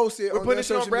We're- could post it We're on putting their this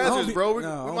shit on social media, Brazzers, bro. We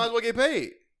No, might as well get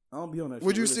paid. I don't be on that.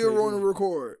 would shit. you Really still crazy. want to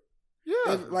record?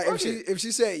 Yeah. If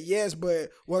she said yes,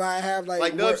 but will I have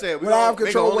like Dub said, we will I have don't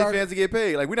make control? OnlyFans to get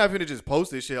paid. Like we're not finna just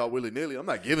post this shit all willy nilly. I'm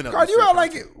not giving up. God, this you shit act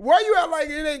like content. it. Why you act like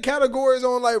it ain't categories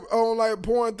on like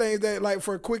porn things that like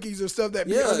for quickies or stuff that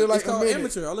be Yeah, under like it's a called minute.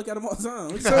 amateur. I look at them all the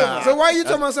time. So why you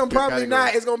talking about something good probably category.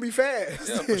 not? It's gonna be fast.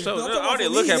 Yeah, for sure. No, I'm talking I don't about even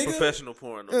for look me, at nigga. professional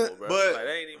porn no more, bro. But- like, that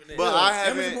ain't even But that. I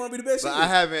Amateur haven't. porn be the best But shit. I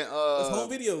haven't. It's home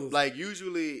videos. Like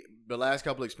usually, the last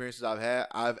couple experiences I've had,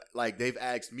 they've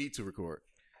asked me to record.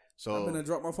 I'm gonna So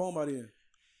drop my phone by then.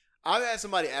 I've had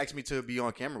somebody ask me to be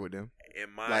on camera with them In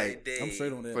my like, day, I'm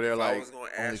straight on that. for their if I like was gonna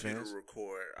ask you OnlyFans. to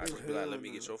record, I would be like, let me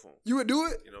get your phone. You would do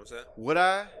it? You know what I'm saying? Would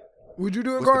I? Would you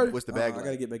do it, What's the, Cardi? what's the bag? I like?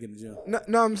 gotta get back in the gym.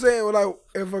 No, I'm saying like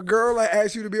if a girl like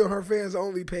asks you to be on her fans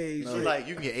only page, She's like,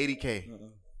 you can get 80K.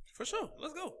 For sure.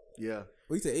 Let's go. Yeah,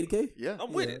 What you say, 80K? yeah.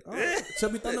 I'm with it. All right.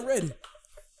 Chubby Thunder ready.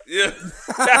 Yeah.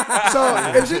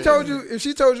 so if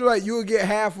she told you like you would get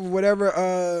half of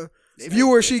whatever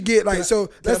viewer she get, like so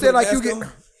let's say like you get.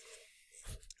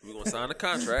 We're gonna sign a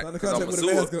contract. Sign the 'cause I'm contract a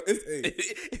with a mask sewer. on.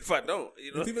 If I don't,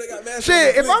 you know. The people that got masks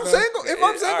Shit, on, if I'm bro. single,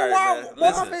 Alright, man. why my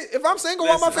Listen. face? If I'm single,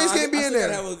 why my Listen. face can't be in still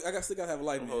there? Still gotta have a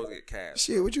light. Them Man. hoes get cash.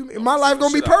 Shit, what you mean? My life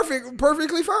gonna be Shit out.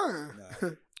 perfectly fine.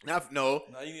 No,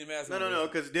 Nah, you need a mask. no,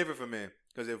 because it's different for men.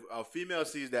 Because if a female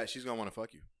sees that, she's gonna want to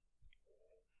fuck you.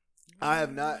 I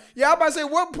have not. Yeah, I'm about to say,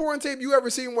 what porn tape you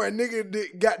ever seen where a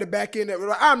nigga got the back end that was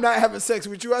like, I'm not having sex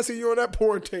with you. I see you on that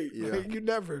porn tape. Yeah. Like, you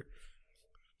never.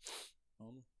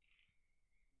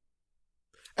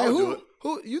 I And would do it.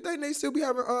 who you think they still be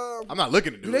having? I'm not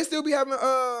looking to Do do they it. still be having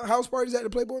house parties at the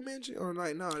Playboy Mansion or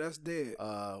like no, that's dead.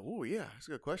 Oh yeah, that's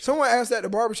a good question. Someone asked at the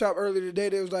barbershop earlier today.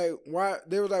 They was like, "Why?"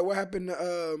 They was like, "What happened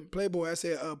to Playboy?" I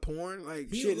said, "Porn." Like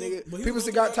He shit, was nigga. going- but he People was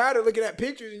still going got through tired of looking at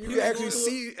pictures, and you He can was actually going through-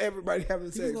 see everybody having He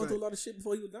was sex. going through a Like, lot of shit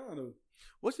before he was down though.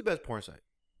 What's the best porn site?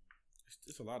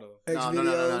 It's a lot of X No.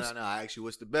 videos, Actually,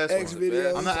 what's the best X one?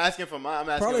 videos. I'm not asking for mine. I'm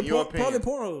asking probably your probably opinion.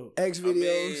 Pornhub. X I mean,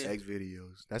 videos. X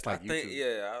videos. That's I like YouTube. think, I ain't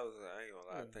gonna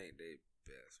lie. I think they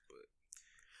best,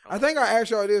 but I think I asked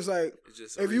y'all this like, it's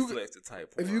just if a you- reflective type.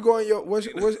 if porn. you go in your what's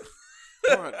Pornhub's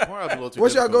a little too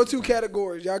what's y'all difficult go to sometimes.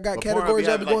 categories? Y'all got But categories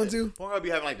y'all Pornhub be having, going like, to? Pornhub be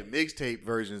having like the mixtape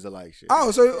versions of like shit.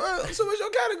 Oh, so what's your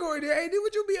category there? AD,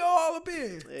 what you be all up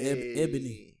in?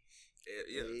 Ebony.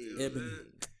 Yeah. Ebony.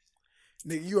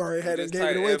 Nigga, you already had Just that gave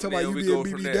it type away talking about Ebony you and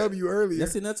being we go from BBW earlier.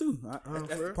 That's in there too. for real?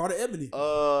 That's part of Ebony.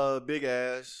 Big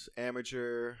ass,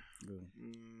 amateur,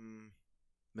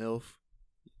 MILF,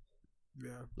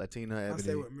 Yeah, Latina, I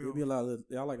stay ebony, with There'll be Milk. a lot of.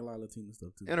 I like a lot of Latina stuff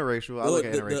too. interracial. I Well, look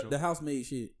at the interracial. housemaid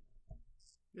shit.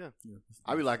 Yeah.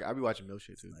 I be watching MILF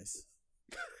shit too. Nice.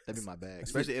 That'd be my bag,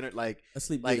 especially either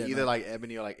like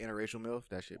ebony or like interracial MILF.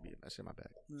 That shit my bag.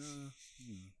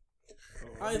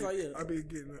 I be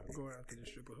going after the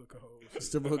stripper hooker hoes.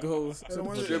 Stripper hooker hoes.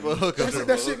 Stripper hooker.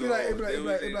 That shit be like,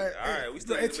 all right, we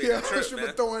still ATL trip, stripper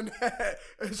man. throwing that.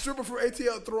 Stripper from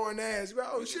ATL throwing ass. You be like,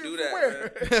 oh shit, do from that,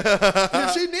 where?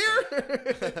 Is she near?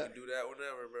 You do that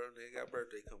whenever, bro. They got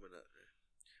birthday coming up.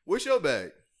 What's your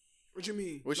bag? What you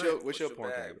mean? What's your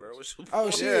porn bag, tag, bro? What's your Oh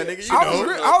porn shit, Yeah, nigga, you I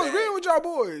know. was agreeing with y'all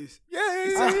boys.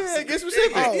 Yeah. Get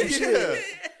specific. Oh, Yeah. shit.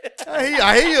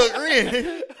 I hear you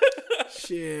agreeing.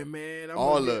 Shit, man. I'm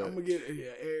All gonna get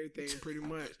everything pretty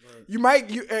much.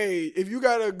 If you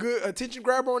got a good attention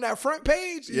grabber on that front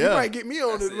page, you might get me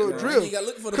on the little drill.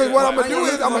 Because what I'm gonna do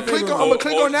is I'm gonna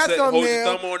click on that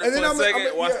thumbnail, and then I'm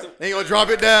gonna They gonna drop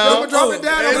it down. I'm gonna drop it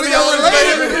down. I'm gonna Hey, go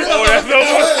related. Oh, that's no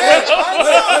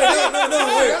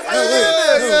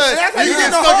You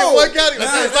get stuck in one category.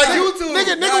 It's like YouTube.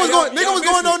 Nigga was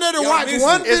going on there to watch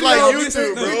one video. It's like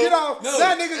YouTube, bro. Get off.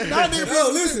 Now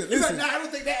nigga. Listen. Nah, I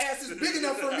don't think that ass is big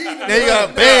enough for me. Now you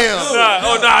got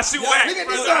bam. she whack.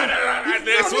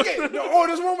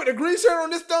 This one with the green shirt on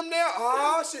this thumbnail.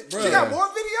 Oh shit, she got more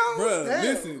videos. Bro, Damn.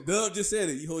 listen, Dub just said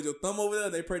it. You hold your thumb over there,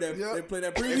 they play that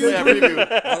preview. Yeah,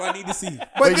 preview. All I need to see.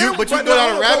 But you go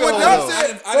down a rabbit hole.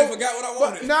 I didn't forgot what I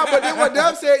wanted. But then what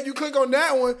Dub said, you click on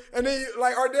that one, and then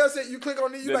like Ardell said, you click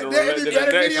on it, you like, damn, it'd be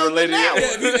better videos than that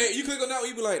one. Yeah, you click on that one,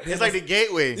 you be like, It's like the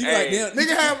gateway. you be like, damn.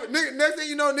 Nigga, next thing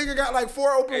you know, nigga got like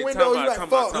 4 open windows. You like,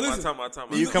 fuck.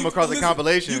 You come across a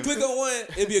compilation. You click on one,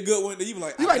 it'd be a good one. Then you be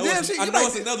like, You like, damn shit. I know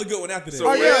it's another good one after that.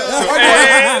 Oh yeah.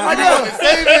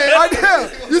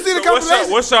 You see the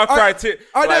compilation? What's your criteria?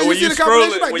 Like when you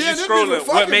scrolling,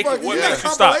 what makes you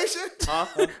stop?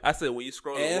 I said when you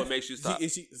scrolling, what makes you stop?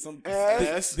 Is she some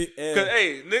Ass. Cause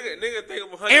hey, nigga think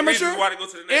of 100 Amateur? reasons why to go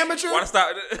to the next. Amateur? Why to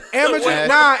stop? Amateur,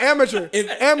 nah, amateur.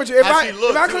 Amateur. If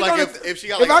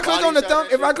I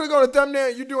click on the thumbnail,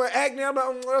 you doing acne. I'm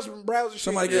like, that's some browser shit.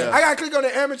 Somebody, yeah. I gotta click on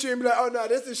the amateur and be like, oh no,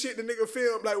 that's the shit the nigga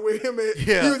filmed like with him and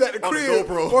Yeah, he was at the on the crib.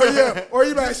 GoPro. Or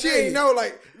you be like, she ain't know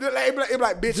like it be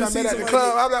like, bitch, Just I met see at the somebody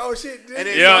club. I'm like, oh shit. And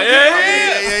then Yeah.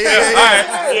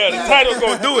 yeah. Yeah, the title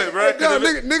gonna do it, bro.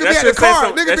 Nigga be at the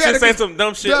car. Nigga be at the say some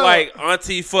dumb shit like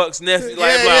auntie fucks nephew.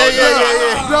 Like,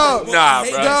 Nah,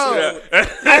 bro.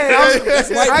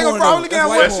 I ain't gonna probably look at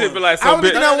one. That shit be like I some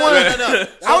was bitch. looking at one.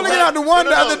 I was looking at the one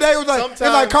the other day. It was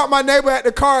like caught my neighbor at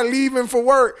the car leaving for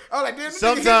work. I was like, damn, this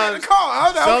nigga getting in the car. I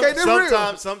was like, okay, this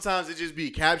real. Sometimes it just be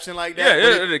caption like that. Yeah,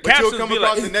 the but you'll captions come be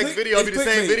across like- the next video. It'll be the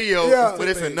same clickbait. video, Yeah. but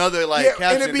it's another Yeah, and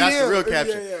caption. it be That's the him. real Yeah,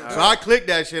 caption. yeah. So I click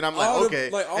that shit. I'm like, All the- okay,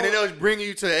 like, all- and then it'll bring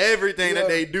you to everything that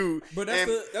they do. But that's and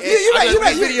the- you I like- got you this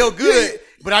like- video you- good,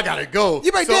 but I gotta go.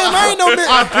 You like, So damn, I ain't know that.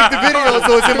 I click the video,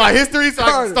 so it's in my history, so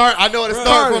I can start. I know where to start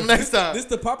Carter. from next time. This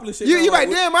the popular shit. You now, like,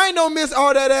 damn, I ain't know Miss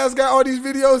All That Ass got all these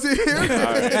videos in here.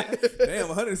 Damn,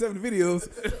 170 videos.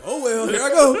 Oh well, here I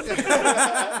go.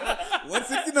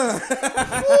 169.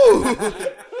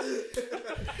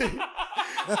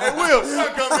 Hey, Will,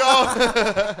 welcome,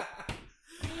 y'all.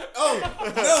 Oh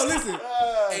no! Listen,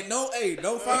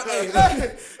 don't find,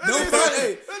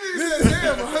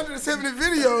 Damn, 170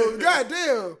 videos. God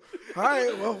damn. All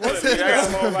right, well, what's it?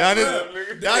 Down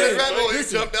this rabbit hole, you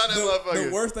jump down that motherfucker.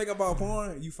 The worst thing about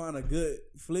porn, you find a good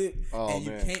flick and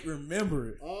you can't remember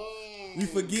it. You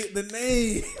forget the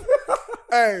name.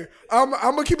 Hey, I'm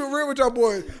gonna keep it real with y'all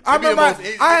boys. I remember I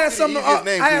had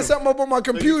something up on my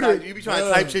computer. You be trying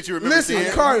to type shit you remember. Listen,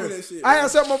 seeing. Carter, that shit, I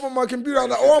had something up on my computer. I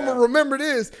was like, oh, I'm gonna remember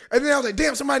this. And then I was like,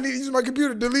 damn, somebody need to use my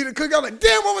computer, delete it, click. I was like,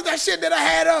 damn, what was that shit that I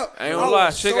had up? I ain't gonna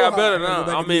lie, shit got better now.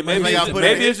 back I and mean, do it. maybe Like, I put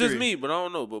it in it's just history. me, but I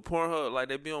don't know. But Pornhub, like,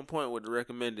 they be on point with the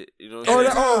recommended. You know what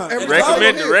I'm saying?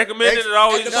 Recommended. Recommended it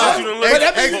always At the shows you to bottom. look But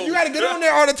that at. means you gotta get on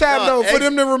there all the time though for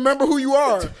them to remember who you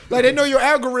are. Like they know your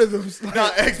algorithms. Like, Nah,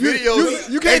 X videos.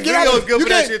 you can't get on. good You for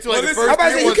that can't. shit too. Like the listen, first I'm about to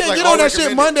say three you ones, can't like, get all on that shit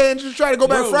recommended. Monday and just try to go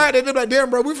back Bro. Friday. They're like, damn,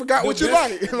 bro, we forgot what you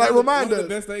like. Like remind One of us. the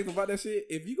best things about that shit,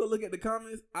 if you go look at the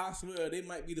comments, I swear they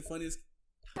might be the funniest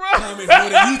comments more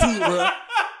than YouTube, bro.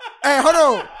 Hey, hold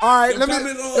on. All right, let me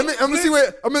see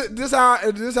flicks. what. This how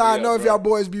I know if y'all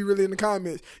boys be really in the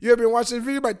comments. You ever been watching this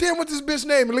video? Like, damn, what's this bitch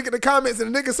name? And look at the comments,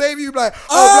 and the nigga save you. You be like,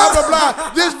 oh, blah blah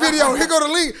blah. This video, here go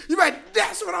the link. You be like,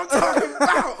 that's what I'm talking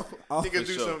about.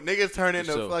 Niggas turn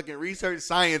into fucking research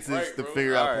scientists to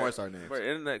figure out porn star names. Bro,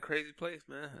 internet crazy place,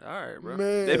 man. All right, bro.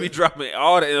 Man. They be dropping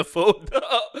all the info.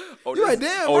 You like,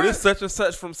 damn, Oh, bro. this such and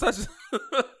such from such.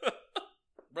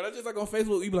 Bro, that's just like on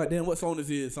Facebook. You be like, damn, what song this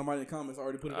is? Somebody in the comments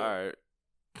already put it All up. right,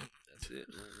 that's it,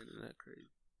 man. Internet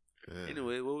crazy.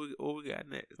 Anyway, what we got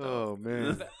next? Oh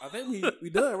man. I think we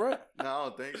done, right? No, I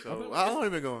don't think so. How long you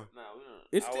been going? Nah, we done.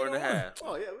 It's hour and a half.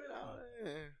 Oh yeah.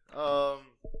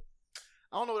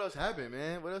 I don't know what else happened,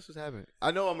 man. What else was happening?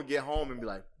 I know I'm gonna get home and be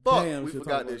like, "Fuck, Damn, we shit,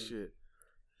 forgot talk this about shit."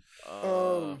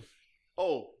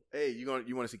 Hey, you want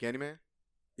to see Candyman?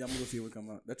 Yeah, I'm gonna go see it when it come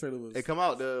out. That trailer was. It come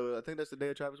out I think that's the day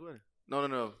of Travis' wedding.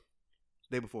 No.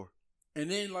 Day before. And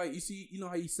then like you know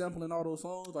how he's sampling all those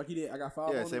songs like he did. I got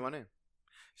 5. Yeah, on say it? my name.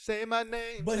 Say my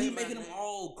name. But say he my making name. them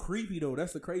all creepy though.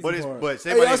 That's the crazy But part.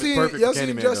 say Hey, my y'all name is seen perfect y'all for seen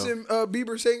Candyman, Justin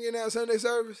Bieber singing at Sunday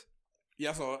service?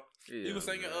 Yeah, I saw it. Yeah, He was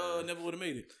singing Never Would Have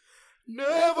Made It.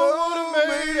 Never would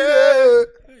have made it.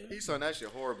 He sung that shit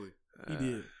horribly. He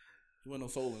did. There wasn't no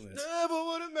soul in that. Never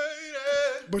would have made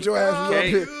it. But your ass was up Can't-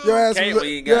 here. Your ass can't was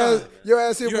we ain't your got ass, it. your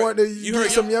ass here You heard- wanted to you get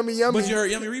heard some yummy. But you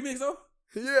heard Yummy remix though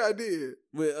Yeah, I did.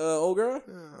 with old girl.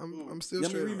 Yeah, I'm still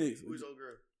Yummy straight. remix. Who's old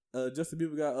girl? Justin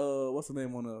Bieber got what's her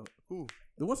name on Who?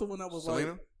 what's the one that was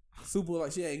Selena? like super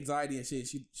like she had anxiety and shit.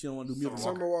 She don't want to do music.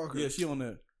 Summer Walker. Yeah, she on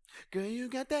there. Girl, you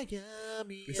got that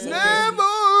yummy. It's Never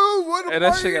would have. Hey,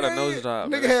 that shit got a nose job.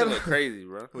 Nigga That had shit a look crazy,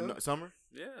 bro. Summer?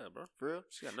 Yeah, bro. For real?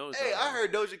 She got nose Hey, job. I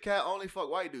heard Doja Cat only fuck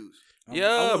white dudes. Yeah,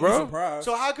 I wouldn't bro. be surprised.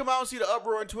 So how come I don't see the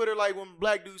uproar on Twitter like when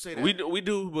black dudes say that? We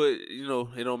do, but you know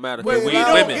it don't matter. Wait, Cause we we ain't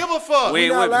don't women. give a fuck. We We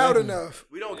ain't not women. loud enough.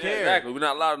 We don't Yeah, care. exactly. We're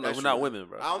not loud enough. That's We're not true. women,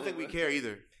 bro. I don't think we care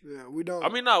either. Yeah, we don't. I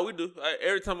mean, no, we do.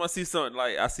 Every time I see something,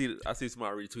 like I see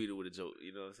somebody retweeted with a joke.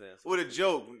 You know what I'm saying? So, With a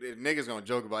joke, niggas gonna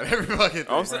joke about every fucking thing.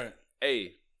 I'm saying, Right. hey,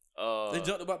 They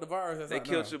joked about the virus. That's they out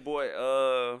killed now. your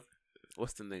boy.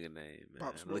 What's the nigga name, man?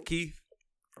 Pop Smoke. Lakeith.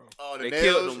 Oh, the They nails.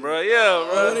 killed him, bro. Yeah, bro.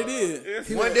 Oh, they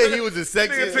did. One day he was the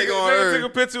sexiest nigga on earth.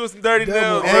 took a picture with some dirty That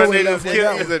nails, was- bro. that They was- just that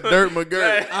killed He's him. a dirt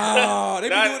McGirt. Oh, they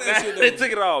be doing that shit though. They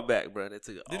took it all back, bro. They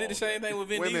took it. They all did the same thing with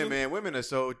Vin Women, Diesel. man, women are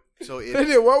so They iffy.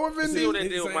 did what with Vin See Diesel? what they They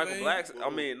did the with same Michael thing? Blackson? I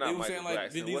mean, They not was Michael saying like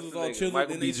Blackson. Vin What's Diesel's the all nigga? chiseled. Michael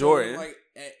Then B. they showed him, Jordan. like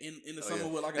in the summer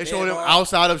with like a They dad showed him bod.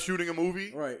 outside of shooting a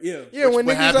movie. Right. Yeah. Yeah, when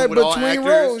what niggas happened like with all between actors.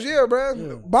 roles, yeah, bro.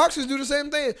 Yeah. Boxers do the same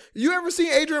thing. You ever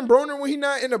seen Adrian Broner when he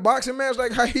not in a boxing match?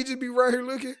 Like how he just be right here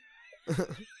looking.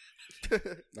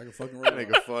 Like a fucking That robot.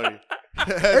 nigga funny.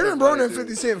 Adrian Broner and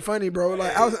 50 Cent funny, bro.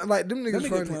 Like I was like them That niggas nigga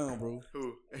funny. clown, bro.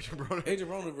 Who? Adrian Broner.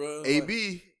 Adrian Broner, bro. Like,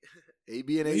 AB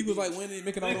and AB. he was like winning,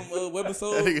 making all them That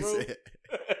webisodes, nigga bro. said.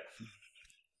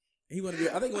 He wanted to be.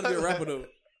 I think he wanted to be a rapper though.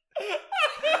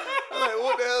 I'm like,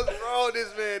 what the hell's wrong with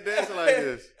this man dancing like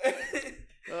this?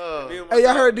 Oh. Hey,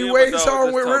 y'all heard D-Wade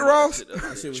song with Rick Ross?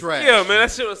 That shit was Trash. Yeah, man,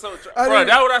 that shit was so trash. I Bro, didn't-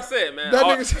 that's what I said, man. That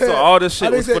All, nigga said- so all this shit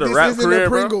I was said for the this rap isn't a career,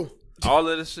 bro. Pringle. All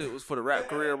of this shit was for the rap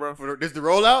career, bro. This the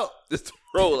rollout? Just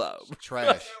roll out.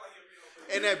 Trash.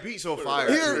 And that beat so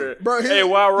fire. Here, bro. Here, Hey,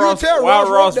 why you Ross? tell Why Ross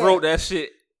Ross wrote wrote that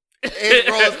shit?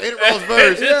 In Ross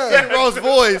verse. Yeah. In Ross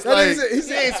voice. That Like, nigga said- he he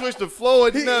said- ain't switched the flow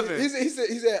or He nothing.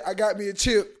 said, I got me a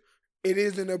chip. It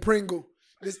isn't a Pringle.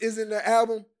 This isn't the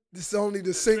album. This is only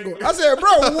the single. I said,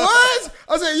 bro, what?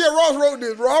 I said, yeah, Ross wrote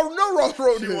this, bro. I know Ross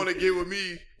wrote She this. want to get with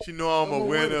me. She know I'm a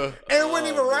winner. And it wasn't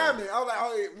even rhyming. I was like,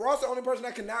 oh, Ross the only person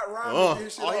that cannot rhyme. with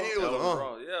this shit All he off. needed was That was a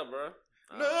Ross. Yeah, bro.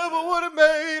 Never would have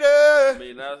made I it.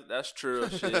 mean, that's true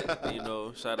shit. You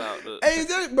know, shout out to. Hey, is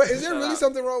there Shout really out.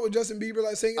 something wrong with Justin Bieber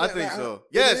like singing I that? think Like, so. it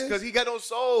Yes, is? because he got no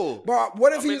soul. But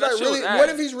what if I mean, he's that like shit was really? ass. What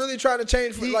if he's really trying to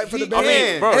change for He- like for the he band? I mean,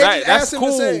 can. bro, They just that's asked him to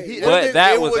cool, sing. but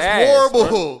that it was was ass,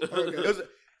 horrible. bro. It was-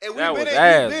 and That we've was been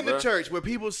ass, in bro. the church where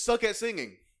people suck at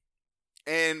singing.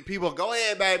 And people go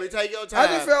ahead, baby, take your time. I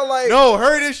just felt like no,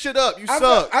 hurry this shit up. You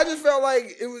suck. I just felt like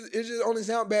it just only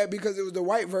sound bad because it was the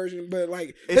white version, but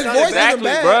like It's his not voice exactly,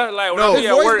 isn't bad. bro. Like when No. I be His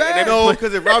at voice work bad? and they No,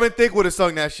 because if Robin Thicke would have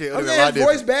sung that shit, it would I'm have been a lot saying his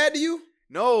voice different. bad to you?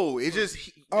 No, it just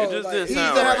Oh, just like, didn't he's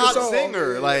sound a right. hot song.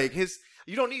 singer. Yeah. Like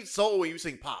you don't need soul when you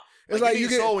sing pop. It's like you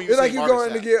need soul when get. It's like sing you Marvin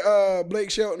going to Sapp. get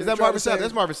Blake Shelton. Is and that try Marvin to Sapp? sing-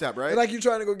 That's Marvin Sapp, right? It's like you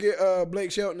trying to go get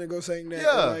Blake Shelton and go sing that.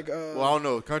 Yeah. Like, well, I don't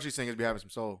know. Country singers be having some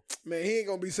soul. man, he ain't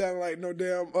gonna be sounding like no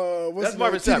damn. What's That's his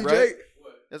Marvin name? Sapp, TD right? Jakes.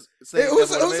 That's Hey, who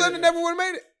said Marvin it never would have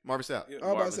made it? Sapp. I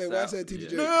was about to say, well, I said TD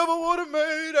Jakes. Never would have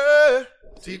made it.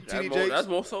 TD Jakes. That's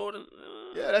more soul than.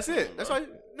 Yeah, that's it. That's why.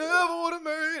 Never would have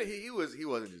made it. He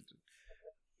wasn't just.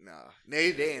 Nah, they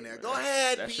in there. Go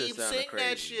ahead, That shit Beeb, sounded sing that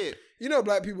crazy. shit. You know,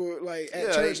 black people like at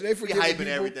Yeah, church, they they forgiving hyping people.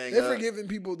 everything They up. forgiving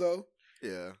people though.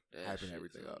 Yeah, That hyping shit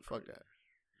everything sound up. Fuck crazy.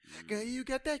 that. Girl, you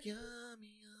got that yummy.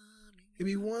 It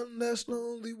be one less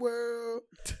lonely world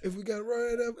if we gotta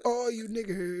run it up all you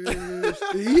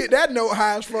niggas. He hit that note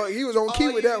high as fuck. He was on key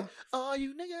with that one. All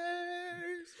you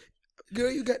niggas.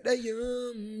 Girl, you got that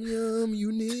yum,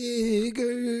 you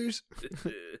niggers.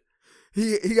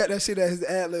 He got that shit as his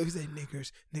ad lib. He said,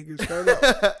 niggers, curl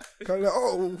up. Curl up.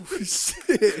 Oh, shit.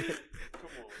 Come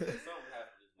on, man. Something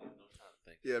happened. I'm trying to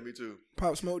think Yeah, me too.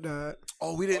 Pop Smoke died.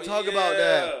 Oh, we didn't talk about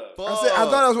that. I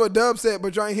thought that's what Dub said,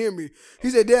 but y'all ain't hear me.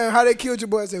 He said, "Damn, how they killed your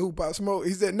boy?" I said, "Who, Pop Smoke?"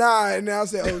 He said, "Nah," and then I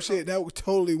said, "Oh shit, that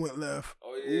totally went left."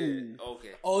 Oh yeah.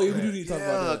 Okay. Oh yeah, we do need to talk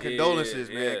about that. Condolences,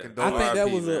 man. Yeah. Condolences. I think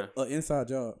that was man. an inside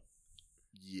job.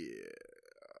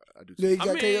 Yeah, I do. Yeah, he Too.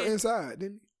 got KO inside,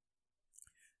 didn't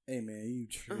Hey man, you he?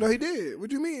 true. No, he did. What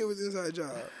do you mean it was inside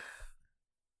job?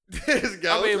 This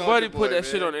guy I mean, was Buddy talking put boy, that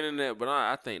man. shit on the internet, but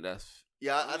I think that's.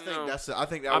 Yeah, I think know. that's. I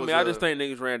think that. I was mean, I just think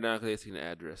niggas ran down because they seen the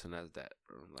address, and that's that,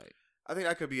 bro. Like, I think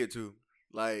that could be it too.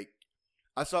 Like,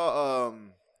 I saw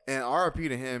and RIP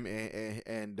to him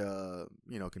and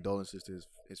you know, condolences to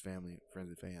his family, friends,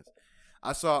 and fans.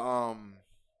 I saw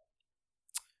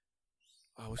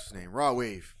what's his name? Raw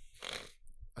Wave.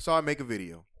 I saw him make a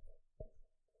video.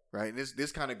 Right, and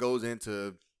this kind of goes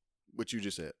into what you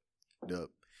just said, Dub.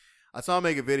 I saw him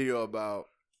make a video about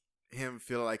him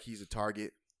feeling like he's a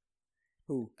target.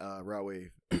 Who? Raw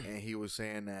Wave, and he was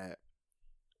saying that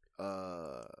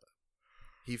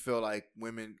he felt like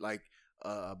women like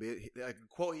a bit. Like the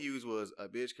quote he used was, "A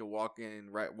bitch could walk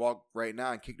right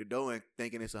now and kick the door in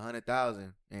thinking it's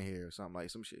 100,000 in here or something like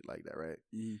some shit like that." Right.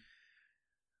 Mm.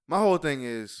 My whole thing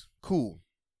is cool,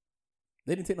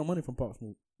 They didn't take no money from Pop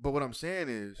Smoke. but what I'm saying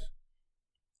is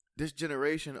this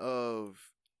generation of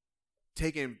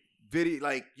taking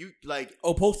video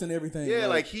posting everything. yeah,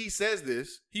 like he says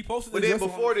this. he posted. But this then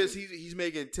just before on- this, he's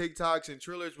making TikToks and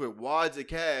trailers with wads of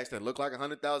cash that look like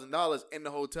 $100,000 in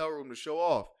the hotel room to show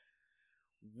off.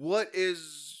 What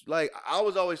is like? I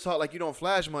was always taught like you don't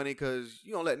flash money because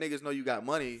you don't let niggas know you got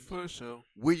money. for sure.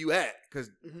 Where you at? Because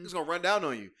it's gonna run down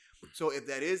on you. So if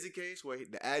that is the case, where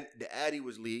the Addy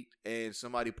was leaked and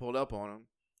somebody pulled up on him,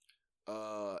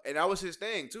 and that was his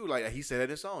thing too. Like he said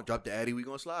in his song, "Drop the Addy, we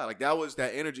gonna slide." Like that was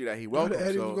that energy that he welcomed. The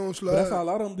Eddie So- was gonna But slide. that's how a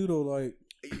lot of them do though. Like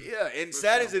yeah, and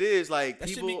sad as it is, like That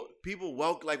should people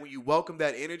welcome, like when you welcome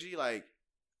that energy, like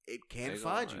it can They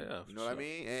find gonna- you. yeah, You for know what I sure.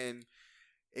 mean? And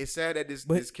it's sad that this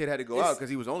But kid had to go it's- out because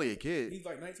he was only a kid. he's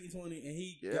like 1920 and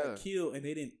he Yeah. got killed and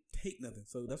they didn't take nothing.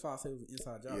 So that's why I say it was an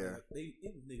inside job. Yeah. Like,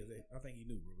 it was niggas. I think he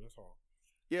knew, bro. That's all.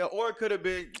 Yeah, or it could have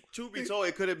been. Truth be told,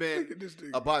 it could have Look been at this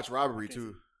thing. a botched robbery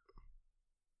too.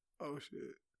 Oh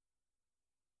shit.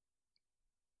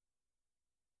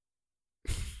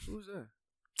 Who's that?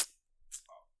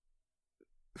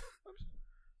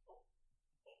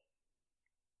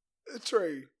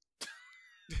 Trey.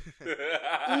 You see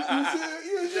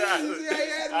how he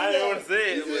had I me didn't there? want to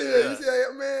say it. You but, see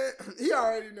how, man, he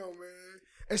already know, man.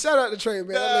 And shout out to Trey,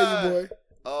 man. I love you,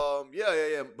 boy.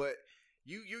 Yeah. But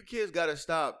you kids gotta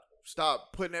stop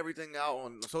putting everything out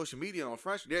on social media and on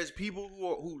French. There's people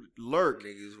who lurk,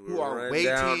 Niggas who will are run waiting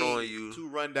down on you. to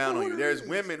run down on you. There's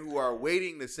women who are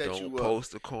waiting to set Don't you up.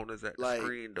 post the corners at the Like,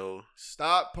 screen though.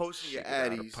 Stop posting your Shit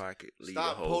out of addies. pocket. Leave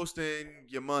Stop the hoe. posting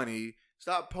your money.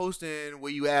 Stop posting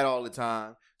where you at all the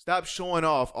time. Stop showing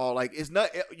off all like it's not.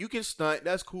 You can stunt.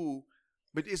 That's cool,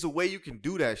 but it's a way you can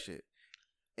do that shit.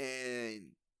 And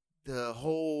the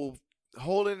whole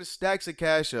holding the stacks of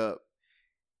cash up,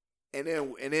 and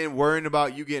then worrying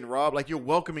about you getting robbed. Like you're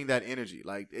welcoming that energy.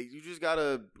 Like you just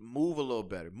gotta move a little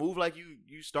better. Move like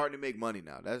you starting to make money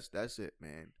now. That's it,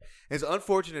 man. It's an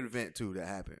unfortunate event too that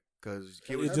happened because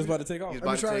It's just about to take off. He's I'm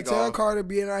about to trying to take tell off. Carter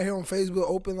being out here on Facebook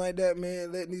open like that,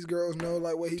 man, letting these girls know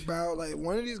like what he about. Like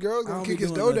one of these girls I gonna don't kick be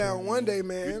his doing door nothing, down one day,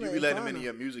 man. man. You be letting him in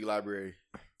your music library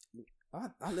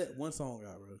I let one song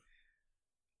out, bro.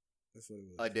 That's what it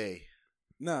was. a day.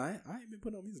 Nah, I ain't been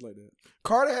putting on music like that.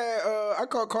 Carter had I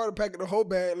caught Carter packing the whole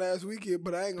bag last weekend,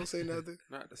 but I ain't gonna say nothing.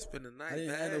 Not to spend the night. I didn't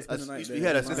have no bag. spend the night. You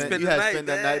had to bag. spend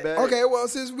that night bag. Okay, well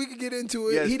since we could get into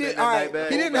Yeah, it, he spend didn't. that All night right,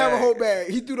 bag. he didn't Whole have a bag. whole bag.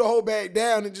 He threw the whole bag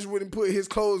down and just wouldn't put his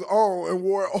clothes on and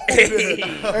wore it over there.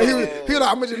 And he was like,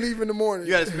 "I'm gonna just leave in the morning."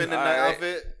 You got to spend the night Alright.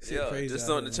 outfit. Yeah, crazy just out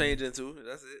something to here, change into.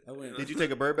 That's it. I went- Did you take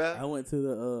a bird bath? I went to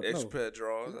the Extra no, pair of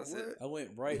drawers. That's it. I went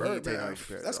right Bird here. Bird take no bath.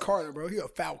 extra pair, That's dog. Carter, bro. He a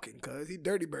falcon, cuz he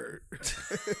dirty bird.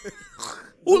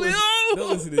 Julio. Don't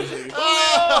listen to this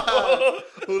nigga.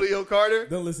 Julio Carter,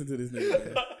 Don't listen to this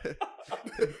nigga. Man.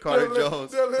 Carter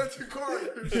Jones. They'll let you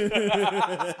Carter.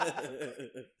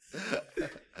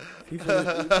 He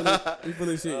full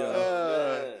of shit,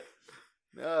 y'all.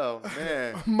 Oh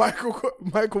man!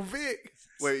 Michael Vick.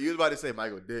 Wait, you was about to say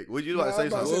Michael Dick? What you about to Nah, say I'm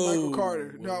about to something? say Michael Whoa.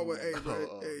 Carter. No, but hey, bro.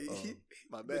 Oh, Hey, oh, he,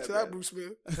 my bad. to that man. Bruce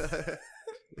Smith.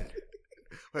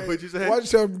 Wait, what'd you say? Watch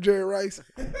yourself, Jerry Rice.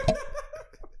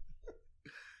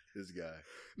 This guy.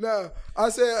 No, I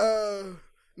said,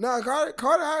 Nah,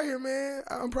 Carter out here, man.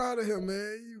 I'm proud of him,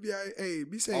 man. You be out, hey,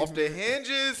 be safe. Off the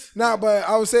hinges. Nah, but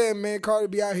I was saying, man, Carter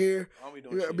be out here.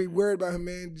 You gotta be worried about him,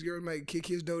 man. This girl might kick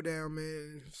his dough down,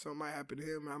 man. Something might happen to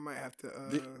him. I might have to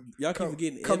y'all keep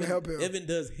forgetting come and help him. Evan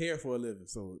does hair for a living,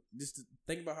 so just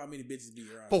think about how many bitches be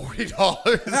around.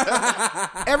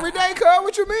 $40 every day, cuz.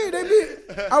 What you mean? They be.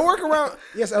 I work around.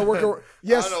 Yes, I work around.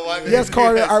 Yes, I don't know why yes,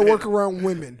 Carter. I work around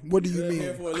women. What do you Hair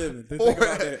mean? for a living. Think about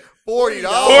that. $40.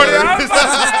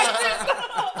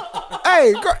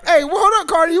 Hey, well, hold up,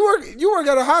 Carter. You work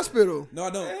at a hospital. No, I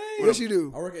don't. Yes, you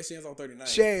do. I work at Shands on 39.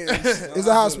 Shands. It's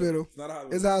a hospital. It's not a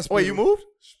hospital. It's a hospital. Wait, you moved?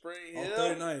 Spring On Hill.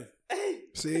 39.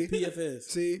 See? PFS.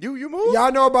 See? You moved?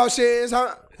 Y'all know about Shands.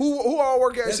 Who all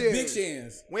work at That's Shands? Big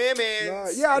Shands. Women. Yeah, I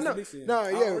That's know. a big Shands. Nah, I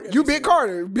yeah. work at You Big Big Shands.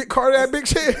 Carter. Big Carter at Big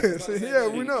Shands. Yeah,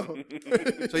 we know.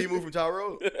 So you moved from Tower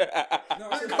Road? Big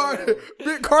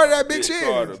Carter at Big Carter,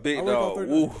 Shands. big I work on dog. 39.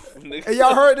 Woo. And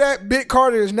y'all heard that? Big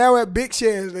Carter is now at Big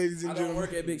Shands, ladies and I don't gentlemen.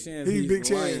 work at Big Shands. He's Big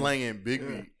lying. Shands. Slanging big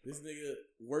meat. This nigga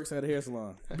works at a hair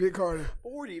salon. Big Carter.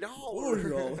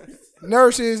 $40.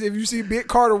 Nurses, if you see Big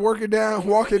Carter walking down, Do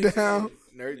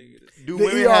The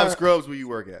women ER. have scrubs where you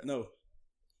work at? No.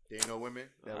 There ain't no women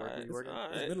that work where you work at?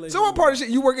 Alright. so what part of shit?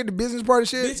 You work at the business part of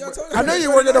shit? Bitch, I told you. I know you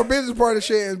work at the business part of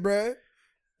Shands, bruh.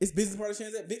 It's business part of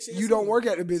Shands at Big Shands. You don't work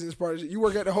at the business part of shit. You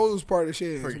work at the hose part of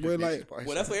Shands. Work at Where the like, business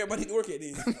Well, that's where everybody need to work at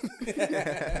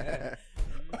then.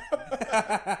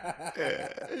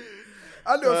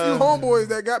 I knew a few homeboys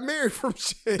that got married from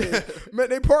Shands. Met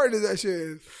they partners at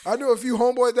Shands. I knew a few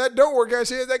homeboys that don't work at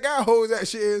Shands that got hoes at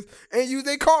Shands and use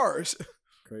their cars.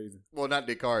 Crazy. Well, not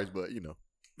their cars, but you know.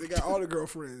 They got all the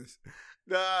girlfriends.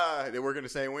 Nah, they work in the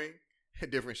same wing,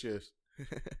 different shifts.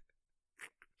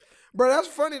 Bro, that's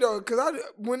funny though, because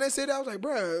when they said that, I was like,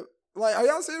 bro, like, are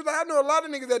y'all serious? Like, I know a lot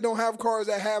of niggas that don't have cars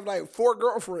that have like 4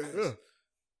 girlfriends.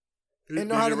 Yeah. And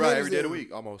know how to ride manage every day of the them.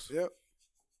 week, almost. Yep.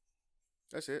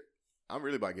 That's it. I'm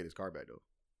really about to get his car back though.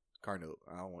 Car note.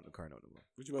 I don't want the car note no more.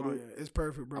 What you about Oh, to do? yeah, it's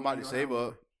perfect, bro. I'm about You to don't save have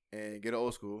up and get an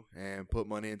old school and put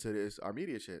money into this our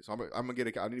media shit. So I'm gonna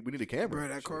get we need a camera. Bro,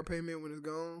 that Shit. car payment when it's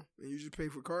gone, and you just pay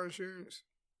for car insurance.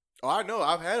 Oh, I know.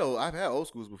 I've had old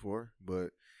schools before,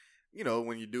 but you know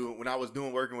when I was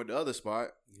working with the other spot,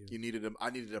 I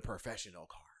needed a professional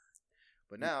car.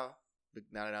 But now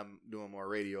that I'm doing more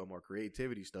radio, more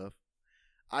creativity stuff,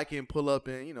 I can pull up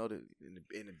in in the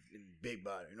big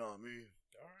body. You know what I mean?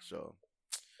 So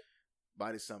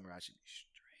by this summer, I should be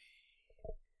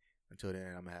straight. Until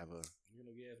then, I'm gonna have a.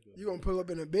 You gonna pull up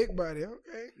in a big body,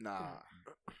 okay? Nah.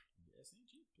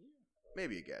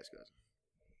 Maybe a gas guzzler.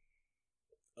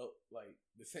 Oh, like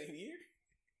the same year?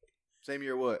 Same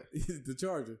year what? The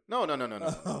Charger. No. Oh, No, I'm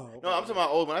talking about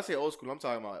old. When I say old school, we're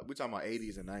talking about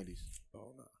 80s and 90s.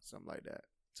 Oh no. Something like that.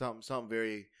 Something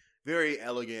very, very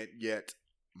elegant yet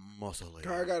muscly.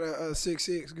 I got a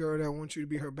 6'6" girl that wants you to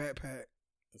be her backpack.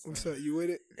 What's up? You with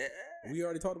it? We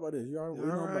already talked about this. You already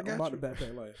know Alright, I about got the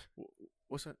backpack life.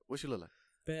 What's that? What she look like?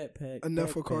 Backpack.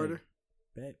 Enough for Carter.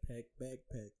 Backpack.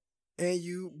 And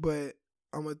you, but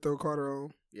I'm gonna throw Carter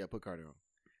on. Yeah, put Carter on.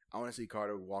 I want to see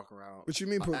Carter walk around. What you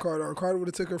mean put Carter on? Carter would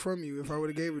have took her from you if I would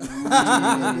have gave her to you.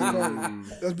 That's Big Carter.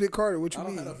 That's Big Carter. What you I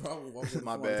don't mean? have no problem with walking.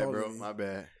 My bad, bro. My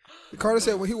bad. Carter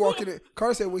said when he walk in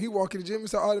the gym,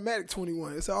 it's an automatic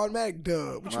 21. It's an automatic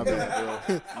dub. What you My mean? bad,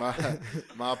 bro.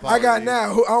 My apologies. I got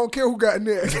now. I don't care who got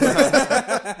next. Hey,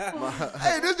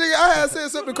 this nigga, I had said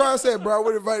something to Carter. I said, bro, I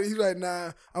would invite you. He's like,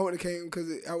 nah, I would have came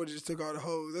because I would have just took all the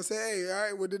hoes. I said, hey, all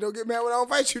right, well, then don't get mad when I don't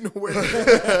invite you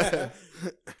nowhere.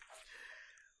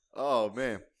 Oh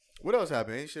man, what else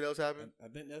happened? Any shit else happened? I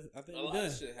think A we're lot done.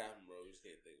 of shit happened, bro. You just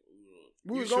can't think.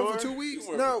 We You was gone sure? for 2 weeks. You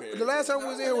weren't No, prepared. the last time we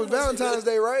was No, in was that Valentine's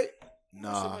Day, right?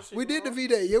 Nah, We did the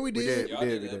V-Day. Yeah, we we did. did. We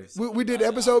did. We did. We did the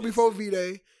episode before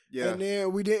V-Day. Yeah, And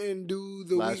then we didn't do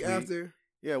the Last week week. after.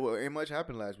 yeah. Well, ain't much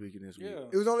happened last week and this week. Yeah.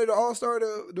 It was only the All-Star,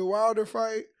 the Wilder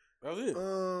fight, That was it.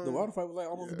 The water fight was like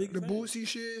almost the the biggest thing. Bootsy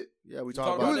shit. Yeah, we talked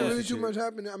talked There about wasn't that really shit. too much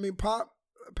happening. I mean, Pop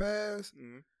passed.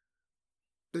 Mhm.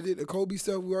 They did the Kobe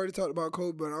stuff. We already talked about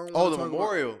Kobe, but I don't. Oh, wanna the talk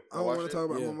memorial. About, I don't want to talk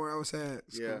about Yeah. memorial. I was sad.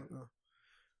 Yeah. No.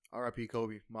 R.I.P.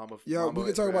 Kobe, Mama. Yeah, Mama we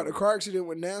can talk about the forever. car accident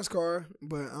with NASCAR,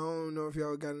 but I don't know if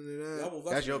y'all got into that.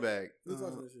 That's your bag.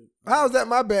 How's that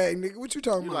my bag, nigga? What you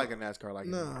talking You about? like a NASCAR like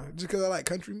Nah, that? just because I like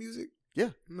country music?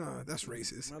 Yeah. Nah, that's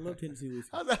racist. I love Tennessee whiskey.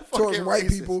 How's that Towards fucking white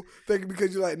racist? people, thinking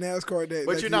because you like NASCAR, that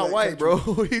But like you're you not like white, country. bro.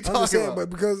 What are you I'm talking just saying, about?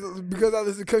 but because I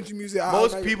listen to country music,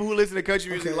 Most I people who listen to country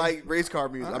music Okay. like race car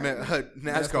music. I mean,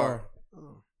 NASCAR.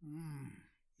 Oh,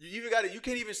 You even got it. You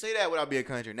can't even say that without being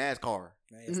country. NASCAR.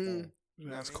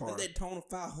 NASCAR. That tone of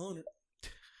 500.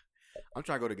 I'm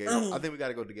trying to go to Gator. I think we got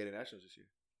to go to Gator Nationals this year.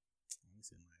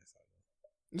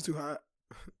 It's too hot.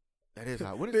 That is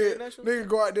hot. When is the national? Nigga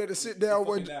go out there to sit down.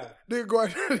 Nigga go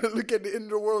out there to look at the end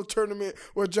of the world tournament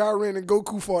where Jiren and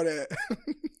Goku fought at.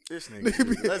 This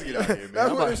nigga. Let's get out of here, man.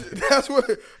 That's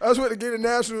what the Get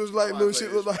Nationals like. Little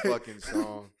shit look like. Fucking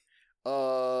song.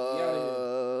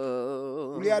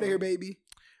 We out of here, baby.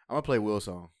 I'm gonna play Will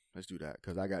song. Let's do that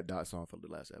because I got Dot song for the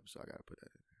last episode. I gotta put that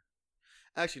in.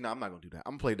 Actually, no, I'm not gonna do that.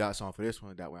 I'm gonna play Dot song for this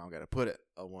one. That way, I don't gotta put it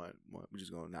a one. We're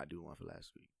just gonna not do one for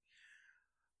last week.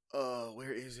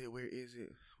 Where is it?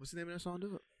 What's the name of that song,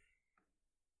 dude?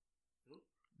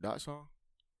 Dot song?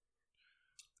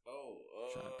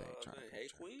 Trying to think. Hey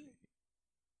Queen?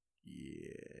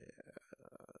 Yeah.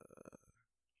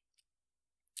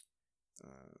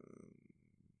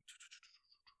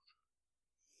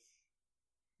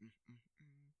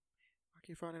 I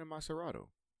can't find it in my Serato.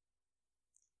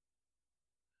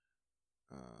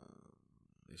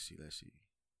 Let's see.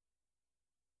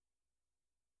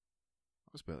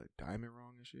 I'm spelling diamond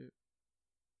wrong and shit.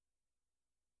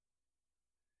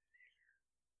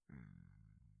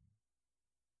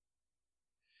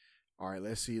 All right,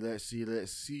 let's see.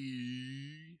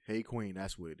 Hey Queen,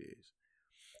 that's what it is.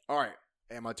 All right,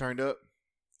 am I turned up?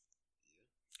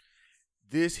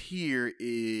 This here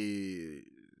is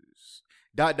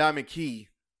Diamond Key.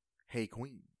 Hey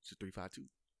Queen, it's a 352.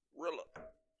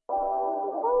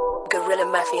 Gorilla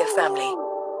Mafia family.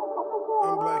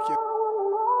 I'm black, yeah.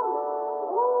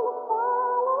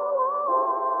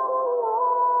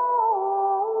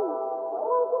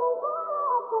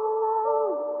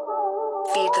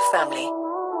 Feed the family.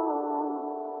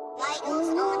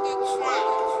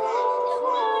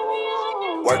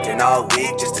 Working all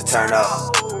week just to turn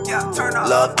up.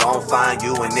 Love gon' find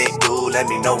you and it do. Let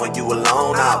me know when you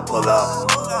alone, I'll pull up.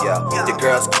 Yeah, the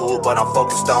girl's cool, but I'm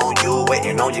focused on you.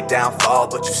 Waiting on your downfall,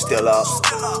 but you still up.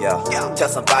 Yeah, tell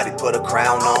somebody put a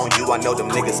crown on you. I know them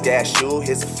niggas gas you,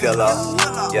 here's a fill up.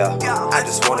 Yeah, I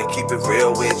just wanna keep it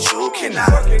real with you. Can I?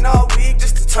 Working all week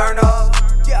just to turn up.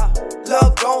 Yeah,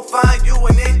 love gon' find you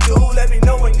and it do. Let me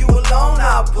know when you alone,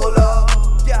 I'll pull up.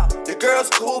 Yeah, the girl's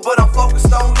cool, but I'm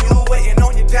focused on you. Waiting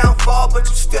on your downfall, but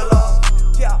you still up.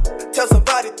 Yeah, tell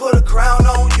somebody put a crown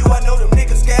on you. I know them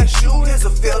niggas gas you, here's a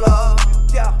fill up.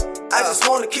 Yeah, I just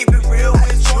wanna keep it real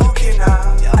with you. Can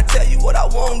I tell you what I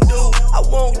won't do? I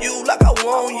want you like I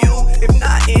want you. If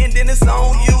not in, then it's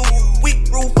on you. Weak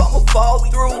roof, I'ma fall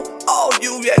through. All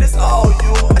you, yeah, that's all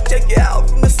you. I check you out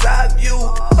from the side view.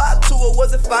 5-2 or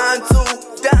was it fine too?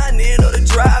 Dine in or the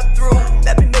drive through.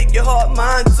 Let me make your heart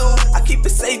mine too. I keep it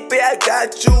safe, babe, I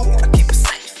got you. I keep it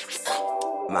safe.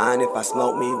 Mind if I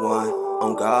smoke me one?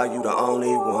 On God, you the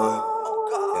only one.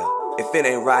 Yeah. If it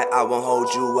ain't right, I won't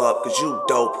hold you up. Cause you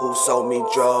dope who sold me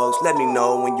drugs. Let me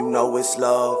know when you know it's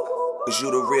love. Cause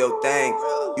you the real thing.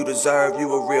 You deserve,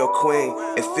 you a real queen.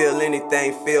 If feel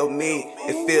anything, feel me.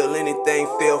 If feel anything,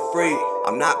 feel free.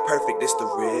 I'm not perfect, it's the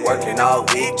real. Working all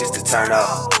week just to turn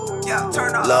up.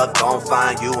 Love gon'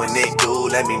 find you and it do.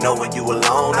 Let me know when you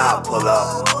alone, I'll pull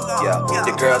up. Yeah,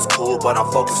 the girl's cool, but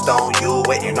I'm focused on you.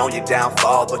 Waiting on your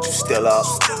downfall, but you still up.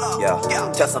 Yeah,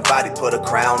 tell somebody put a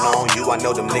crown on you. I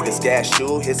know them niggas gas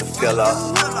you, here's a fill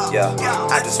up. Yeah,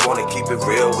 I just wanna keep it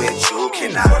real with you.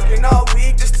 Can I? Working all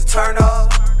week just to turn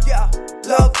up. Yeah,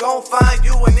 love gon' find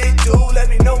you and it do. Let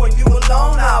me know when you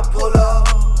alone, I'll pull up.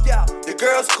 Yeah, the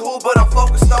girl's cool, but I'm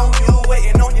focused on you.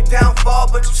 Waiting on your downfall,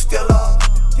 but you still up.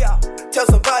 Yeah, tell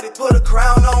somebody put a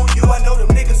crown on you. I know them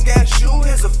niggas gas you,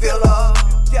 here's a fill up.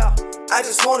 Yeah, I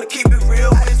just wanna keep it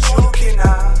real with you. Can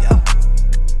I? Yeah.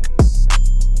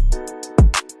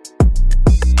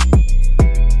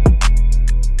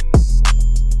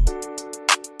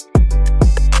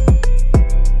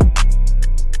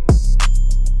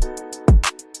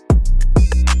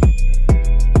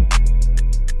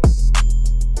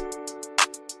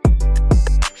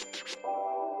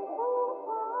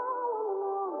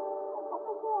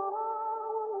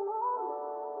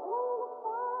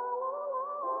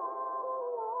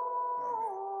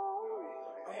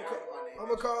 I'm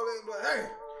gonna call it, but hey.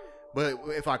 But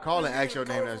if I call and ask your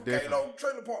name, that's different. Kalo,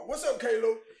 Trailer Park. What's up,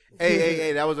 Kalo?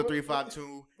 Hey, that was a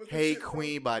 352. Hey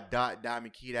Queen by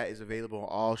Diamond Key. That is available on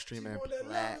all streaming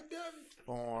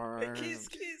platforms. Hey, kiss.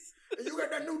 And you got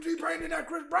that new T-Pain and that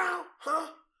Chris Brown, huh?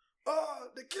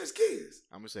 The Kiss.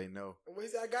 I'm gonna say no.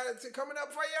 I got it coming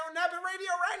up for you on Napping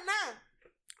Radio right now.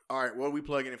 All right, what are we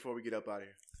plugging in before we get up out of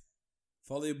here?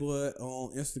 Follow your boy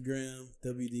on Instagram,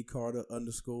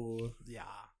 WD_Carter_. Yeah.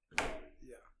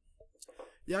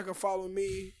 Y'all can follow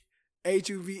me,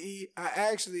 HUVE. I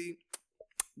actually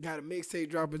got a mixtape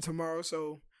dropping tomorrow,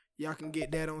 so y'all can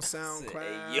get that on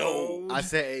SoundCloud. I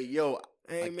said, hey, yo.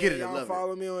 Hey, I man, get it. y'all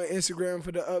follow me on Instagram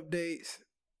for the updates.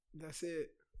 That's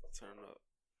it. Turn up.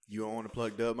 You don't want to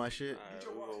plug Dub my shit? Alright,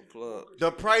 we're gonna plug. The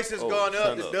price has gone up.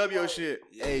 shut This up. Dub your shit.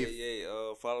 Yeah, Hey,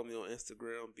 follow me on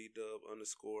Instagram,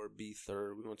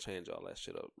 bdub_b3rd. We're gonna change all that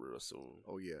shit up real soon.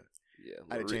 oh yeah. Yeah,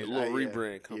 I had to change- little yeah.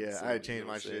 rebrand coming. Yeah, I soon, had to you change know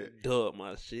my what I'm saying? shit. Dub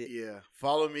my shit. Yeah.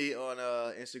 Follow me on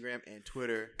Instagram and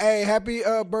Twitter. Hey, happy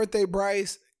birthday,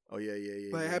 Bryce. Oh yeah.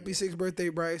 Like, yeah, happy yeah. 6th birthday,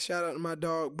 Bryce. Shout out to my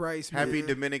dog, Bryce. Happy man.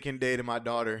 Dominican Day to my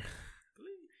daughter.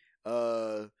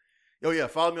 Follow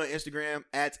me on Instagram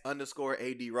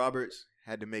 @_ADRoberts.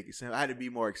 Had to make it simple. I had to be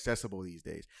more accessible these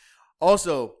days.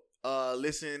 Also,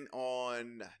 listen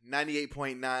on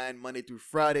 98.9 Monday through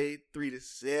Friday, 3 to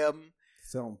 7.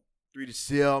 3 to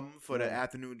 7 for the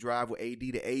afternoon drive with AD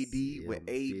to AD with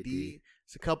AD.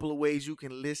 It's a couple of ways you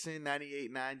can listen.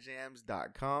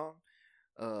 989jams.com.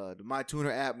 The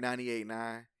MyTuner app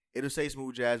 989. It'll say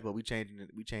Smooth Jazz, but we changing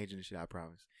the shit, I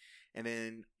promise. And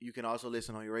then you can also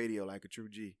listen on your radio like a true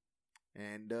G.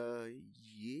 And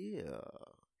yeah.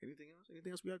 Anything else?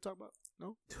 Anything else we got to talk about?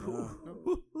 No?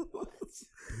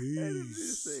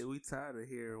 Peace. Say, we tired of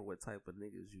hearing what type of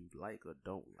niggas you like or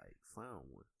don't like. Found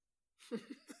one.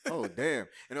 Oh damn!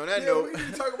 And on that Yeah, note, we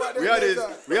need to talk about that we out next this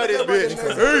time. we out this Talk about that bitch.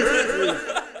 next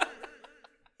time. Peace.